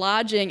guys had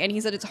lodging, and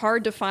he said it's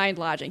hard to find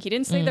lodging. He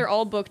didn't say they're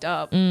all booked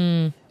up.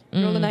 Roll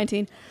the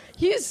 19.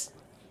 He's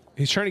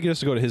He's trying to get us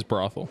to go to his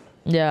brothel.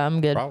 Yeah, I'm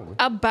good. Probably.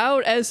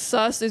 about as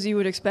sus as you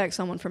would expect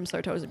someone from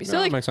Sartosa to be. So,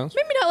 Yeah, like, makes sense.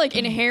 maybe not like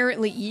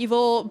inherently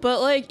evil, but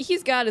like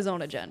he's got his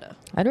own agenda.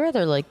 I'd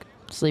rather like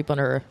sleep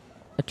under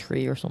a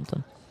tree or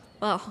something.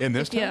 Well, In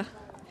this yeah. town?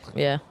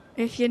 Yeah.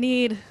 If you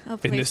need a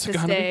place this to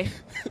economy? stay,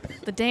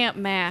 the Damp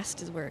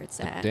Mast is where it's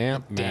at.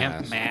 Damp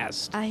Damn mass.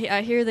 mast.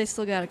 I hear they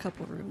still got a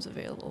couple rooms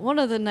available. One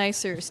of the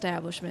nicer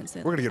establishments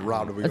in We're gonna the get town.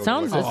 robbed if we It go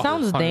sounds to it like,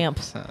 sounds damp.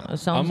 100%. It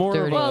sounds I'm more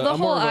dirty. of a, Well, the I'm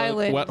whole more of a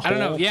island- wet I don't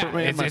know. hole Yeah, for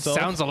me, it myself.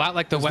 sounds a lot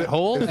like the wet Is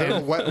hole. there a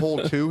wet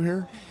hole too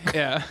here?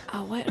 Yeah.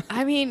 Oh, what?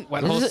 I mean,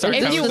 Wet Is hole this- starts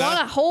is if out you with want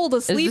that. a hole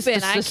to sleep this the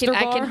in, I sister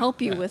can bar? help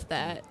you with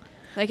that.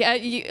 Like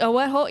a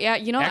wet hole. Yeah,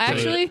 you know,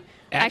 Actually- I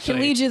can actually-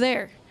 lead you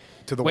there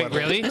To the Wait, wet hole?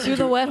 really? to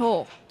the wet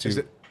hole.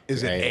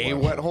 Is it A a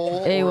wet wet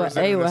hole? A or wet- is it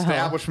a an wet hole.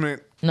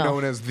 establishment No.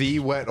 known as the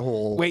wet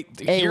hole? Wait,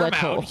 A hear him wet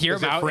hole. out. Hear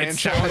Is him it out. It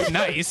franchise? sounds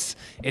nice.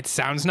 It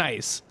sounds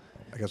nice.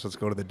 I guess let's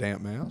go to the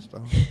Damp Mast.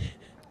 Oh.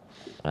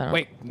 I don't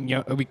Wait, you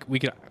know, we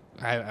could.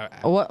 know.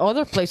 What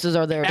other places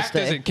are there to Act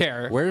stay? doesn't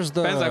care. Where's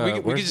the- Ben's like, we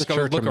where's could just the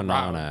go Church look of around.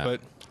 Manon at?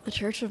 But The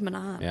Church of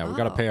Manon. Yeah, we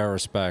got to pay our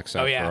respects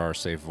Oh, after yeah. our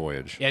safe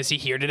voyage. yeah, is he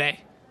here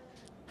today?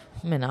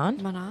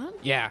 Manon? Manon?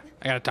 Yeah,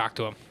 I gotta talk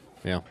to him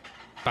Yeah.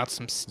 about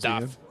some Is he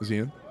stuff. in? Is he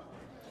in?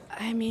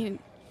 I mean,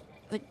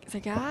 the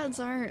gods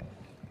aren't.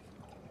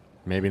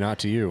 Maybe not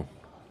to you.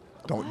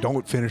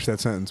 Don't finish that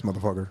sentence,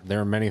 motherfucker. There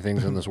are many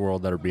things in this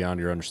world that are beyond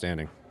your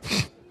understanding.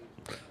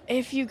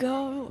 If you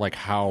go, Like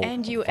how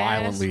And you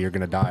violently ask- you're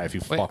going to die if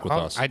you Wait, fuck with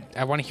hold- us.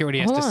 I want to hear what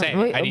he has Hold to on. say.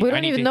 Wait, I need, we I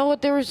don't need even to, know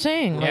what they were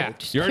saying. Yeah. Like,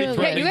 just You already chill.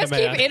 threatened you guys the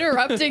keep man.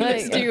 interrupting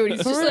this Like, dude.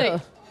 He's for just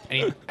real.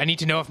 like, I need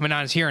to know if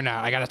Manon's here or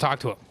not. I gotta talk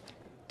to him.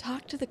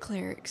 talk to the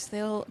clerics.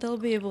 They'll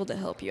be able to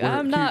help you. Where-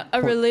 I'm can not you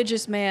a point-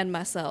 religious man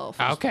myself.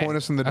 Okay. Point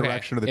us in the Okay.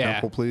 direction of the Yeah.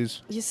 temple,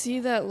 please. You see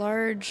that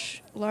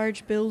large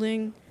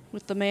building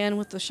with the man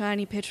with the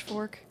shiny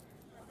pitchfork?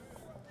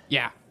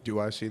 Yeah. Do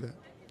I see that?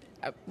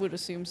 I would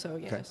assume so.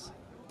 Yes.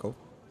 Go.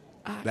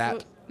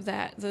 That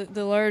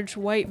the large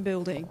white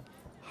building,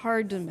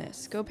 hard to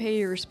miss. Go pay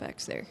your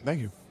respects there.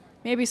 Thank you.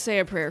 Maybe say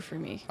a prayer for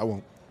me. I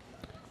won't.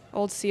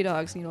 Old sea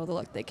dogs need all the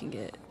luck they can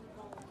get.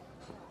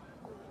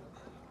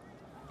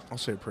 I'll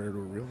say a prayer to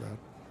a real God.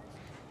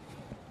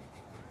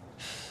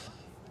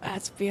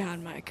 That's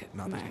beyond my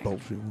Not my this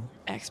bullshit one.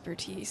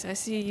 expertise. I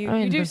see you. I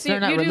mean, you do if see. they're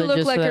not You do look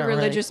religious, like they a don't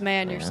really- religious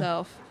man yeah.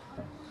 yourself.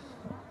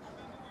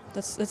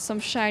 That's some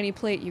shiny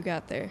plate you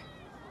got there.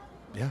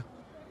 Yeah.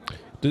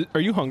 Are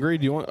you hungry?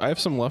 Do you want? I have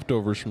some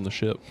leftovers from the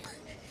ship.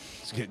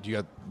 You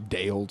got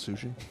day old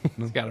sushi?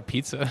 He's got a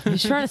pizza.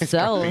 He's trying to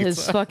sell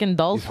his fucking He's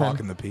dolphin.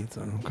 hawking the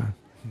pizza.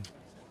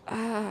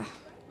 Okay.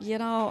 You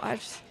know,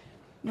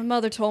 my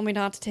mother told me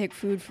not to take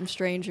food from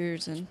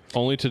strangers, and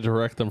Only to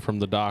direct them from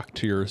the dock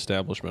to your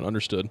establishment.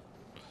 Understood.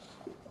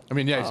 I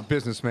mean, yeah, he's a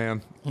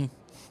businessman.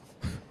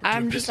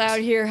 I'm just out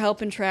here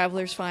helping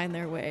travelers find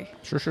their way.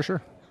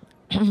 Sure.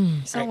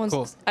 Someone's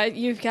cool.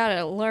 You've got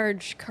a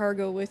large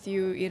cargo with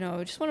you. You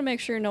know, just want to make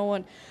sure no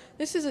one.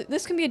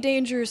 This can be a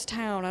dangerous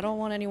town. I don't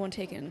want anyone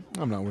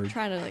I'm not worried.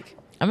 trying to like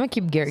I'm gonna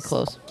keep Gary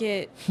close.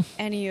 get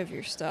any of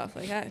your stuff.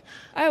 Like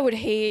I would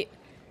hate,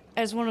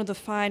 as one of the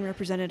fine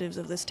representatives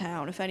of this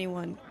town, if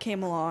anyone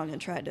came along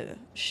and tried to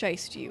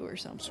shiest you or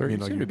something. Sir, you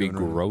like seem you're to be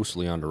doing right.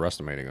 grossly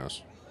underestimating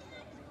us.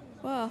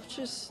 Well,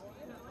 just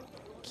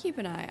keep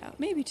an eye out.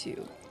 Maybe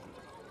two.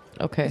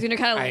 Okay. He's gonna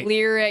kind I- of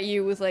leer at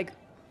you with like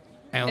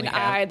I only an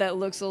have- eye that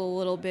looks a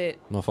little bit.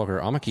 Motherfucker,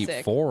 I'm going to keep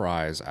Sick. 4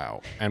 eyes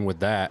out. And with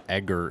that,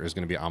 Edgar is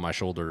going to be on my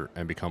shoulder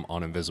and become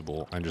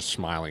uninvisible and just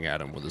smiling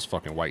at him with his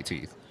fucking white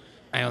teeth.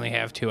 I only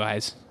have 2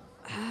 eyes.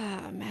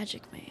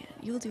 Magic man,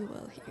 you'll do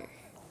well here.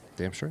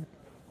 Damn straight.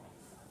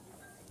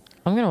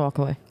 I'm gonna walk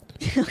away.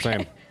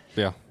 Same.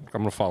 Yeah, I'm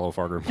going to follow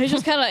Fargrim. He's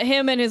just kind of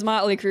him and his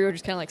motley crew are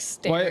just kind of like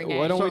staring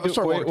Why at don't you. we do?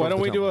 start walking Why don't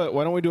towards we the do temple.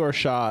 Why don't we do our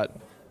shot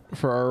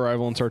for our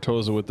arrival in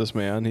Sartosa with this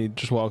man? He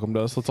just welcomed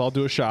us. Let's all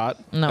do a shot,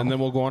 No. and then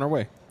we'll go on our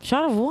way.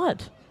 Shot of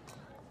what?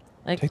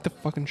 Like Take the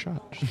fucking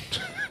shot.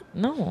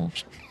 no.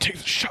 Take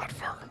the shot,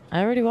 Fargrim.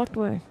 I already walked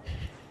away.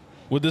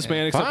 Would this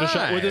man accept a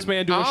shot? Would this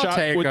man do a I'll shot?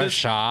 take would a this,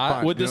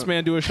 shot. Would this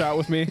man do a shot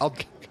with me?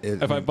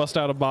 If I bust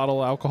out a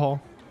bottle of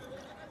alcohol,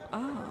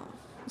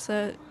 Is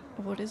that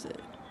what is it?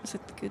 Is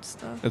it the good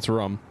stuff? it's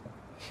rum.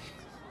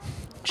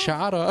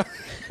 Chata.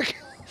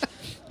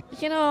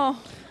 You know,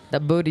 The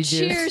booty juice.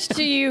 cheers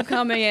to you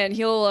coming in.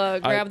 He'll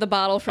grab the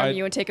bottle from I-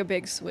 you and take a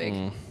big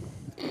swig.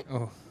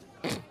 Oh,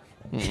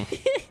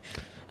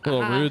 A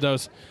little rude. That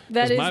was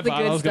my is the bottle.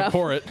 I good was gonna stuff.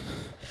 pour it.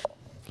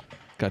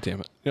 God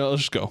damn it.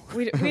 Let's just go.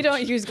 We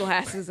don't use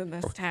glasses in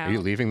this Are you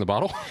town. leaving the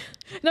bottle?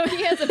 No,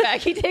 he hands it back.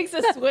 He takes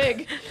a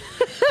swig,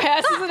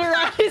 passes it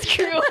around his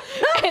crew,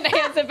 and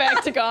hands it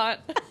back to Gaunt.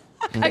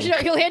 Actually, no,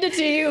 he'll hand it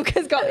to you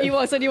because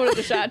you said you wanted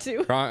the shot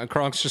too.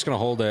 Kronk's just going to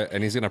hold it,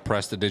 and he's going to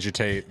press to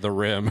digitate the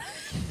rim.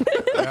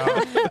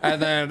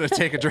 And then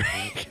take a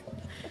drink.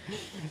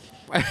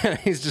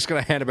 He's just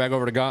going to hand it back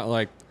over to Gaunt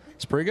like,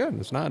 it's pretty good.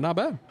 It's not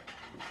bad.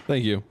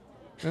 Thank you.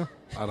 Yeah.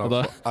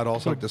 I'd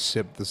also like to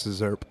sip the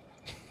scissor.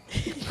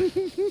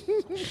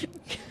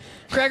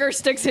 Gregor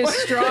sticks his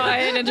straw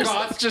in and just.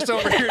 Gaunt's just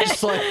over here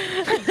just like,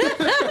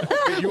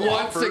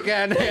 once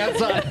again,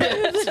 hands on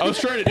it. I was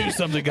trying to do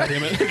something. God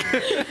damn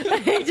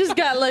it. He just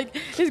got like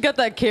he's got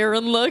that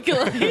Karen look.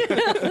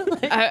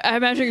 Like, I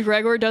imagine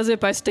Gregor does it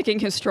by sticking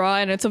his straw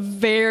in. It's a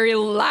very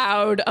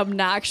loud,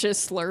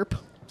 obnoxious slurp.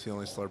 It's the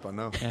only slurp I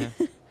know.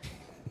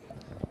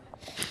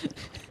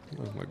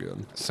 Oh my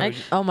god. So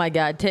Oh my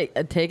god,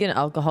 taking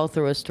alcohol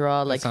through a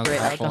straw, like sounds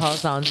straight awful. alcohol,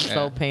 sounds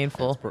so Yeah.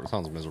 painful.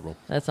 Sounds miserable.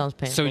 That sounds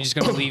painful. so we're just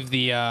gonna leave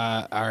the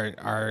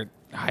our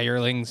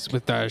hirelings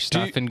with our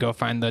stuff and go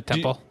find the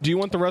temple. Do you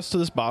want the rest of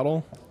this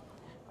bottle?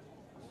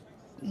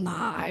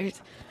 Nah,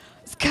 it's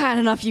kind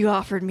enough you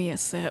offered me a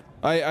sip.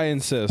 I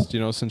insist,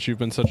 since you've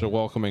been such a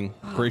welcoming,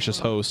 gracious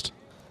host.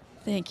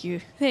 Thank you,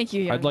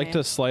 young I'd like man.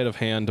 to sleight of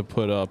hand to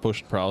put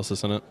potion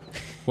paralysis in it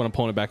when I'm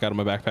pulling it back out of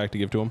my backpack to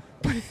give to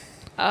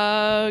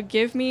him.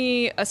 Give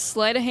me a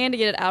sleight of hand to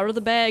get it out of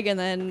the bag, and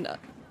then,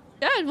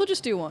 yeah, we'll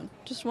just do one.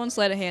 Just one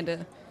sleight of hand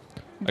to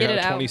get got it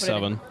a out. put it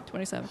in. 27.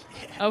 27.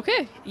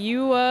 Okay,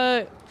 you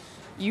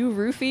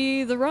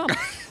roofie the rum.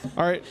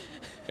 All right.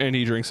 And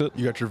he drinks it.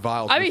 You got your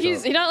vials. I mean,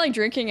 mixed he's up. not like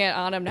drinking it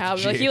on him now.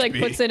 But, like he like GHB.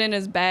 puts it in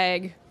his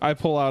bag. I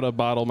pull out a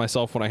bottle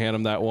myself when I hand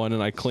him that one,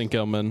 and I clink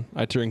him, and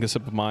I drink a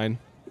sip of mine.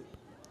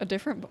 A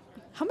different.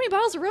 How many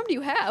bottles of rum do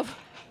you have?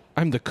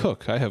 I'm the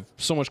cook. I have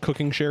so much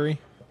cooking sherry.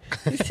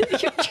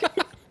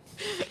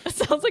 That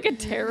sounds like a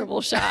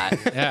terrible shot.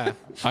 Yeah.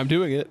 I'm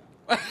doing it.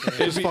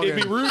 It'd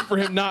be rude for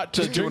him not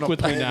to drink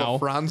with me now.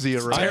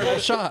 Franzia right Terrible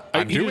shot.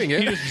 I'm doing He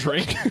it. just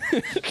drank.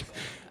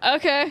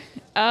 Okay.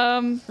 oh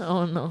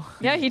no.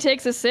 Yeah, he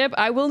takes a sip.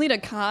 I will need a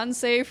con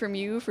save from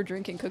you for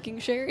drinking cooking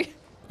sherry.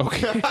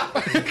 Okay.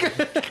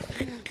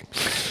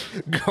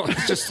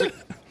 Just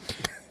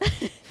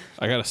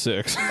I got a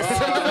 6.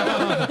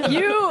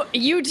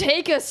 You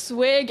take a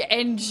swig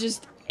and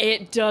just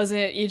it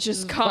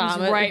just comes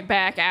Vomit. right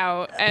back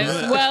out,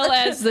 as well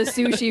as the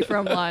sushi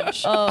from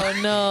lunch. Oh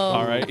no.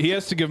 All right. He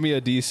has to give me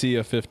a DC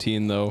of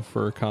 15 though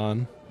for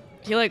con.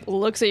 He like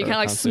looks at you, Or kind of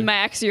like con save.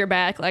 smacks your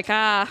back, like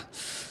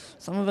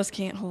some of us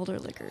can't hold our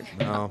liquor.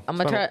 No. I'm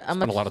gonna try. I'm spent a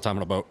gonna. lot of time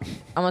on a boat. I'm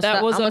gonna That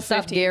stop. was I'm a gonna stop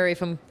 15. Gary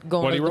from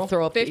going What'd he to roll?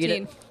 throw up. To eat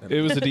 15. it.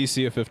 It was a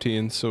DC of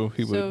 15, so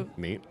he So would.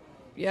 Neat.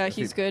 yeah,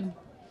 he's good.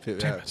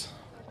 Yeah.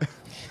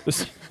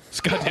 This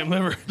goddamn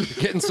liver.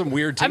 Getting some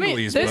weird I mean,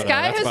 tinglies, this but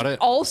guy that's about has it.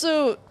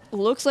 also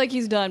looks like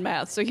he's done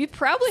math, so he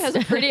probably has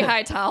a pretty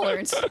high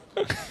tolerance.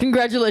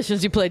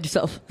 Congratulations, you played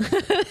yourself.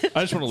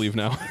 I just want to leave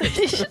now.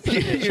 He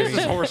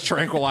uses horse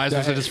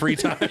tranquilizers in his free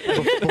time.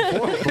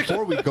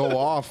 Before we go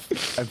off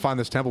and find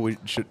this temple, we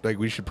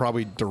should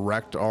probably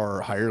direct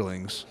our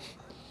hirelings.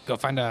 Go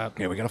find a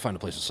Yeah, we gotta find a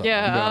place to set.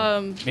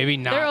 Yeah, maybe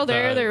not. they're all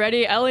there. the- They're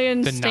ready.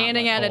 Elian's the not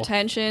standing at hole.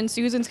 attention.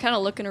 Susan's kind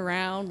of looking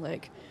around,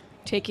 like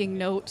taking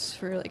notes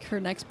for like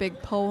her next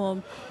big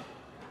poem.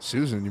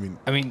 Susan, you mean?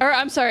 I mean, Or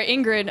I'm sorry,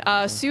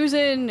 Ingrid.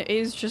 Susan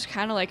is just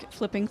kind of like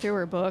flipping through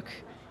her book,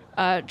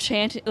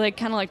 chanting, like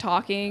kind of like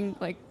talking,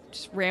 like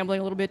just rambling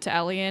a little bit to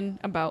Elian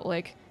about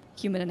like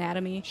human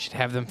anatomy. should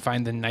have them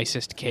find the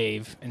nicest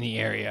cave in the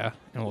area,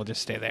 and we'll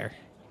just stay there.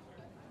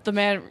 The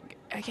man,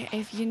 okay,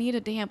 if you need a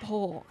damp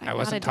hole, I got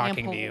wasn't a damp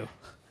talking to hole. you.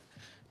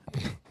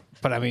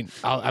 But I mean,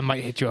 I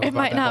might hit you up It about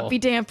might that not hole. be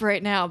damp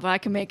right now, but I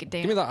can make it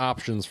Give me damp. the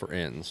options for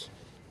inns.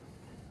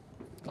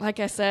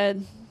 Like I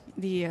said,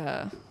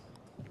 what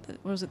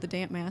was it? The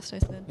damp mast. I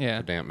said. Yeah.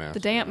 The damp mast. The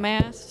damp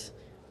mast.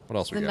 What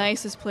else we The got?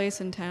 nicest place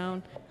in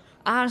town.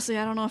 Honestly,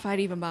 I don't know if I'd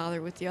even bother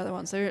with the other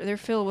ones. They're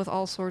filled with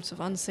all sorts of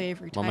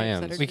unsavory My types.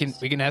 man. That are We can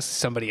just- we can ask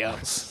somebody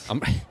else.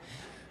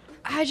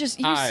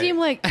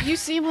 You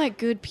seem like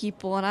good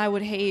people, and I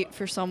would hate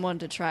for someone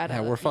to try to.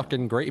 Yeah, we're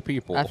fucking great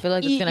people. I feel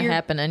like it's eat gonna your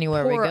happen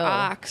anywhere we poor go.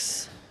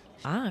 ox.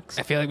 Ox.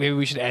 I feel like maybe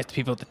we should ask the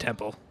people at the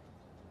temple.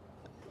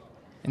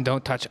 And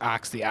don't touch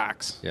Ox the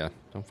Ox. Yeah,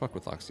 don't fuck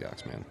with Ox,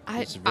 man.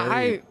 I It's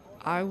very-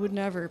 I would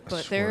never.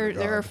 But swear to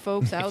there are God.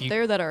 folks out you-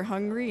 there that are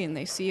hungry, and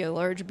they see a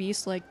large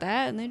beast like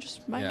that, and they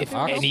just might. Yeah, be If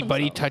able to help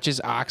anybody themselves.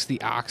 touches Ox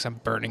the Ox,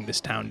 I'm burning this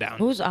town down.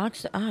 Who's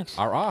ox to ox?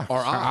 Our ox. Our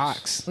Our ox.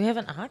 Ox. We have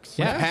an ox.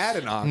 Yeah. Had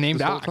an ox Named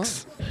this whole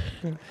Ox.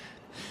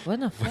 What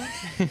the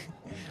fuck?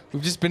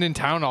 We've just been in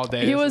town all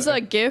day. He was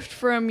a gift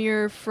from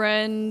your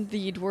friend,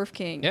 the Dwarf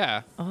King.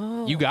 Yeah.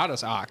 Oh. You got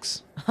us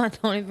Ox. I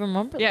don't even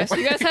remember. Yeah, that. so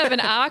you guys have an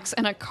ox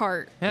and a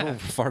cart. Yeah.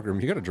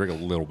 Fargrim, you gotta drink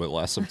a little bit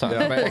less sometimes,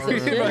 Yeah. man. And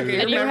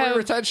Your you memory have-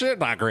 retention,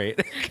 not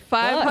great.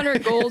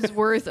 500 gold's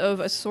worth of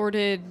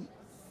assorted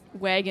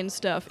wagon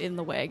stuff in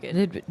the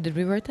wagon. Did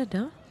we write that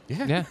down?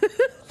 Yeah.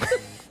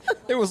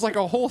 It was like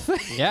a whole thing.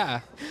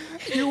 Yeah.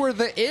 You were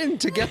the inn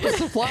to get the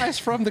supplies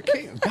from the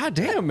king. God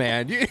damn,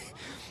 man.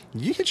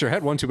 You hit your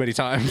head one too many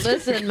times.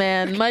 Listen,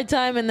 man, my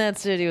time in that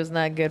city was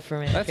not good for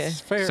me. That's Okay.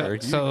 fair.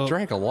 So- You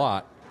drank a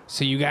lot.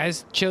 So you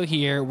guys chill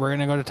here. We're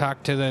gonna go to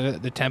talk to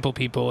the temple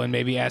people and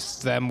maybe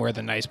ask them where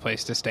the nice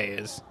place to stay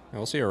is. Yeah,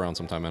 we'll see you around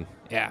sometime, man.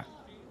 Yeah.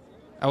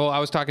 Well, I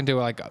was talking to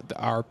like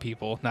our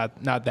people,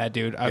 not that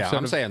dude. Yeah, sort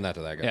I'm of- saying that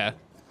to that guy.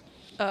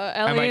 Yeah.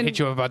 I might hit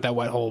you up about that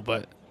wet hole,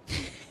 but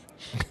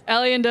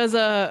Elian does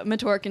a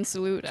Matorkin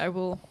salute. I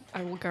will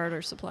guard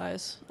our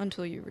supplies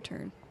until you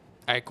return.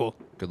 all right, cool.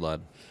 Good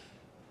lad.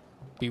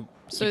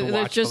 So keep a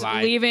they're watchful just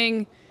eye.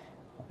 leaving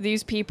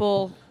these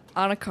people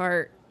on a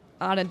cart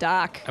on a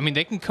dock. I mean,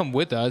 they can come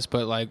with us,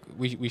 but like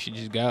we should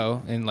just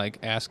go and like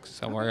ask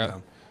somewhere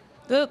else.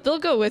 They'll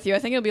go with you. I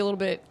think it'll be a little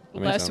bit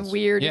makes less sense.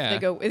 weird Yeah. if they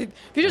go. If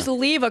you just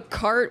leave a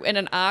cart and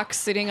an ox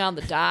sitting on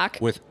the dock.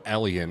 With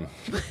Elian,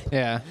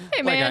 Yeah.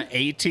 Hey like man. an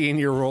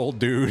 18-year-old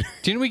dude.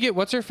 Didn't we get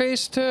what's her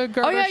face to guard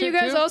Oh our yeah, shit you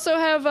guys too? also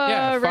have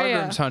yeah, Rhea.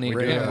 Fargrim's honey.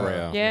 Rhea. Yeah.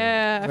 Rhea.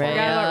 Yeah, I forgot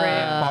about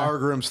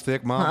Rhea. Fargrim's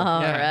thick mom.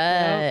 All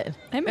Yeah. right.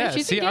 Hey man, Yeah,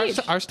 she's see, our,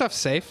 engaged. our stuff's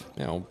safe.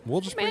 You know,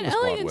 we'll just bring Man, the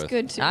squad Elian's with.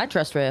 good too. I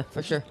trust Rhea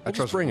for sure. I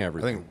trust bring I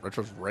everything. think I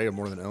trust Rhea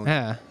more than Ellen.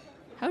 Yeah.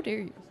 How dare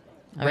you?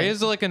 I mean,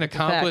 Rhea's like an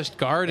accomplished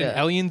guard, and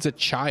Yeah. Elian's a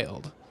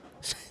child.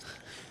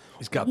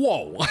 He's got.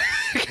 Whoa,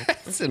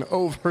 that's an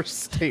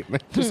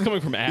overstatement. This is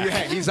coming from Ash. Yeah,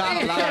 he's on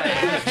a line.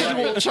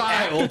 Actual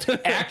child.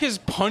 Ack has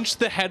punched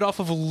the head off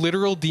of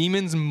literal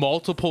demons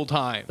multiple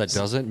times. That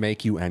doesn't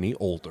make you any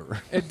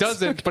older. It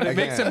doesn't, but it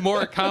makes him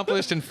more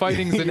accomplished in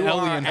fighting than You are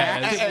Elian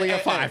has. Actively a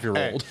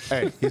 5-year-old.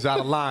 Hey, he's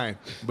out of line,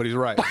 but he's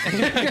right.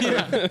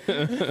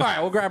 All right,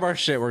 we'll grab our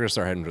shit. We're gonna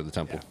start heading to the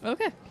temple.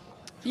 Okay.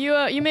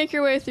 You make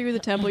your way through the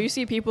temple. You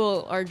see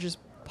people are just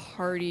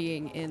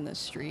partying in the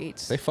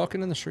streets. They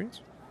fucking in the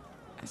streets.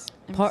 I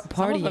mean, Par-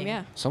 some of them, partying.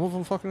 yeah. Some of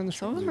them fucking in the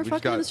Some of streets. them are We just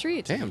fucking in got- the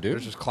streets. Damn, dude.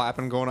 There's just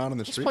clapping going on in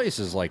the This street. place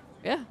is like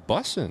Yeah.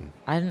 bussing.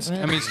 I didn't.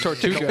 I mean, it's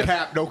Tortuga. No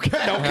cap, no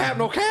cap. No cap,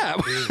 no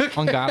cap.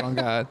 On God, on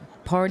God.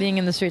 partying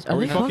in the streets. Are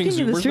we they fucking fucking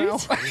in the Zoomers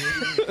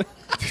streets?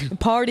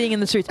 Partying in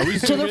the streets.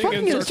 So they're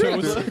fucking in the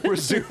streets. We're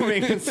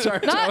zooming and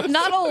starting.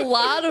 Not a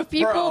lot of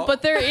people, Bro.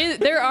 but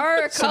there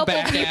are a Some couple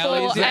back people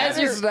alleys, yeah. as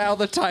That you're is now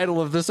the title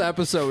of this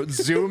episode.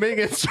 Zooming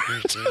and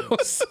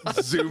Sartos.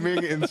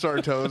 Zooming in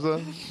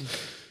Sartosa.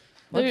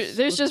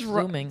 there's just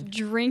zooming?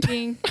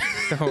 drinking.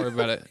 Don't worry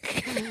about it.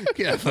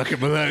 Yeah, fucking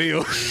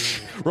millennial.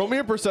 Roll me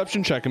a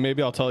perception check and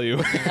maybe I'll tell you.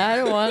 I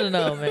don't want to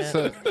know,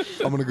 man.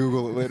 I'm gonna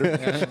Google it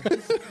later.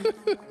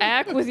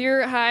 Ack, with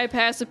your high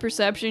passive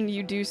perception,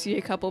 you do see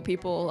a couple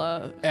people.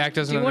 Ack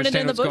doesn't doing it in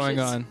understand the what's going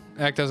bushes. on.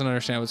 Ack doesn't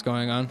understand what's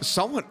going on.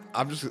 Someone,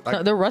 I'm just.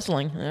 No, they're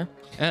wrestling. Yeah.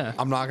 Yeah.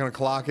 I'm not gonna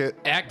clock it.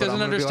 Ack but I'm doesn't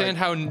gonna be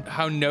understand like,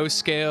 how no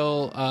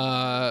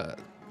scale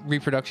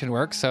reproduction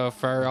works. So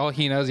for all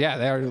he knows, yeah,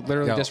 they are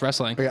literally Yo. just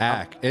wrestling. Yeah,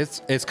 Ack.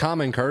 It's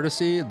common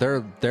courtesy.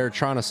 They're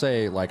trying to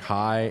say like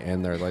hi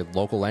in their like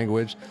local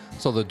language.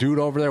 So the dude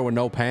over there with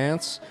no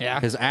pants, Yeah.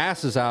 his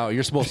ass is out.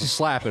 You're supposed to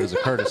slap it as a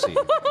courtesy.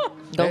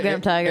 Go get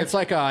him, Tiger. It's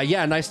like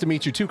yeah, nice to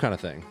meet you too kind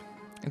of thing.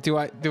 Do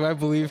I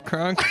believe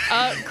Kronk?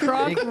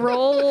 Kronk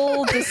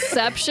roll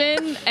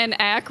deception and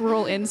Ack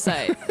roll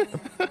insight.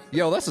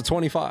 Yo, that's a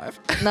 25.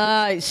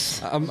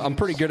 Nice. I'm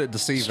pretty good at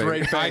deceiving.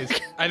 Straight face.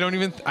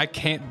 I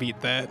can't beat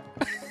that.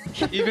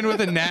 Even with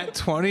a nat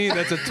 20,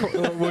 that's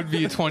would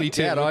be a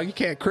 22. Yeah, dog, you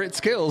can't crit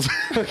skills.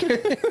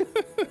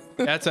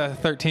 That's a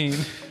 13.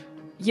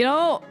 You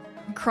know,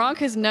 Kronk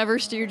has never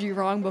steered you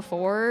wrong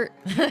before.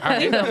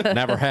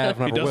 Never have,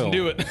 never He doesn't will.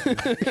 do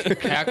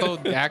it.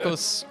 Ack will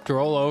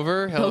stroll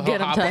over. Go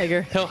get him, hop,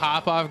 Tiger. He'll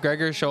hop off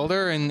Gregor's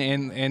shoulder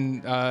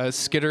and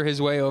skitter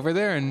his way over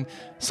there and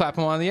slap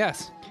him on the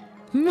ass.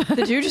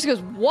 The dude just goes,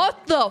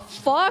 "What the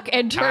fuck?"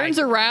 and turns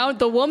around.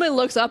 The woman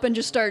looks up and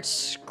just starts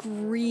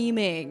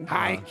screaming.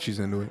 She's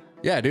into it.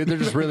 Yeah, dude, they're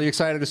just really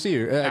excited to see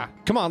you.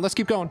 Come on, let's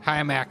keep going. Hi,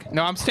 I'm Ack.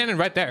 No, I'm standing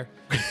right there.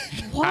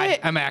 What Hi,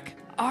 I'm Ack.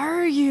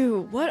 are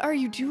you? What are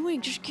you doing?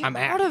 Just get I'm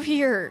out Ack. of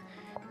here.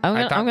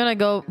 I'm gonna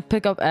go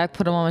pick up Ack,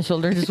 put him on my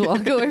shoulder, and just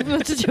walk away from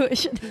the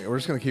situation. Yeah, we're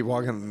just gonna keep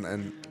walking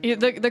and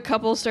The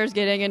couple starts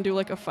getting into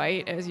like a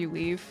fight as you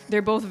leave.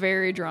 They're both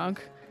very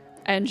drunk,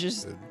 and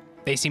just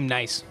They seem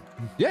nice.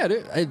 Yeah,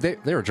 dude,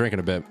 they were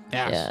drinking a bit.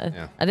 Yeah.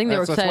 Yeah. I think they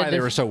were That's why excited.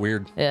 they were so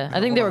weird. Yeah, I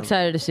think they were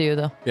excited to see you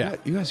though. Yeah,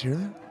 You guys hear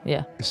that?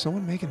 Yeah. Is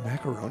someone making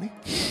macaroni?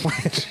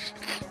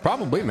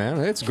 probably, man.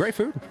 It's great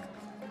food.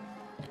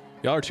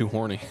 Y'all are too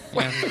horny.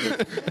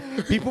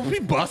 People be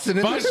busting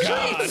in the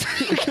streets.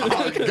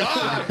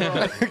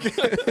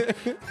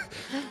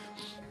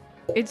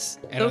 it's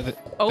And the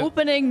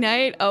opening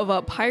night of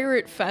a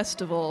pirate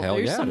festival. Hell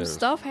There's yeah, some it is.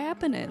 stuff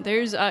happening.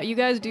 There's you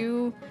guys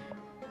do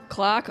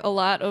clock a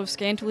lot of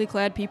scantily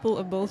clad people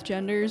of both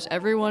genders.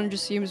 Everyone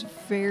just seems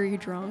very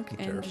drunk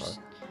and just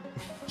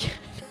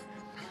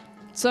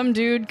some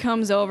dude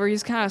comes over.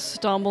 He's kind of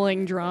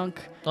stumbling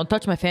drunk. Don't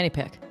touch my fanny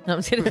pack. No,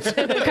 I'm just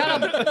kidding.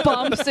 Kind of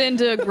bumps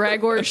into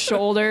Gregor's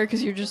shoulder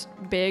because you're just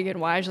big and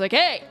wide. She's like,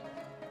 "Hey,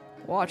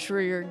 watch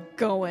where you're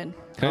going."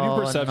 Can I do Oh,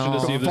 perception no.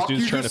 to see if this Fuck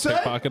dude's you trying to just said?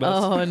 pickpocket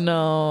us? Oh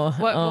no.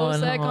 What oh,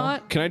 was that, no.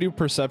 Gaunt? Can I do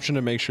perception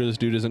to make sure this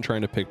dude isn't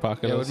trying to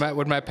pickpocket Yeah, us?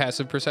 would my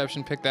passive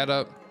perception pick that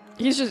up?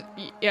 He's just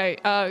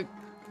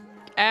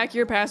Ack,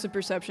 your passive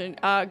perception.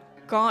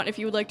 Gaunt, if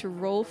you would like to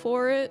roll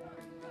for it.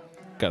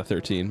 Got a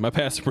 13. My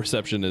passive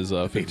perception is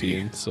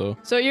 15. So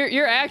So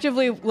you're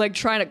actively like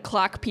trying to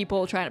clock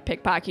people, trying to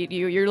pickpocket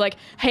you. You're like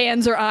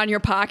hands are on your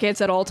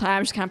pockets at all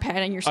times, just kind of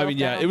patting yourself. I mean,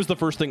 yeah, down. it was the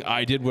first thing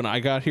I did when I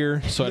got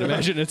here. So I'd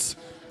imagine it's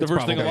the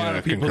first thing a probably lot a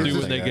of people do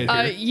when they concurrent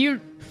get thing, here.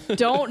 You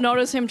don't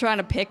notice him trying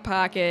to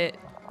pickpocket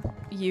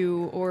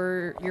you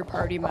or your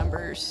party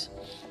members.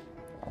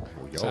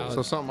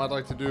 So something I'd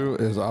like to do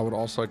is I would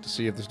also like to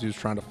see if this dude's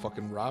trying to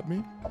fucking rob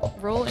me.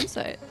 Roll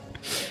insight.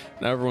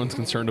 Now everyone's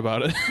concerned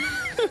about it.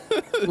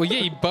 Well, yeah,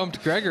 he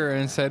bumped Gregor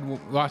and said,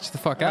 "Watch the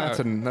fuck out."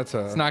 It's not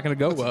It's not going to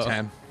go well.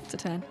 10. It's a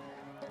 10.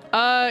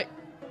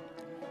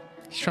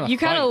 He's trying to You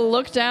kind fight. of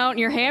look down.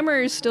 Your hammer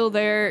is still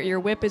there. Your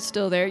whip is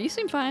still there. You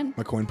seem fine.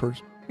 My coin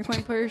purse. Your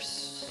coin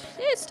purse,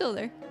 yeah, it's still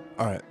there.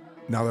 All right.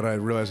 Now that I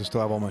realize I still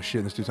have all my shit,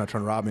 and this dude's not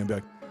trying to rob me, and be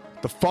like,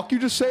 "The fuck you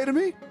just say to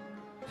me?"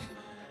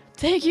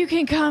 Think you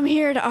can come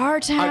here to our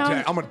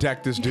town? I'm gonna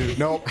deck this dude.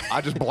 Nope.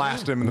 I just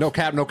blast him. In the No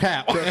cap, no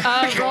cap.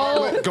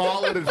 Roll,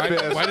 gauntlet and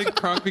fist. Why did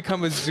Kronk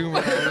become a zoomer all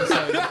of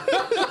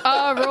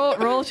a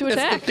sudden? roll to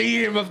attack.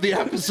 Theme of the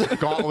episode.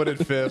 Gauntlet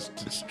and fist.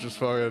 It's just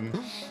fucking.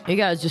 You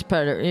guys just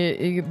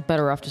you're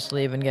better off just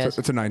leaving, guys.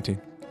 It's a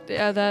 19.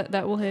 Yeah,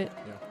 that will hit.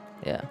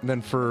 Yeah. And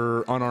then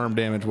for unarmed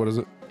damage, what is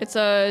it? It's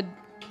a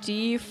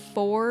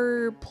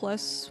D4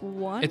 plus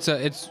 1. It's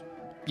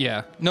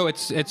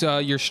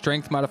your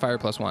strength modifier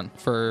plus 1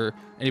 for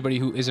anybody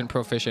who isn't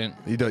proficient.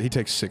 He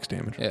takes 6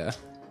 damage. Yeah.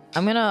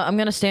 I'm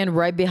gonna stand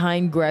right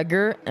behind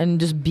Gregor and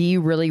just be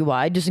really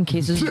wide, just in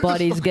case his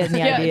buddies get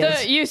any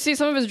ideas. You see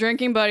some of his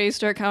drinking buddies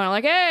start coming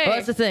like, "Hey, Well,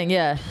 that's the thing,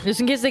 yeah.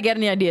 Just in case they get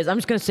any ideas, I'm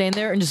just gonna stand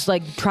there and just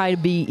like try to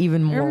be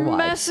even more you're wide.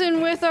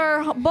 messing with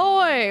our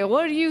boy.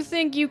 What do you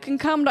think you can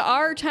come to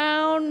our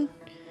town?"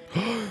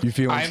 You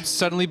feel? I'm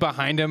suddenly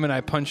behind him and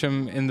I punch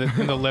him in the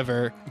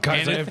liver.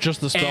 Guys, I have just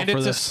the spell and for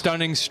it's this. a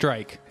stunning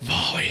strike.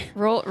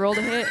 Roll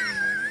to hit.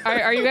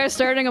 Are you guys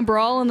starting a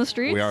brawl in the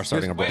streets? We are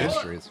starting a brawl in the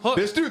streets.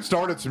 This dude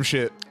started some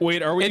shit.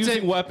 Wait, are we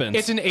using weapons?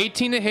 It's an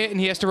 18 to hit, and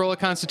he has to roll a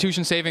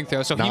Constitution saving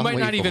throw, so he might not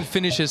Non-lethal. even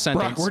finish his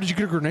sentence. Brock, where did you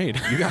get a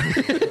grenade? You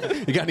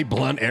got any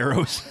blunt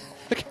arrows?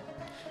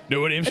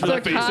 No one aims It's for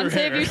a the face or con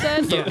save, hair. you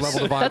said? Yes. Level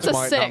divide That's a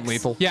might, 6.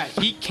 non-lethal. Yeah,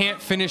 he can't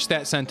finish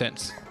that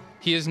sentence.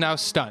 He is now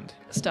stunned.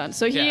 Stunned.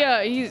 So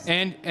Yeah. he's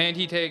And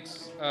he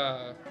takes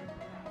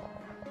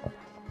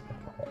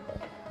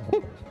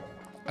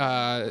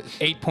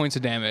 8 points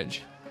of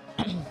damage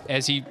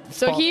as he.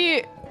 so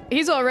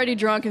he's already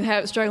drunk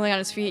and struggling on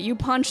his feet. You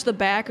punch the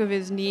back of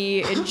his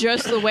knee in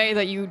just the way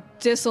that you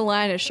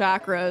disalign his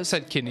chakras.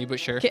 said kidney, but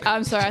sure.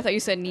 I'm sorry, I thought you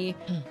said knee.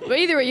 But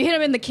either way, you hit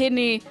him in the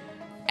kidney,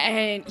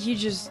 and he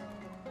just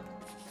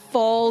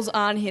falls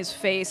on his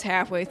face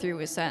halfway through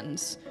his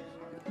sentence.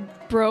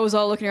 Bro's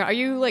all looking around. Are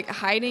you like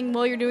hiding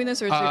while you're doing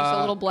this, or is there just a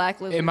little black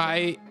lizard? Am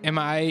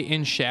I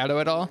in shadow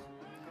at all?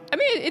 I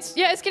mean, it's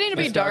getting to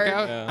be It's dark.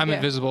 out? Yeah. I'm Yeah.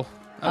 invisible.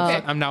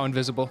 Okay. I'm now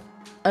invisible.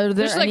 Are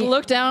there Just like any-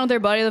 look down at their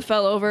buddy that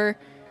fell over.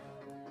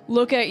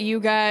 Look at you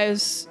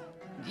guys.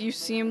 You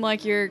seem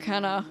like you're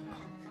kind of.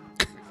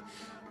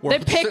 They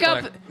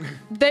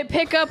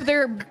pick up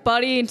their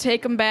buddy and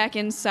take him back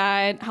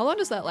inside. How long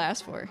does that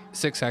last for?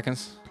 6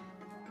 seconds.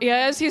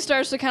 Yeah, as he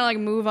starts to kind of like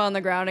move on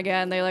the ground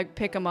again, they like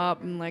pick him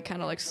up and like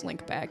kind of like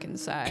slink back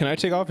inside. Can I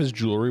take off his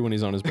jewelry when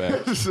he's on his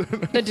back?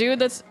 The dude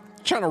that's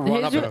Trying to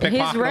run up He's, and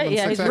pickbecket right, him in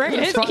yeah, 6 he's right.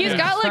 seconds. in front he's of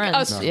got his like a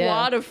friends,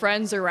 squad yeah. of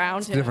friends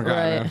around him. Different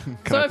guy, Right. man.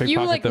 So I if you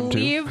pickpocket like them too?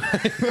 leave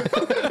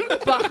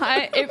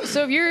behind, if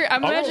you're,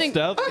 I'm Almost imagining.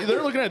 death.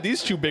 They're looking at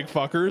these two big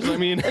fuckers. I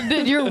mean,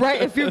 Dude, you're right.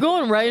 If you're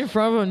going right in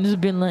front of him, just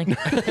being like,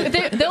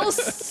 They'll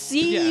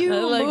see you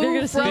Like, they're move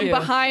gonna see from you.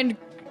 behind,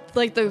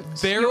 like They're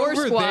your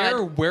over squad.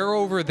 there. We're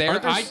over there.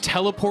 Aren't there I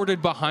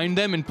teleported behind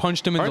them and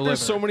punched them in aren't the there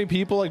liver. so many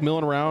people like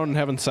milling around and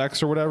having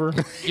sex or whatever?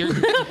 You're-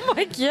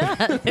 like,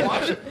 yeah.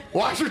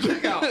 Watch your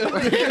dick out.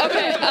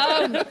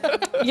 Okay,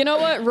 you know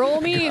what?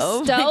 Roll me Oh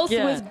my stealth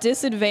God. with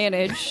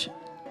disadvantage.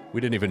 We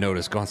didn't even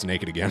notice. Gaunt's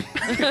naked again.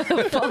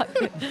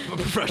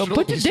 Oh,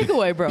 put your dick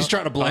away, bro. He's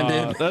trying to blend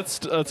in. That's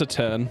a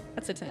 10.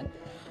 That's a 10.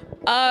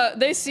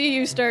 They see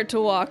you start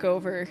to walk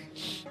over.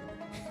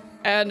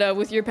 And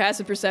with your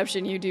passive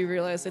perception, you do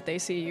realize that they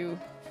see you,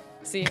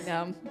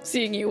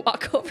 seeing you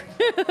walk over.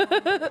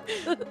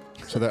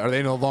 So are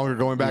they no longer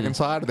going back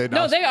inside? Are they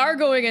No, not? they are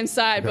going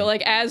inside, but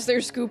like as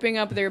they're scooping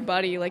up their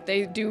buddy, like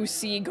they do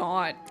see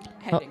Gaunt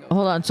heading over.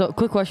 Hold on. So,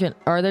 quick question: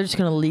 are they just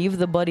gonna leave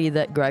the buddy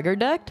that Gregor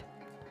decked?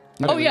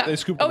 Oh yeah. They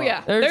scooped Oh him yeah.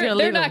 up. They're just They're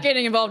gonna leave not him.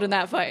 getting involved in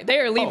that fight. They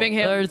are leaving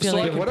They're him. just gonna So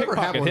I leave can him. Whatever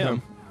happened pickpocket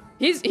with him.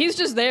 He's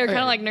just there, kind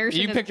of like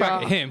nursing you his jaw.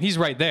 pickpocket him. He's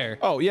right there.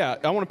 Oh yeah,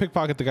 I want to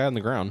pickpocket the guy on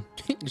the ground.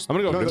 I'm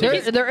gonna go. No, do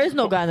it. There is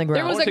no guy on the There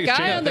ground. was wanna a take a guy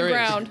chance. on the There is.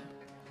 ground.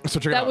 So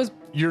check it That out. was-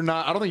 You're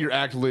not. I don't think you're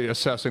actively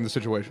assessing the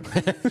situation.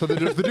 So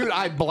the dude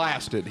I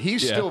blasted,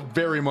 he's Yeah. still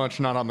very much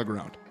not on the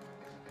ground.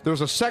 There was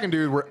a second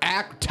dude where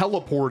Ack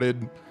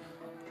teleported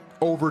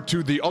over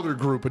to the other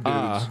group of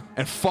dudes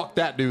and fucked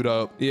that dude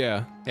up.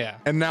 Yeah. Yeah.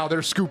 And now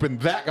they're scooping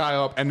that guy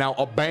up and now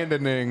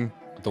abandoning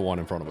The one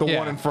in front of the him. Yeah.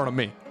 one in front of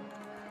me.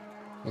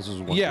 This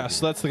is one. Yeah,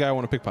 so that's the guy I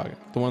want to pickpocket.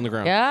 The one on the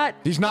ground. Yeah.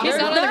 He's not. He's on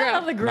not the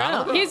on the ground.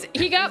 ground. on the ground.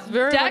 He got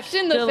very much decked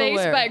in the still face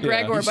aware. by Yeah,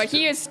 Gregor, he's but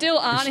he is still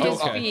on still-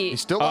 his okay. feet.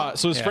 He's still up.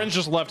 So his Yeah. friend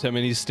just left him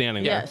and he's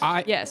standing Yes.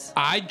 there. Yes.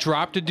 I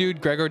dropped a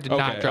dude. Gregor did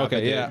not Okay, drop a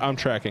okay, dude. yeah, I'm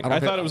tracking. don't I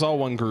think- thought it was all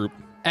one group.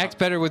 Act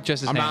better with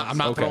just his I'm hands.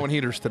 not Okay. throwing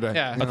heaters today.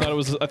 Yeah. I thought it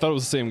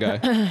was the same guy.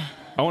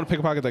 I want to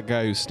pickpocket that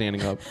guy who's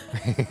standing up.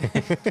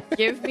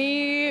 Give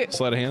me.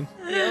 Sleight of hand.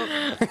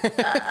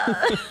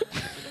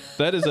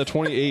 That is a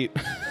 28.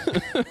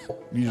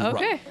 You just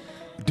Okay. rock.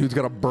 Dude's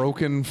got a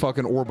broken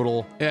fucking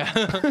orbital, Yeah.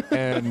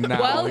 and now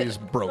Well- he's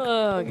broke.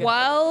 Oh, God.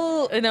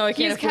 While No, I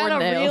can't he's afford kind of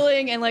nails.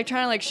 reeling and like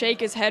trying to like shake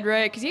his head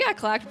right because he got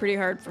clacked pretty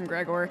hard from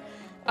Gregor.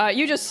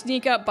 You just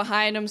sneak up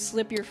behind him,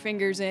 slip your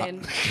fingers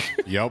in.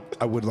 Yep.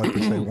 I would like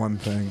to say one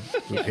thing.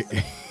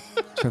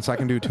 Since I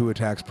can do 2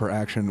 attacks per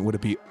action, would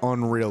it be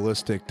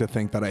unrealistic to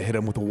think that I hit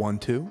him with a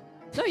 1-2?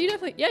 No, you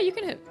definitely. Yeah, you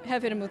can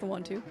have hit him with a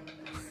 1-2.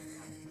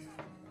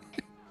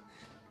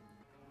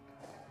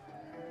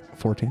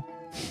 14.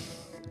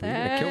 You're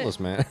gonna kill this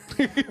man.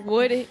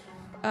 Would.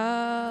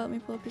 Let me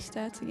pull up his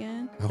stats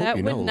again. I hope That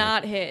you would know, like-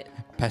 not hit.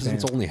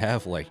 Peasants only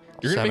have like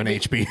 7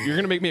 make HP. You're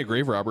gonna make me a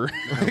grave robber.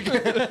 All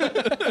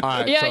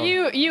right, Yeah, so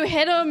you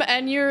hit him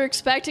and you're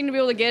expecting to be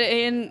able to get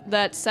in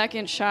that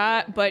second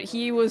shot, but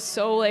he was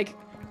so like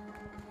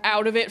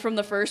out of it from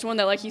the first one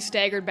that like he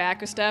staggered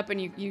back a step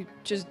and you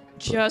just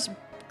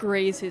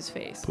graze his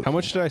face. How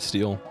much did I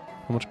steal?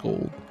 How much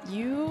gold?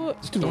 You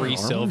 3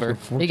 silver.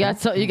 You got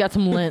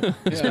some lint.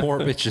 These poor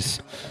bitches.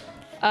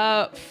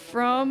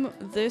 from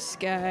this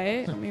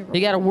guy. Let me roll.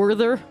 You got a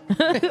Werther.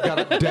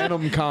 got a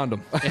denim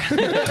condom.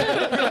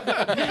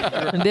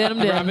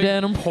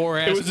 Denim. Poor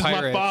ass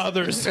pirate.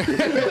 father's.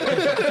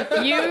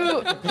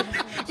 You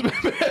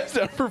It's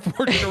done for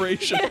 4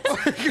 generations.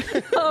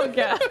 oh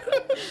god.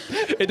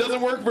 It doesn't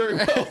work very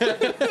well.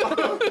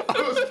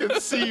 I was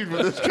conceived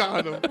with this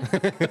condom.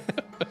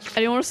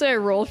 I want to say I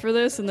rolled for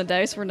this and the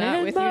dice were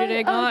not with you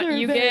today, Gaunt.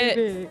 You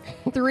get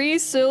 3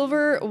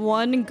 silver,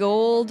 1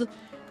 gold,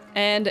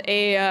 and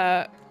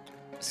a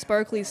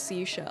sparkly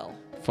seashell.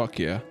 Fuck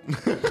yeah.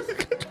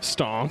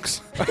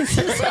 Stonks.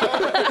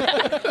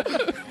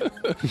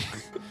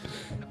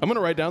 I'm gonna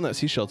write down that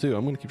seashell too.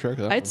 I'm gonna keep track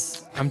of that.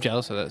 It's I'm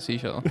jealous of that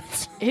seashell.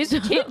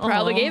 he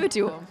probably gave it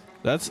to him.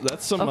 That's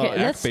some Okay, act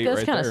that's bait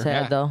right kind of there.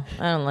 sad Yeah. though.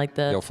 I don't like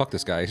that. Yo, fuck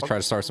this guy. He's trying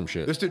to start some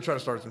shit. This dude tried to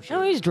start some shit.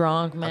 No, he's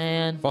drunk,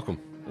 man. Fuck him.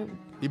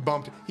 He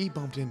bumped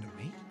into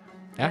me.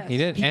 Yeah, he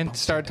did, and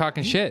started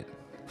talking shit.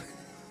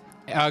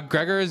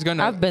 Gregor is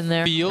gonna. I've been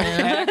there. Feel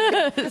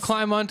Ack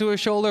climb onto his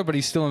shoulder, but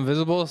he's still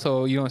invisible,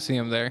 so you don't see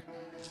him there.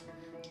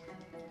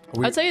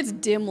 I'd say it's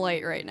dim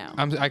light right now.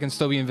 I can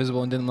still be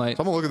invisible in dim light.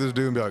 So I'm gonna look at this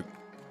dude and be like,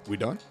 "We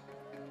done?"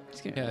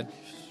 It's gonna- Yeah,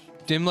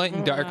 dim light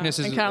and darkness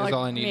is and kind of like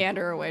all I need.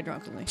 meander away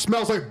drunkenly.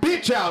 Smells like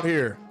bitch out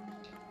here.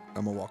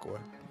 I'm gonna walk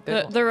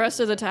away. The rest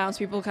of the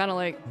townspeople kind of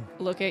like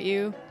look at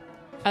you,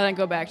 and then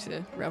go back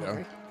to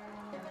revelry.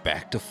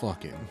 Back to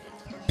fucking.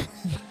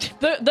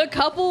 The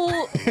couple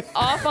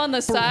off on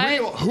the For side,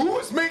 real, who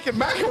is making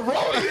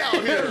macaroni out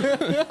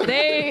here?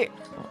 they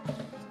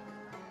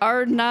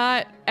are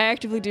not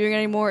actively doing it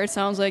anymore. It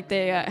sounds like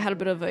they had a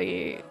bit of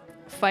a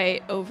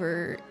fight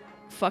over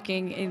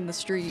fucking in the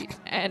street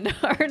and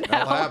are That'll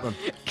now happen.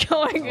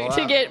 going That'll to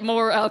happen. get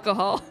more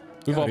alcohol.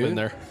 We've all dude. been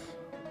there.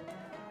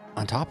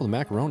 On top of the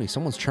macaroni,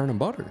 someone's churning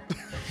butter.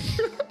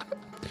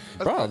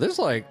 Bro, this is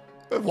like,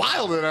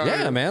 Wild out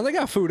yeah, here. man, they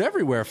got food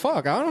everywhere.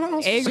 Fuck, I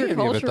don't see any of it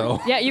Agricultural.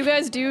 though. Yeah, you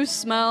guys do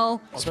smell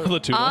Smell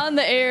the tuna. on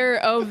the air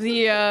of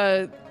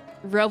the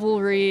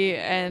revelry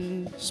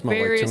and Smell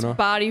like various tuna?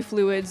 body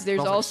fluids. There's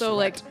Smells like also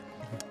like sweat.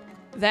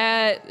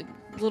 that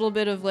little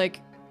bit of like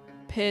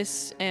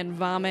piss and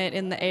vomit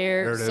in the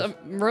air. There it is.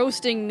 Some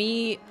roasting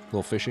meat,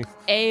 little fishy.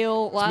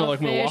 ale, lot Smell of like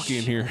fish, Milwaukee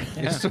in here.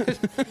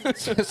 It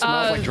smells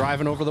like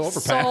driving over the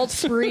overpass.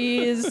 salt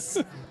breeze.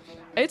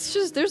 It's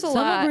just there's a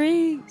Summer lot.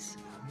 breeze.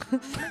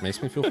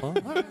 Makes me feel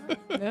fun.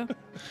 Yeah.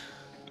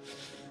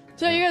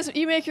 So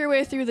you make your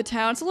way through the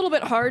town. It's a little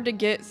bit hard to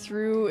get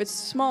through. It's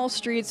small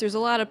streets. There's a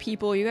lot of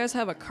people. You guys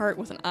have a cart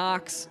with an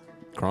ox.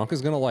 Kronk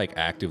is gonna like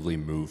actively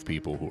move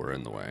people who are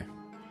in the way.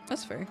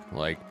 That's fair.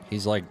 Like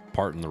he's like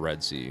parting the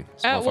Red Sea.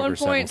 This At one motherfucker's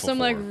 7 point, foot some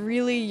like 4.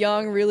 really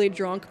young, really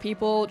drunk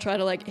people try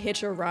to like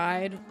hitch a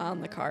ride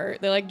on the cart.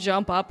 They like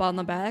jump up on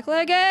the back,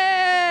 like,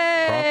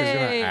 hey! Kronk is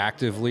gonna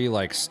actively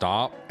like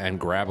stop and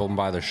grab him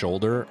by the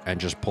shoulder and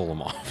just pull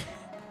him off.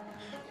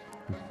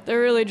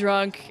 They're really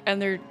drunk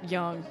and they're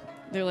young.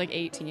 They're like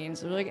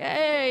 18s. They're like,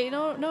 hey,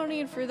 no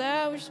need for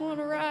that. We just want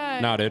to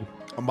ride. Nah, dude.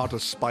 I'm about to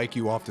spike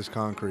you off this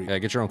concrete. Yeah,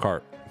 get your own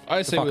cart.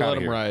 I say fuck we outta let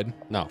him here. ride.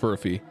 No. For a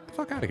fee. Get the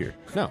fuck out of here.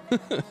 No.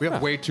 We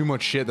have way too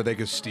much shit that they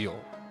could steal.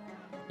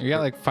 You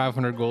got like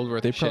 500 gold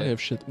worth They of probably shit.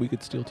 have shit that we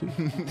could steal too.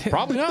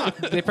 Probably not.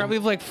 They probably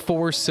have like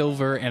 4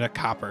 silver and a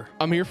copper.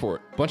 I'm here for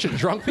it. Bunch of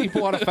drunk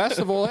people at a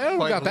festival. They don't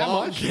got that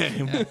long much.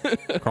 game.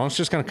 Kronk's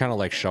just gonna kind of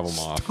like shove him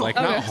off, like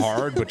not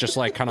hard, but just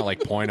like kind of like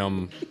point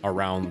him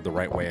around the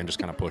right way and just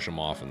kind of push him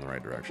off in the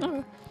right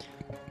direction.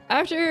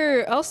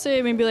 After, I'll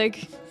say maybe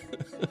like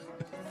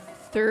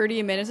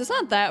 30 minutes. It's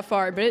not that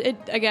far, but it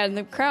again,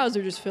 the crowds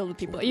are just filled with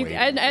people.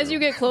 And as you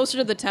get closer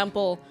to the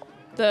temple,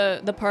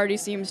 the party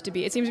seems to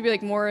be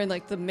like more in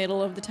like the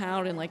middle of the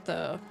town in like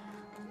the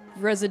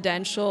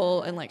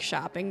residential and like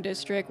shopping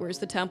district, whereas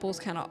the temple's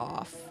kind of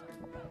off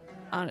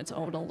on its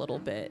own a little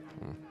bit.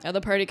 Now the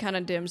party kind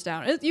of dims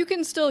down. You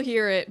can still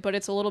hear it, but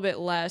it's a little bit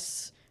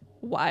less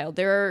wild.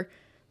 There are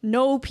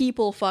no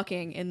people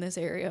fucking in this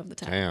area of the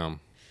town. Damn.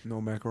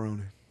 No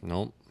macaroni.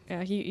 Nope.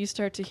 Yeah, you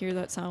start to hear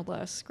that sound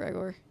less,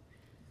 Gregor.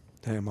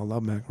 Damn, I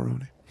love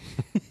macaroni.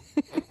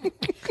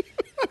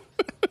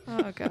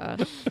 Oh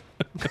god.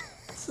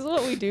 This is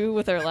what we do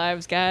with our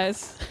lives,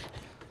 guys.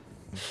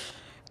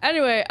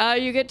 Anyway,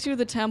 you get to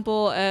the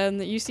temple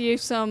and you see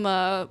some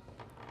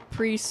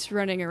priests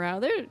running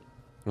around.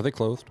 Are they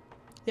clothed?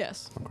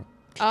 Yes.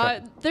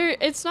 Okay.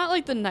 It's not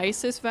like the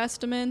nicest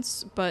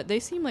vestments, but they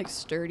seem like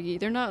sturdy.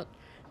 They're not.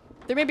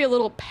 They may be a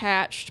little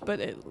patched, but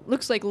it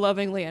looks like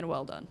lovingly and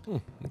well done.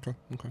 Okay.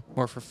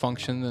 More for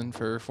function than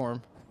for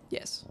form.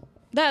 Yes.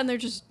 That and they're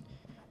just.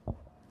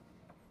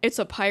 It's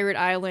a pirate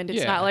island. It's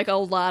Yeah. not like a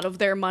lot of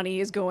their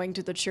money is going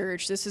to the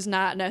church. This is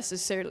not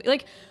necessarily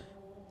like.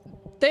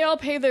 They all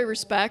pay their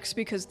respects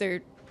because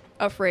they're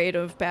afraid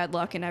of bad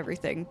luck and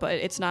everything, but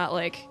it's not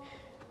like.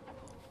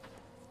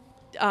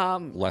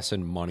 Less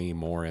in money,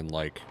 more in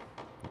like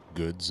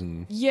goods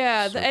and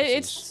Yeah, services.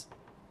 it's.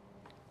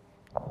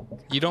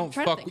 You don't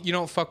trying to fuck. think. You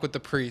don't fuck with the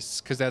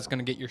priests because that's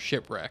gonna get your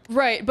ship wrecked.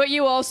 Right, but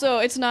you also,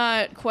 it's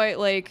not quite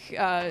like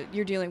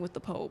you're dealing with the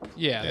Pope.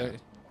 Yeah. Yeah.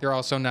 They're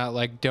also not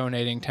like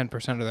donating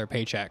 10% of their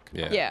paycheck.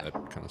 Yeah. that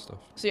kind of stuff.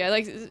 So yeah,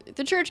 like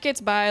the church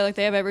gets by, like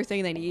they have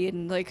everything they need,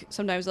 and like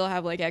sometimes they'll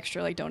have like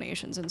extra like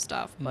donations and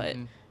stuff, but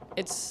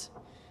it's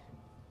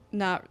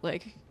not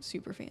like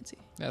super fancy.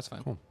 That's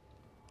fine. Cool.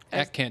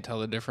 That can't tell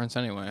the difference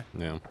anyway.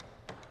 Yeah.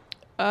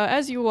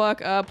 As you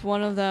walk up,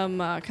 one of them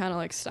kind of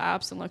like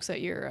stops and looks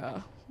at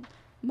your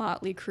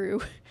motley crew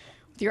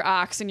with your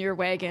ox and your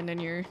wagon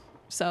and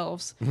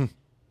yourselves.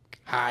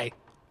 Hi.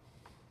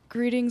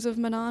 Greetings of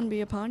Manon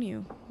be upon you.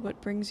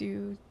 What brings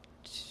you?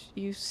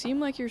 You seem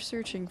like you're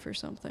searching for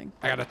something.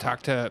 I gotta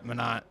talk to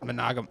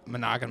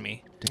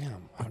monogamy.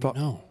 Damn. I thought don't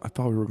know. I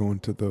thought we were going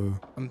to the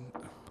Um,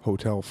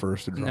 hotel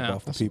first to drop No.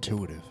 off the That's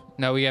people. intuitive.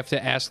 No, we have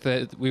to ask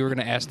we were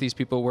gonna ask these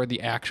people where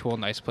the actual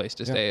nice place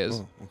to stay is.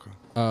 Oh, okay.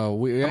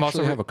 We I'm also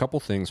actually re- have a couple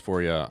things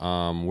for you.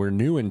 We're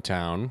new in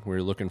town.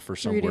 We're looking for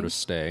somewhere to Greetings.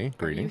 stay. Are you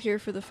Greetings. here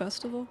for the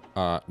festival?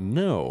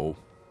 No,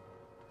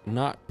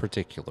 not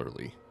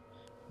particularly.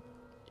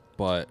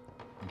 But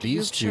these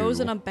You've two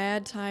chosen a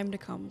bad time to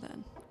come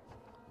then.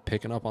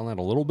 picking up on that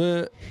a little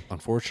bit.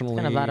 Unfortunately,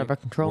 Kind of out of our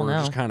control we're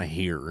now. just kind of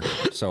here,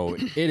 so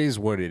it is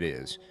what it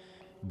is.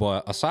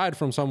 But aside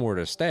from somewhere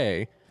to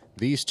stay,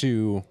 these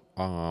two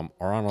are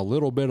on a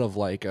little bit of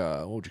like a,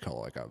 what would you call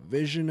it, like a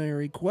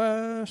visionary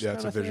quest? Yeah,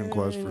 it's kinda a vision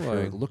quest thing, for sure.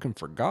 Like looking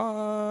for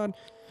God.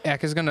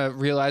 Ak is gonna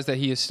realize that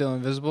he is still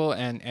invisible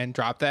and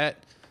drop that.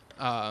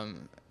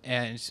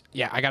 And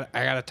yeah, I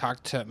gotta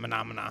talk to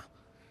Manamana.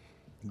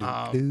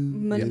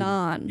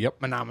 Manon. Yep.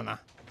 Manamana.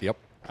 Yep.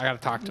 I gotta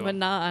talk to him.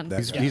 Manon.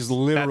 That's He's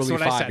literally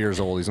what I 5 said. years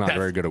old. He's not That's-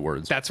 very good at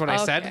words. That's what I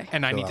said, Okay.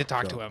 and I Chill need to out,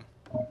 talk chill to out.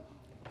 him.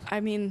 I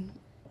mean,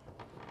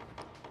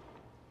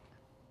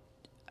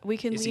 we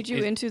can Is he- lead you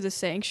is- into the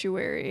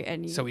sanctuary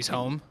and you So he's can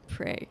home?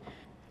 pray.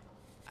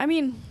 I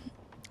mean,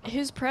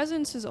 his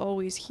presence is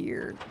always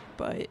here,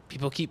 but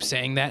People keep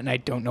saying that, and I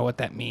don't know what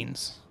that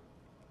means.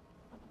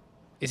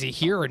 Is he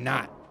here or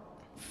not?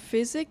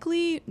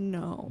 physically,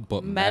 no.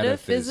 But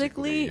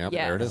metaphysically, yep,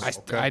 yes. there it is.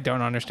 I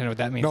don't understand what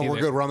that means. No, we're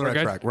either. good. We're on the right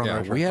good? track. We're on the Yeah,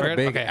 right track. we had a Right?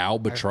 big Okay.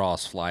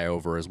 albatross fly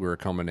over as we were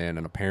coming in,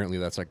 and apparently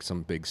that's like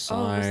some big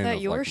sign. that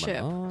of your like,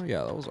 ship? Oh,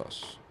 yeah, that was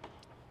us.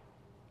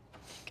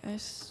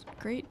 Guys,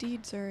 great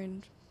deeds are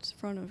in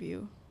front of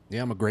you.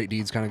 Yeah, I'm a great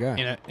deeds kind of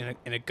guy.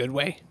 In a good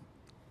way.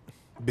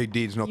 Big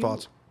deeds, no You-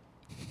 thoughts.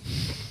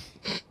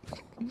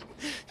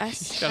 I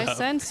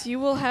sense you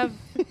will have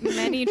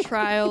many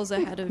trials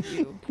ahead of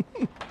you,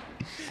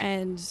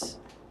 and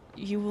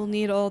you will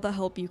need all the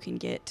help you can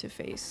get to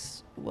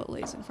face what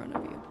lays in front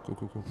of you.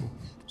 Cool.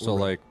 So,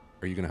 like,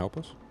 are you gonna help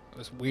us? It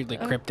was weirdly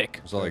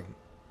cryptic. So, like,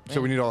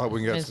 So we need all the help we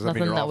can get. It's Does that mean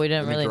nothing you're that off- we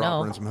didn't that means really you're know.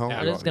 offering some help?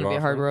 Yeah, It is going to be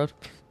a hard road.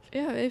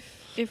 Yeah,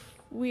 if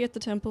we at the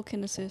temple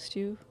can assist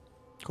you,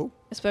 Cool.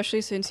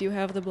 especially since you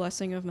have the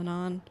blessing of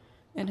Manon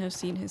and have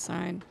seen his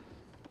sign.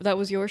 That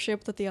was your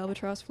ship that the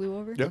albatross flew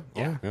over? Yeah.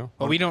 Yeah. yeah,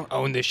 Well, we don't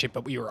own this ship,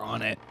 but we were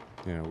on it.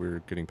 yeah, we're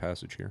getting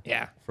passage here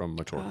Yeah. from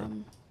Majorca.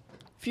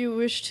 If you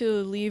wish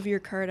to leave your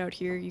card out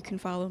here, you can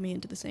follow me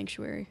into the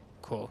sanctuary.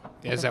 Cool.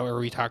 Is that where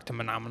we talk to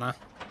Manamana?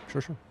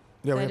 Sure.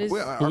 Yeah, That is-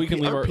 We can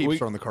leave our- peeps we-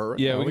 are on the car, right?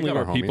 Yeah, we we can got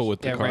leave our our people homies.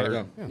 with the Yeah,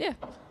 card. right,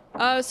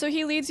 Yeah. So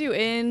he leads you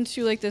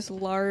into like this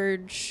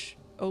large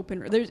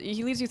open.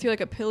 He leads you through like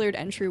a pillared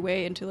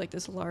entryway into like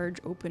this large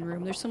open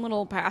room. There's some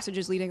little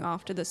passages leading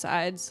off to the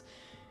sides.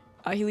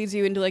 He leads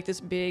you into like this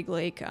big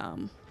like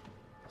I'm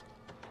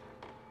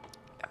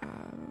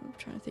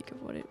trying to think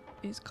of what it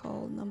is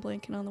called, and I'm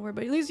blanking on the word,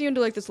 but he leads you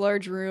into like this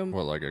large room.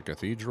 What, like a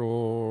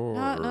cathedral?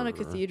 Not a or-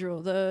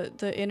 cathedral. The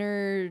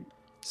inner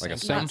Like a not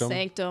sanctum?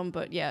 sanctum,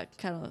 but yeah,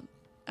 kind of.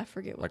 I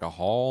forget what. Like a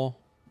hall?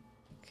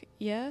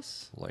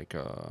 Yes. Like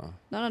a.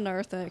 Not a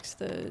narthex,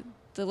 the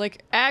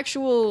like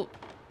actual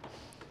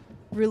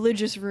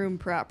religious room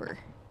proper.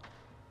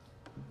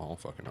 I don't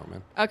fucking know,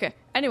 man. Okay.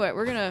 Anyway,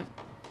 we're gonna.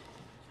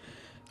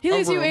 He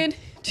leads you in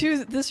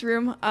to this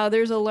room.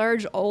 There's a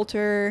large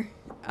altar.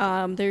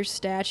 There's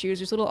statues.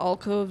 There's little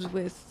alcoves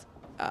with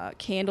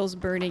candles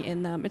burning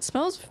in them. It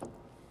smells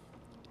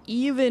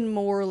even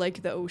more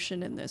like the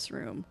ocean in this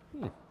room.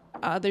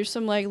 There's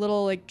some like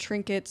little like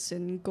trinkets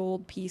and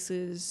gold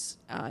pieces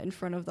in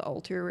front of the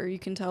altar where you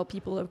can tell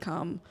people have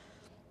come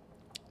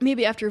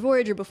maybe after a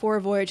voyage or before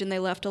a voyage, and they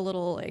left a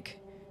little like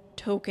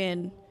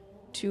token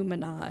to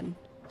Manon.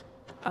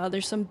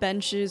 There's some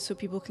benches so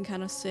people can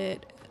kind of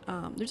sit.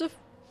 There's a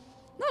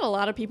not a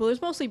lot of people.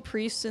 There's mostly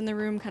priests in the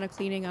room kind of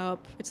cleaning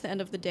up. It's the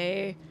end of the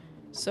day.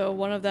 So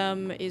one of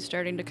them is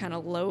starting to kind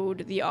of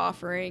load the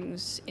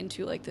offerings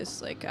into like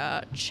this like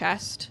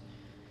chest,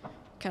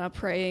 kind of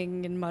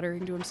praying and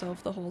muttering to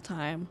himself the whole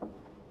time.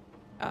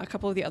 A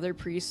couple of the other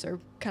priests are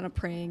kind of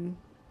praying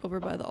over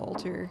by the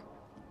altar.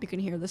 You can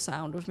hear the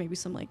sound of maybe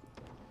some like,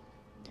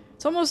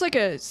 it's almost like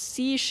a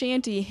sea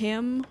shanty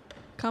hymn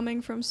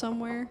coming from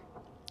somewhere.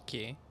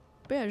 Okay.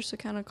 But yeah, just a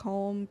kind of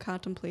calm,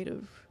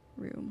 contemplative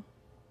room.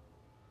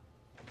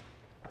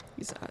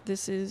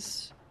 This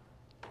is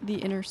the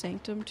inner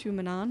sanctum to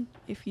Manon.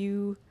 If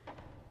you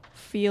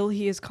feel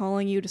he is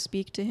calling you to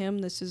speak to him,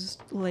 this is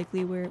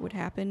likely where it would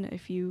happen.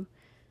 If you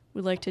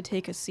would like to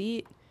take a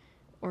seat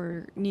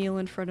or kneel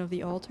in front of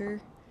the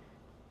altar,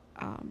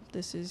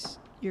 this is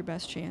your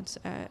best chance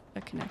at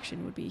a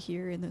connection would be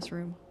here in this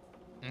room.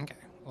 Okay.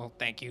 Well,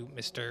 thank you,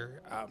 Mr.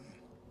 I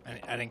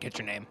didn't get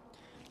your name.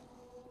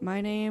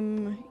 My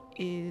name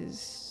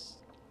is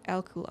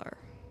Alkular.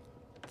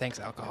 Thanks,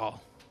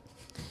 alcohol.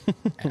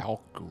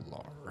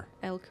 Alkular.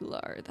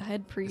 Alkular, the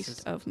head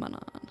priest of Manon.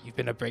 You've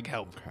been a big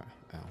help. Okay.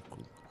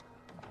 Alkular.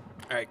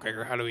 All right,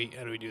 Gregor, how do we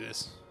do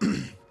this?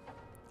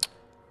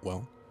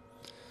 Well,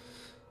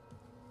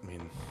 I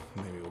mean,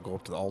 maybe we'll go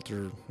up to the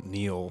altar,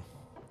 kneel,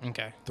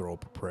 Okay. throw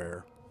up a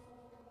prayer.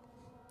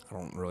 I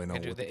don't really know.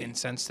 Can I do the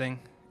incense thing?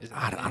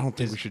 I don't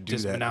think we should do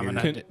that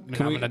Phenomena, here.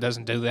 Can we-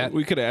 doesn't do that.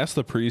 We could ask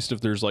the priest if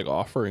there's like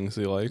offerings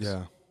he likes.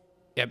 Yeah.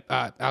 Yep.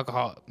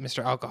 Alcohol,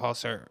 Mr. Alcohol,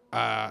 sir.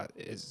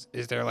 Is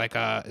there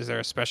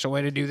a special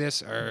way to do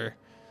this, or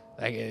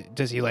like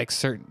does he like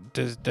certain?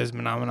 Does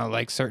Phenomena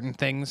like certain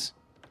things,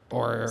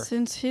 or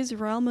Since his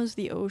realm is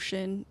the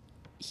ocean,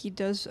 he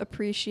does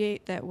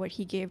appreciate that what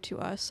he gave to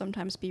us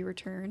sometimes be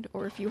returned.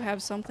 Or if you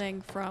have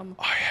something from,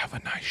 I have a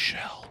nice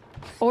shell.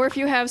 or if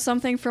you have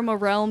something from a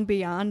realm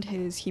beyond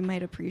his, he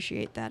might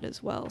appreciate that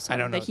as well. Something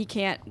don't know. that he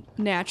can't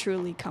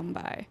naturally come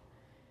by.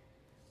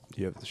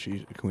 Do you have the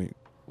sheet? Can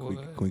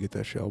we get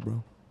that shell,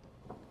 bro?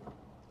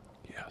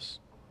 Yes.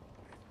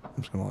 I'm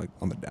just gonna like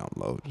on the down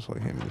low, just like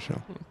hand me the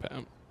shell.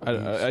 Pam. I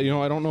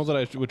don't know that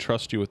I would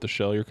trust you with the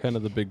shell. You're kind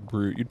of the big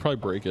brute. You'd probably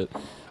break it.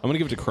 I'm gonna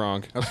give it to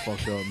Kronk. That's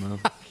fucked up, man.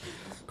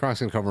 Kronk's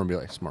gonna come over and be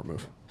like, "Smart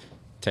move."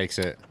 Takes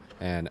it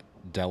and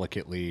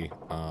delicately,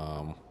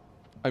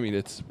 I mean,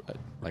 it's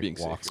like being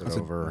walks safe. it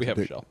over, We have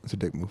a Dick- shell. It's a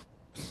dick move.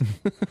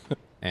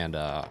 and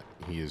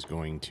he is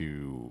going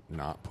to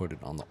not put it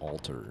on the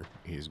altar.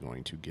 He is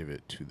going to give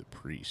it to the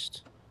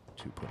priest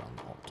to put on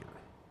the altar.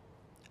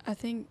 I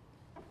think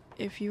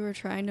if you were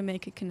trying to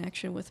make a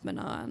connection with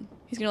Manon,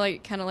 he's gonna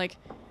like kind of like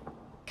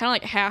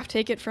half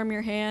take it from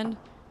your hand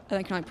and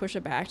then kind of like push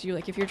it back to you.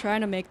 Like if you're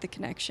trying to make the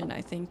connection,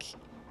 I think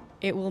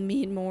it will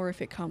mean more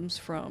if it comes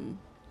from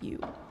you.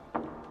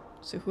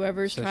 So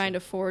whoever's So trying to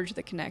forge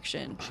the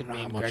connection. should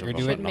me and Much Gregor of a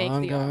do it? Make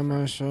the guy offer.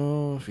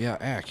 myself.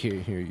 Yeah,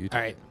 here, you. All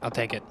right, I'll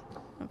take it.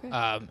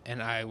 Okay.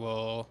 And I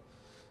will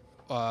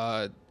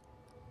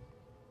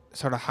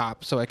sort of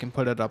hop so I can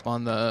put it up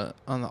on the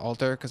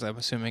altar because I'm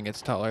assuming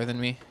it's taller than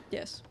me.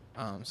 Yes.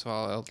 So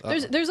I'll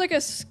There's like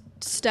a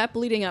step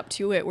leading up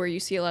to it where you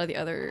see a lot of the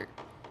other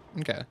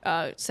okay.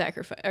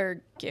 sacrifice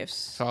or gifts.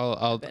 So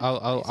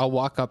I'll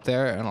walk up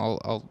there and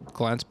I'll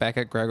glance back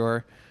at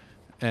Gregor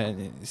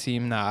and see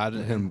him nod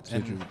Him,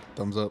 and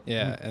thumbs up.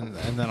 yeah, and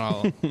then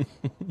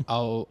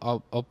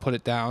I'll put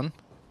it down,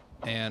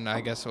 and I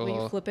guess Will you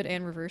we'll flip it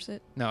and reverse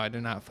it? no, I do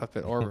not flip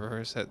it or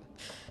reverse it.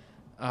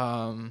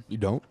 You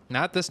don't?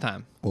 Not this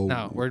time. Oh.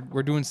 No,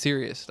 we're doing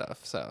serious stuff.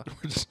 So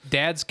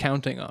Dad's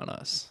counting on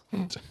us.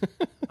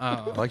 I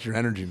like your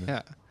energy, man.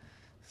 Yeah.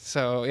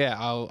 So yeah,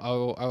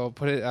 I'll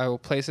put it. I will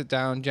place it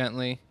down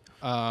gently,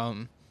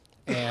 and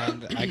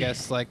I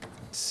guess like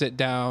sit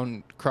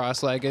down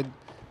cross-legged,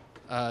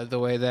 the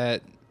way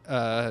that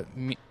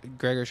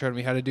Gregor showed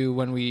me how to do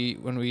when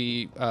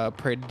we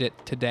prayed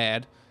to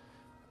Dad.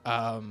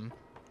 And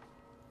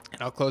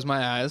I'll close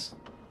my eyes,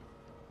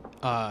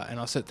 and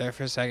I'll sit there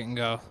for a second and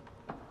go,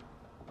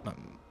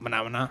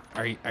 Mana,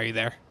 are you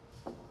there?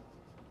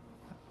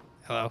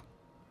 Hello.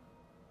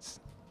 Is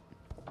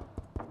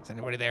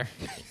anybody there?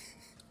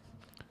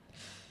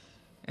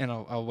 And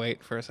I'll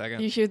wait for a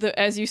second. You hear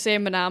as you say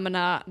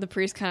Mana, the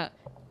priest kind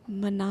of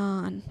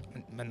Manon.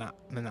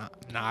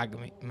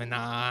 Monogamy.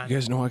 Manon. You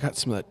guys know I got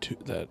some of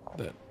that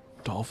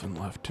dolphin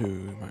left too.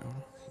 You might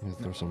wanna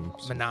There's some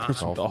Manon. put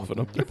some dolphin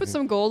up there. Put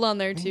some gold on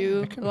there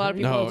too. A lot of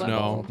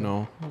people.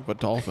 No, but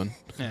dolphin.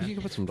 Yeah. You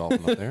can put some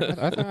dolphin up there.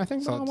 I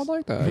think So Mom would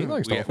like that. He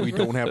likes We dolphins.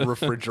 don't have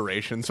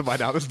refrigeration, so by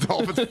now this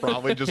dolphin's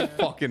probably just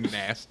fucking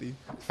nasty.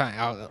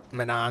 Fine.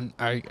 Manon,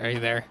 are you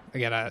there?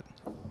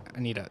 I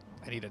need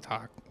to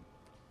talk.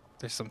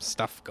 There's some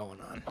stuff going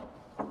on.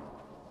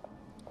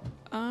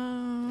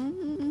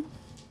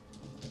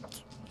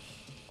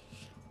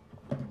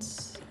 Let's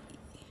see.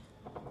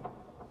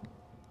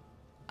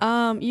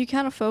 You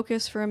kind of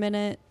focus for a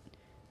minute,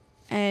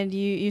 and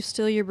you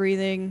still your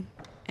breathing,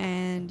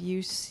 and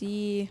you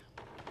see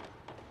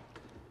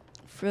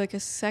for like a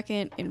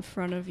second in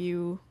front of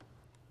you.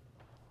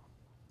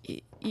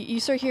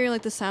 You start hearing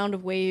like the sound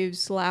of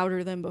waves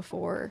louder than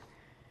before,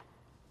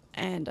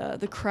 and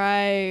the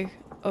cry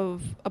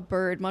of a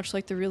bird, much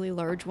like the really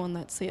large one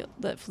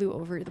that flew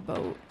over the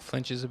boat.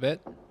 Flinches a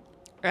bit.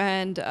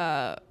 And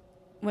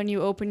when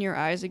you open your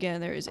eyes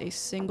again, there is a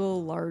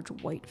single large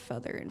white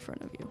feather in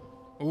front of you.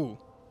 Ooh.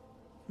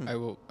 I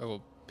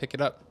will pick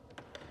it up.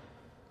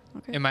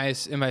 Okay. Am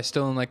I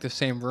still in like the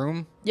same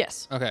room?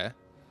 Yes. Okay.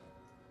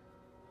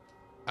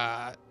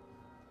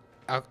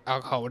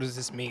 Alcohol, what does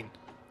this mean?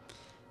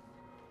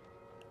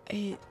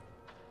 It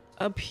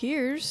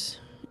appears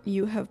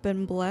you have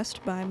been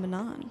blessed by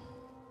Manon.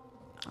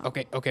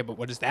 Okay, but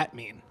what does that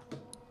mean?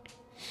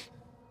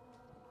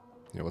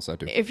 Yeah, what's that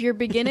do? If you're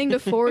beginning to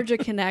forge a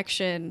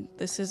connection,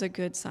 this is a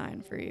good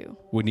sign for you.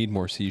 We need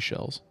more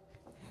seashells.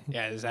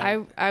 Yeah, is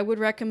that I would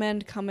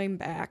recommend coming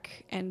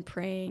back and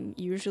praying.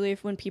 Usually,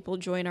 when people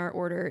join our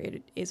order,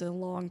 it is a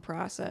long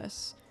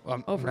process well,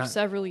 I'm over not,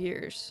 several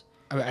years.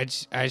 I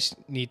just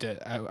need to.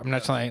 I'm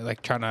not trying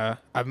trying to.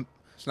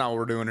 It's not what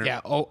we're doing here. Yeah,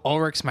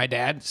 Ulrich's my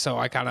dad, so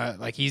I kind of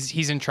like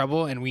he's in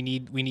trouble and we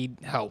need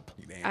help.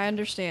 I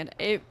understand.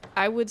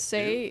 I would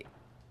say,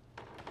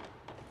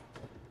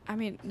 I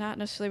mean, not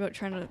necessarily about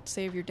trying to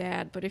save your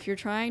dad, but if you're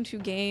trying to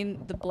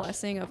gain the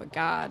blessing of a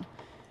god,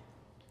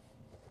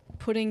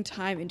 putting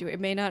time into it, it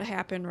may not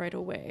happen right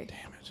away.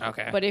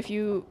 Okay. But if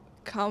you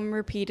come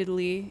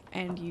repeatedly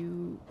and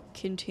you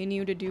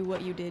continue to do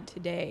what you did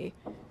today,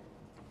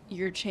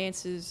 your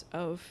chances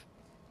of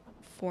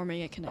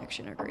forming a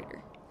connection are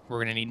greater. we're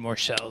gonna need more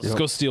shells. Let's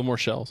go steal more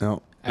shells.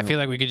 No. I feel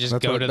like we could just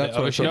That's go what- to the that's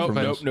what I ocean. took Nope,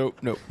 from nope,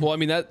 this. nope. Well, I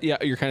mean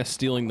you're kind of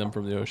stealing them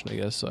from the ocean, I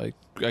guess. So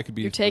I could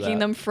be. You're for taking that.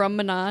 them from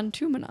Manon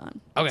to Manon.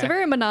 It's Okay. a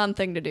very Manon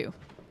thing to do.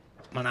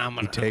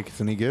 He takes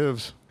and he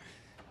gives.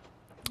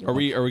 Are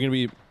we gonna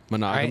be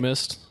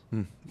monogamist?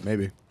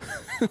 Maybe.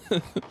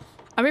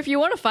 I mean, if you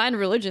want to find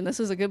religion, this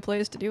is a good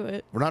place to do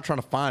it. We're not trying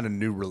to find a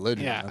new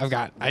religion. Yeah, That's-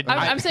 I've got.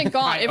 I'm saying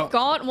Gaunt. I- If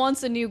Gaunt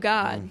wants a new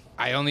god,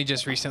 I only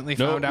just recently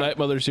No, found out. Night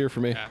Mother's here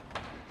for me. Yeah.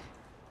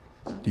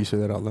 Do you say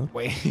that out loud?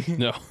 Wait.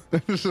 No.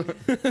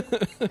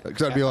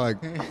 Because I'd be like,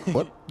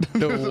 what?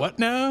 The what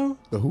now?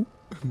 The who?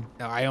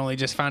 No, I only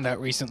just found out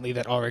recently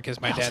that Ulrich is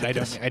my dad.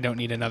 I don't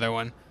need another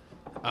one.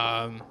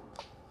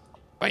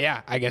 But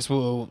yeah, I guess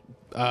we'll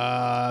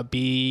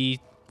be.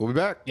 We'll be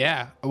back.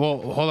 Yeah.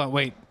 Well, hold on.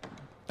 Wait.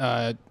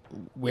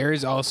 Where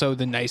is also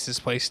the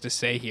nicest place to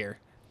stay here?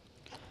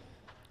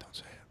 Don't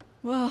say it.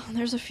 well,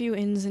 there's a few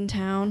inns in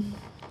town.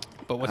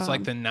 But what's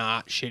like the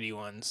not shitty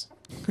ones?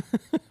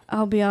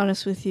 I'll be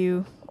honest with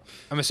you.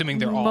 I'm assuming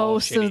they're all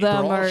Most shitty. of They're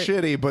them all are.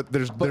 shitty, but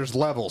there's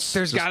levels.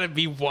 There's Just- got to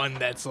be one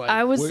that's like.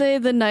 I would say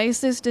the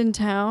nicest in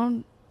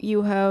town.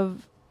 You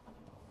have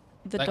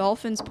the Like-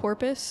 Dolphin's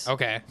Porpoise.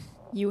 Okay.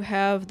 You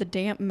have the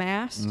Damp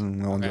Mast,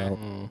 No one's Okay. out.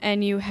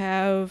 and you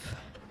have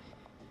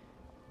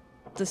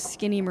the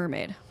Skinny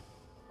Mermaid.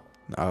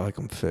 I like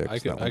them fixed. I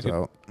could- that I one's could-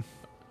 out.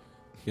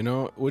 You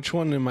know, which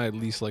one am I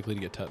least likely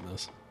to get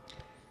tetanus?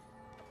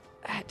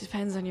 It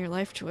depends on your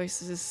life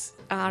choices.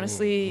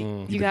 Honestly,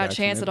 You you got a vaccinated?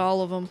 chance at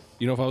all of them.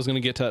 You know, if I was gonna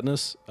get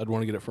tetanus, I'd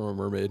want to get it from a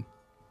mermaid.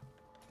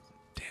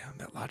 Damn,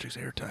 that logic's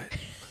airtight.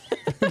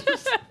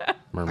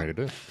 Mermaid it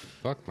is.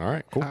 Fuck. All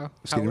right. Cool.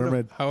 Skinny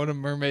mermaid. How would a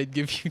mermaid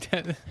give you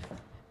that?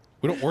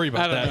 We don't worry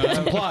about I that. don't know. It's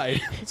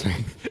implied.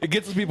 It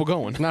gets the people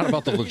going. It's not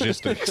about the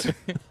logistics. All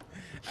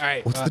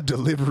right. What's the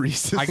delivery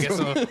system? I guess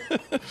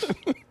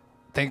I'll.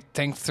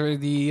 Thanks for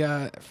the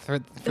for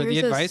the There's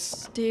advice. a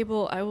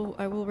stable. I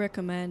will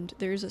recommend.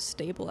 There's a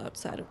stable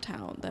outside of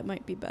town that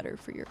might be better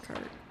for your cart.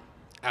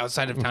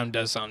 Outside of town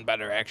does sound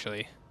better,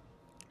 actually.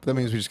 That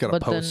means we just gotta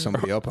But post then-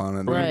 somebody up on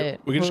it. Right.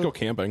 We could just Well, go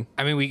camping.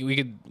 I mean, we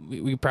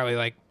could probably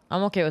like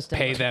I'm okay with staying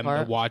pay with them the to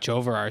cart. watch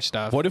over our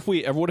stuff. What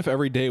if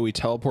every day we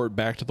teleport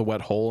back to the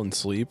wet hole and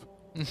sleep?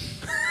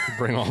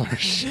 Bring all our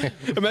shit.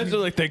 Imagine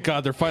like, thank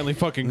God they're finally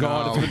fucking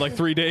gone. No. It's been like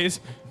 3 days.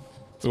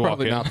 We walk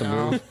Probably in. not the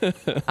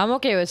move. I'm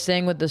okay with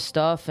staying with the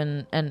stuff,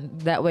 and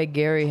that way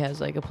Gary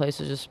has like a place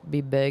to just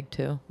be big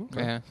too.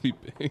 Yeah. Be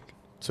big.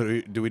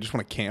 So do we just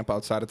want to camp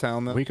outside of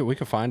town then? We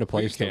could find a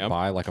place to camp.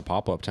 buy like a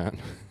pop up tent,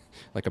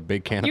 like a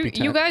big canopy tent.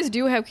 You guys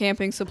do have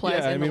camping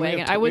supplies Yeah, I in mean, the we wagon.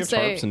 have, I we would have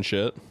say tarps and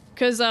shit.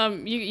 because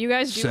you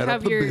guys do Set up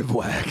have the your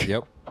bivouac.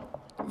 Yep.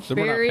 So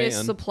we're not various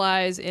paying.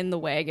 supplies in the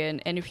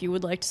wagon, and if you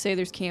would like to say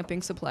there's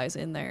camping supplies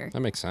in there, That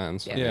makes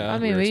sense. Yeah. Yeah. I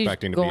mean, We're we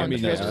expecting to go be on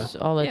in the trips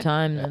all the Yeah.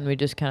 time, and we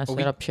just kind of Well,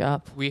 set we- up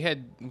shop. We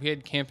had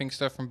camping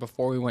stuff from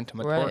before we went to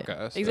Right.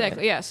 Matorka. So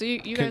exactly. Yeah. So you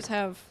Can- guys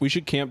have. We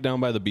should camp down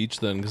by the beach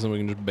then, because then we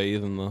can just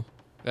bathe in the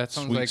That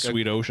sounds sweet, like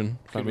sweet ocean.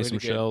 good Find me way some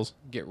to shells.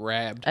 get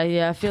rabbed.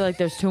 Yeah, I feel like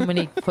there's too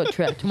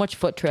much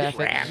foot traffic.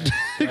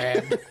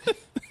 Rabbed.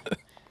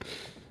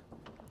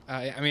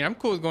 I mean, I'm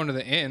cool with going to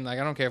the inn. Like,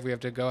 I don't care if we have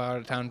to go out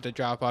of town to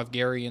drop off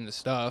Gary and the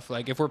stuff.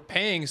 Like, if we're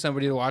paying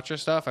somebody to watch our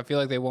stuff, I feel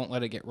like they won't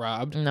let it get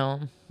robbed. No,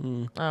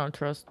 I don't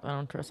trust.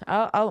 I'm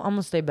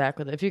gonna stay back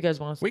with it. If you guys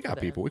want to, We got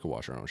people. We could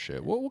wash our own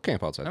shit. We'll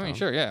camp outside. I mean, town.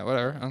 sure, yeah,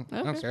 whatever. I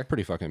don't Okay. care.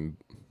 Pretty fucking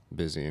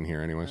busy in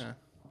here, anyways. Yeah.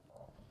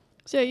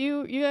 So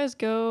yeah, you guys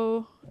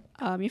go.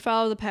 You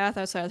follow the path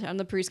outside of town.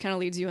 The priest kind of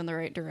leads you in the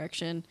right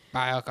direction.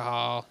 Buy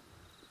alcohol.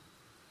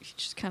 He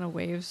just kind of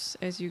waves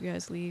as you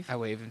guys leave. I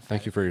wave and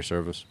Thank you for your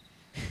service.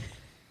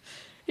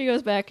 he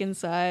goes back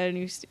inside and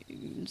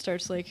he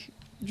starts like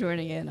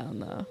joining in on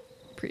the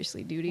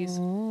priestly duties.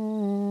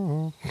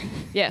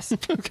 Yes,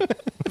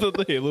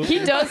 The Halo. he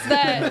does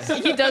that.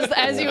 He does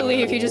as you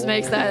leave. He just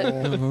makes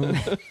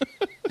that.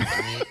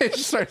 He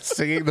just starts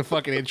singing the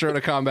fucking intro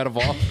to Combat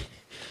Evolved.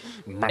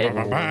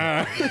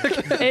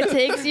 It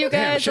takes you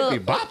Damn, guys. should be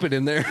bopping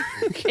in there.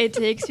 It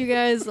takes you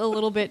guys a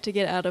little bit to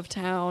get out of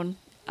town,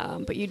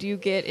 but you do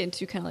get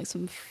into kind of like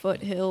some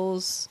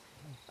foothills.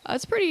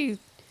 It's a pretty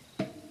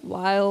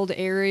wild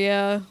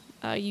area.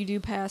 You do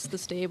pass the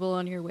stable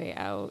on your way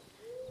out,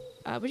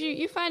 but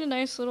you find a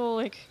nice little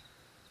like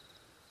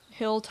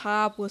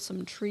hilltop with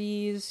some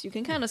trees. You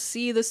can kind of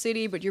see the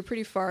city, but you're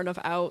pretty far enough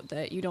out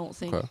that you don't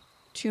think Okay.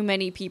 too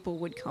many people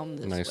would come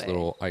this Nice way.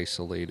 little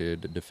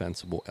isolated,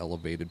 defensible,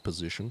 elevated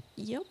position.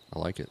 Yep. I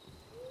like it.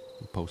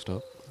 Post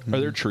up. Are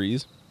there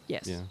trees?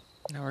 Yes. Yeah.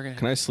 Now we're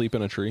Can I sleep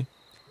in a tree?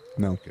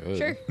 No. Good.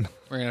 Sure.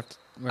 We're gonna have to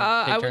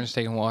I take would- turns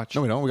taking watch.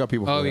 No, we don't. We got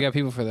people. Oh, for we that. got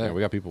people for that. Yeah,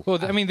 we got people. Well,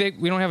 I mean,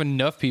 we don't have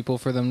enough people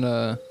for them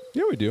to.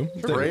 Yeah, we do.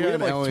 Sure. We Rhea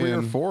have like and 3 or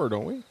Alien. 4,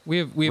 don't we? We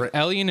have Ra-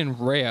 Elian and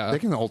Rhea. They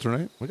can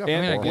alternate. We got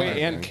And four, wait,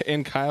 I think.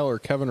 and Kyle or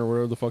Kevin or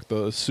whatever the fuck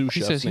the sous He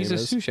chef's says he's name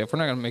a is. sous chef. We're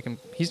not gonna make him.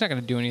 He's not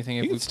gonna do anything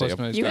if He we can stay post up.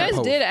 him as You guest. guys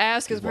hope. did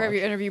ask as Good part of watch.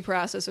 your interview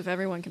process if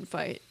everyone can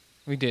fight.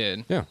 We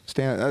did. Yeah.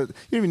 Stand. You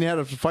don't even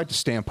have to fight to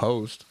stand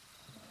post.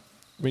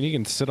 I mean, he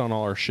can sit on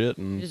all our shit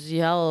and Just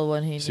yell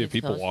when he see if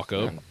needs people us. walk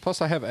up.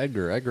 Plus, I have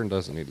Edgar. Edgar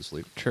doesn't need to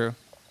sleep. True.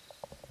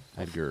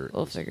 Edgar.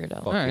 We'll is figure it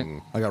out.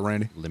 Fucking I got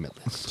Randy.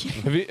 limitless.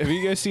 Have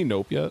you guys seen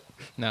Nope yet?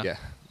 No. Yeah.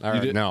 All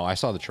right. did- No, I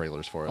saw the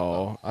trailers for it. Oh.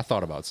 though. I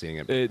thought about seeing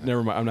it.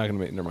 Never mind. I'm not gonna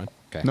make. Never mind.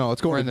 Okay. No,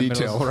 let's go We're into in the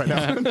detail middle.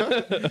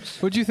 right now.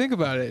 What'd you think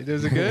about it?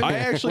 Was it good? I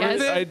actually,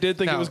 Yes. I did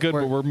think No, it was good,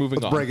 we're- but we're moving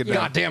Let's on. break it down.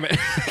 God damn it.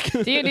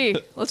 D&D.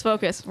 Let's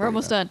focus. We're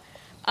almost done.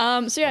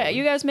 So yeah,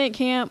 you guys make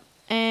camp,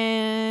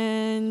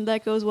 and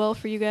that goes well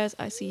for you guys.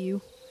 I see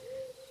you.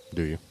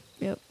 Do you?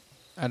 Yep.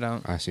 I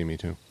don't. I see me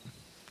too.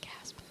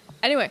 Gasp.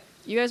 Anyway,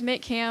 you guys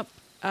make camp,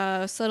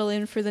 settle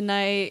in for the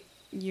night.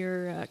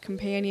 Your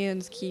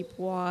companions keep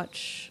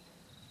watch.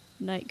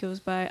 Night goes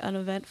by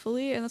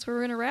uneventfully, and that's where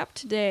we're gonna wrap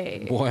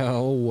today.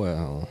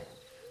 Well.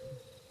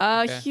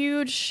 Okay.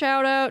 Huge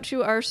shout out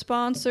to our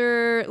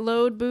sponsor,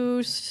 Load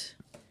Boost.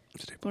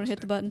 Want to hit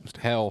the button?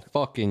 Hell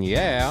fucking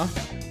yeah.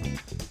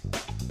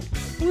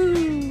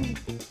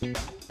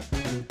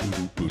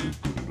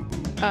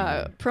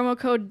 Promo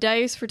code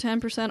DICE for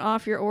 10%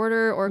 off your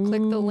order, or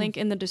click the link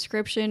in the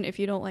description if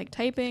you don't like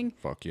typing.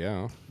 Fuck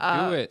yeah.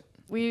 Do it.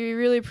 We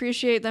really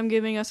appreciate them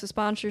giving us a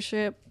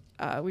sponsorship.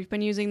 We've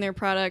been using their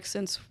products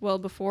since well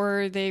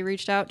before they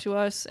reached out to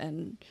us,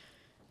 and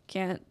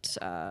can't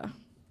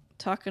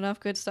talk enough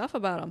good stuff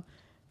about them.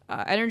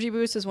 Energy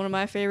Boost is one of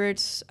my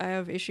favorites. I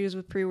have issues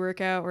with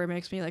pre-workout where it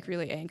makes me like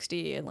really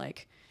angsty and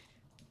like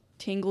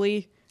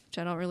tingly, which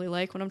I don't really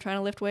like when I'm trying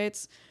to lift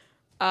weights.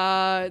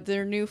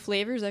 Their new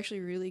flavor is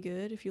actually really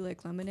good if you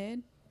like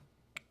lemonade.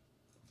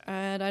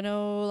 And I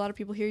know a lot of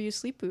people here use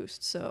Sleep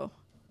Boost, so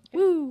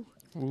woo.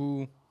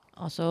 Ooh.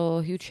 Also,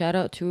 a huge shout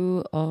out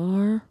to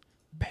our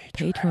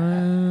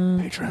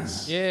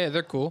patrons. Yeah,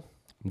 they're cool.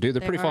 Dude, they're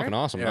They pretty are? fucking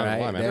awesome. Yeah, Not gonna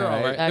right, lie, man. They're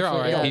all right. They're all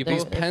Actually, right yeah, people.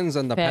 These pens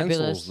and the Fabulous.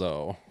 pencils,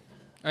 though.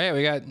 Oh yeah,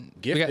 we got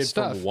Gifted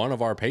stuff. from one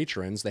of our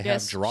patrons. They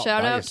Yes, have drop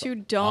shout out dice to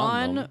on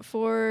Dawn them.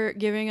 for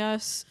giving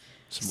us,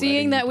 Some seeing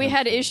writing that we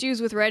had utensils.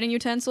 issues with writing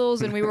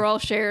utensils and we were all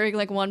sharing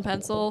like one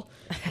pencil,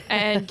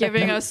 and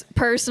giving us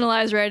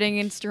personalized writing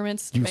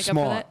instruments to You make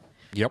smart. up for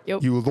that. Yep.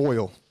 Yep. You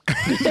loyal.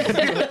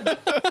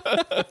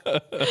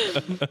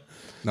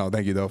 No,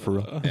 thank you though for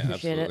real. Yeah,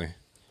 Appreciate it. absolutely.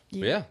 But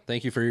yeah,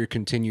 thank you for your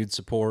continued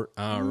support.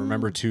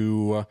 Remember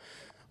to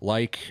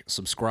like,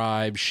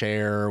 subscribe,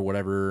 share,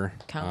 whatever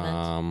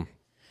Comment.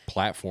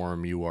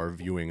 platform you are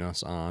viewing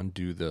us on.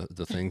 Do the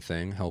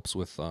thing helps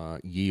with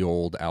ye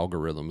old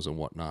algorithms and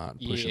whatnot,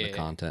 pushing the Yeah.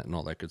 content and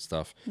all that good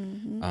stuff.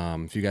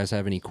 If you guys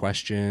have any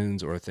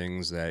questions or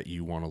things that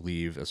you want to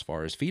leave as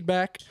far as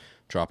feedback,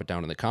 drop it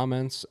down in the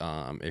comments.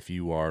 If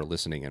you are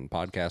listening in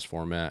podcast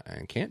format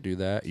and can't do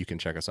that, you can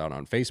check us out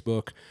on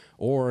Facebook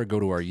or go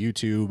to our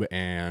YouTube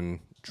and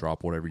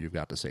drop whatever you've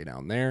got to say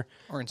down there.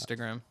 Or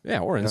Instagram. Yeah,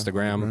 or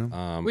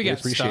Instagram. We got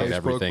appreciate stuff. Facebook,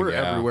 everything. we're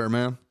yeah. everywhere,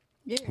 man.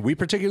 We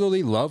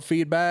particularly love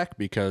feedback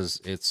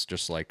because it's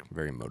just like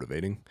very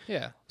motivating.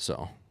 Yeah,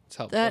 So it's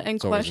helpful. That and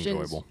It's always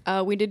questions.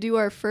 enjoyable. We did do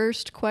our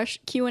first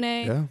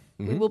Q&A. Yeah.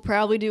 We will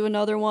probably do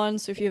another one.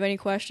 So if you have any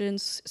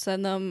questions,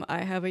 send them.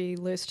 I have a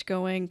list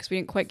going because we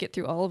didn't quite get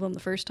through all of them the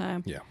first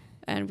time. yeah,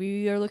 And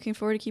we are looking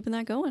forward to keeping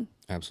that going.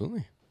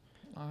 absolutely.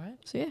 All right.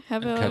 So yeah,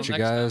 have a Catch you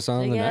next guys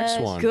on See the you next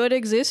guys. one. good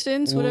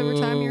existence, whatever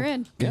time you're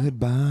in.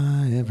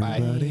 Goodbye,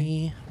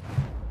 everybody. Bye.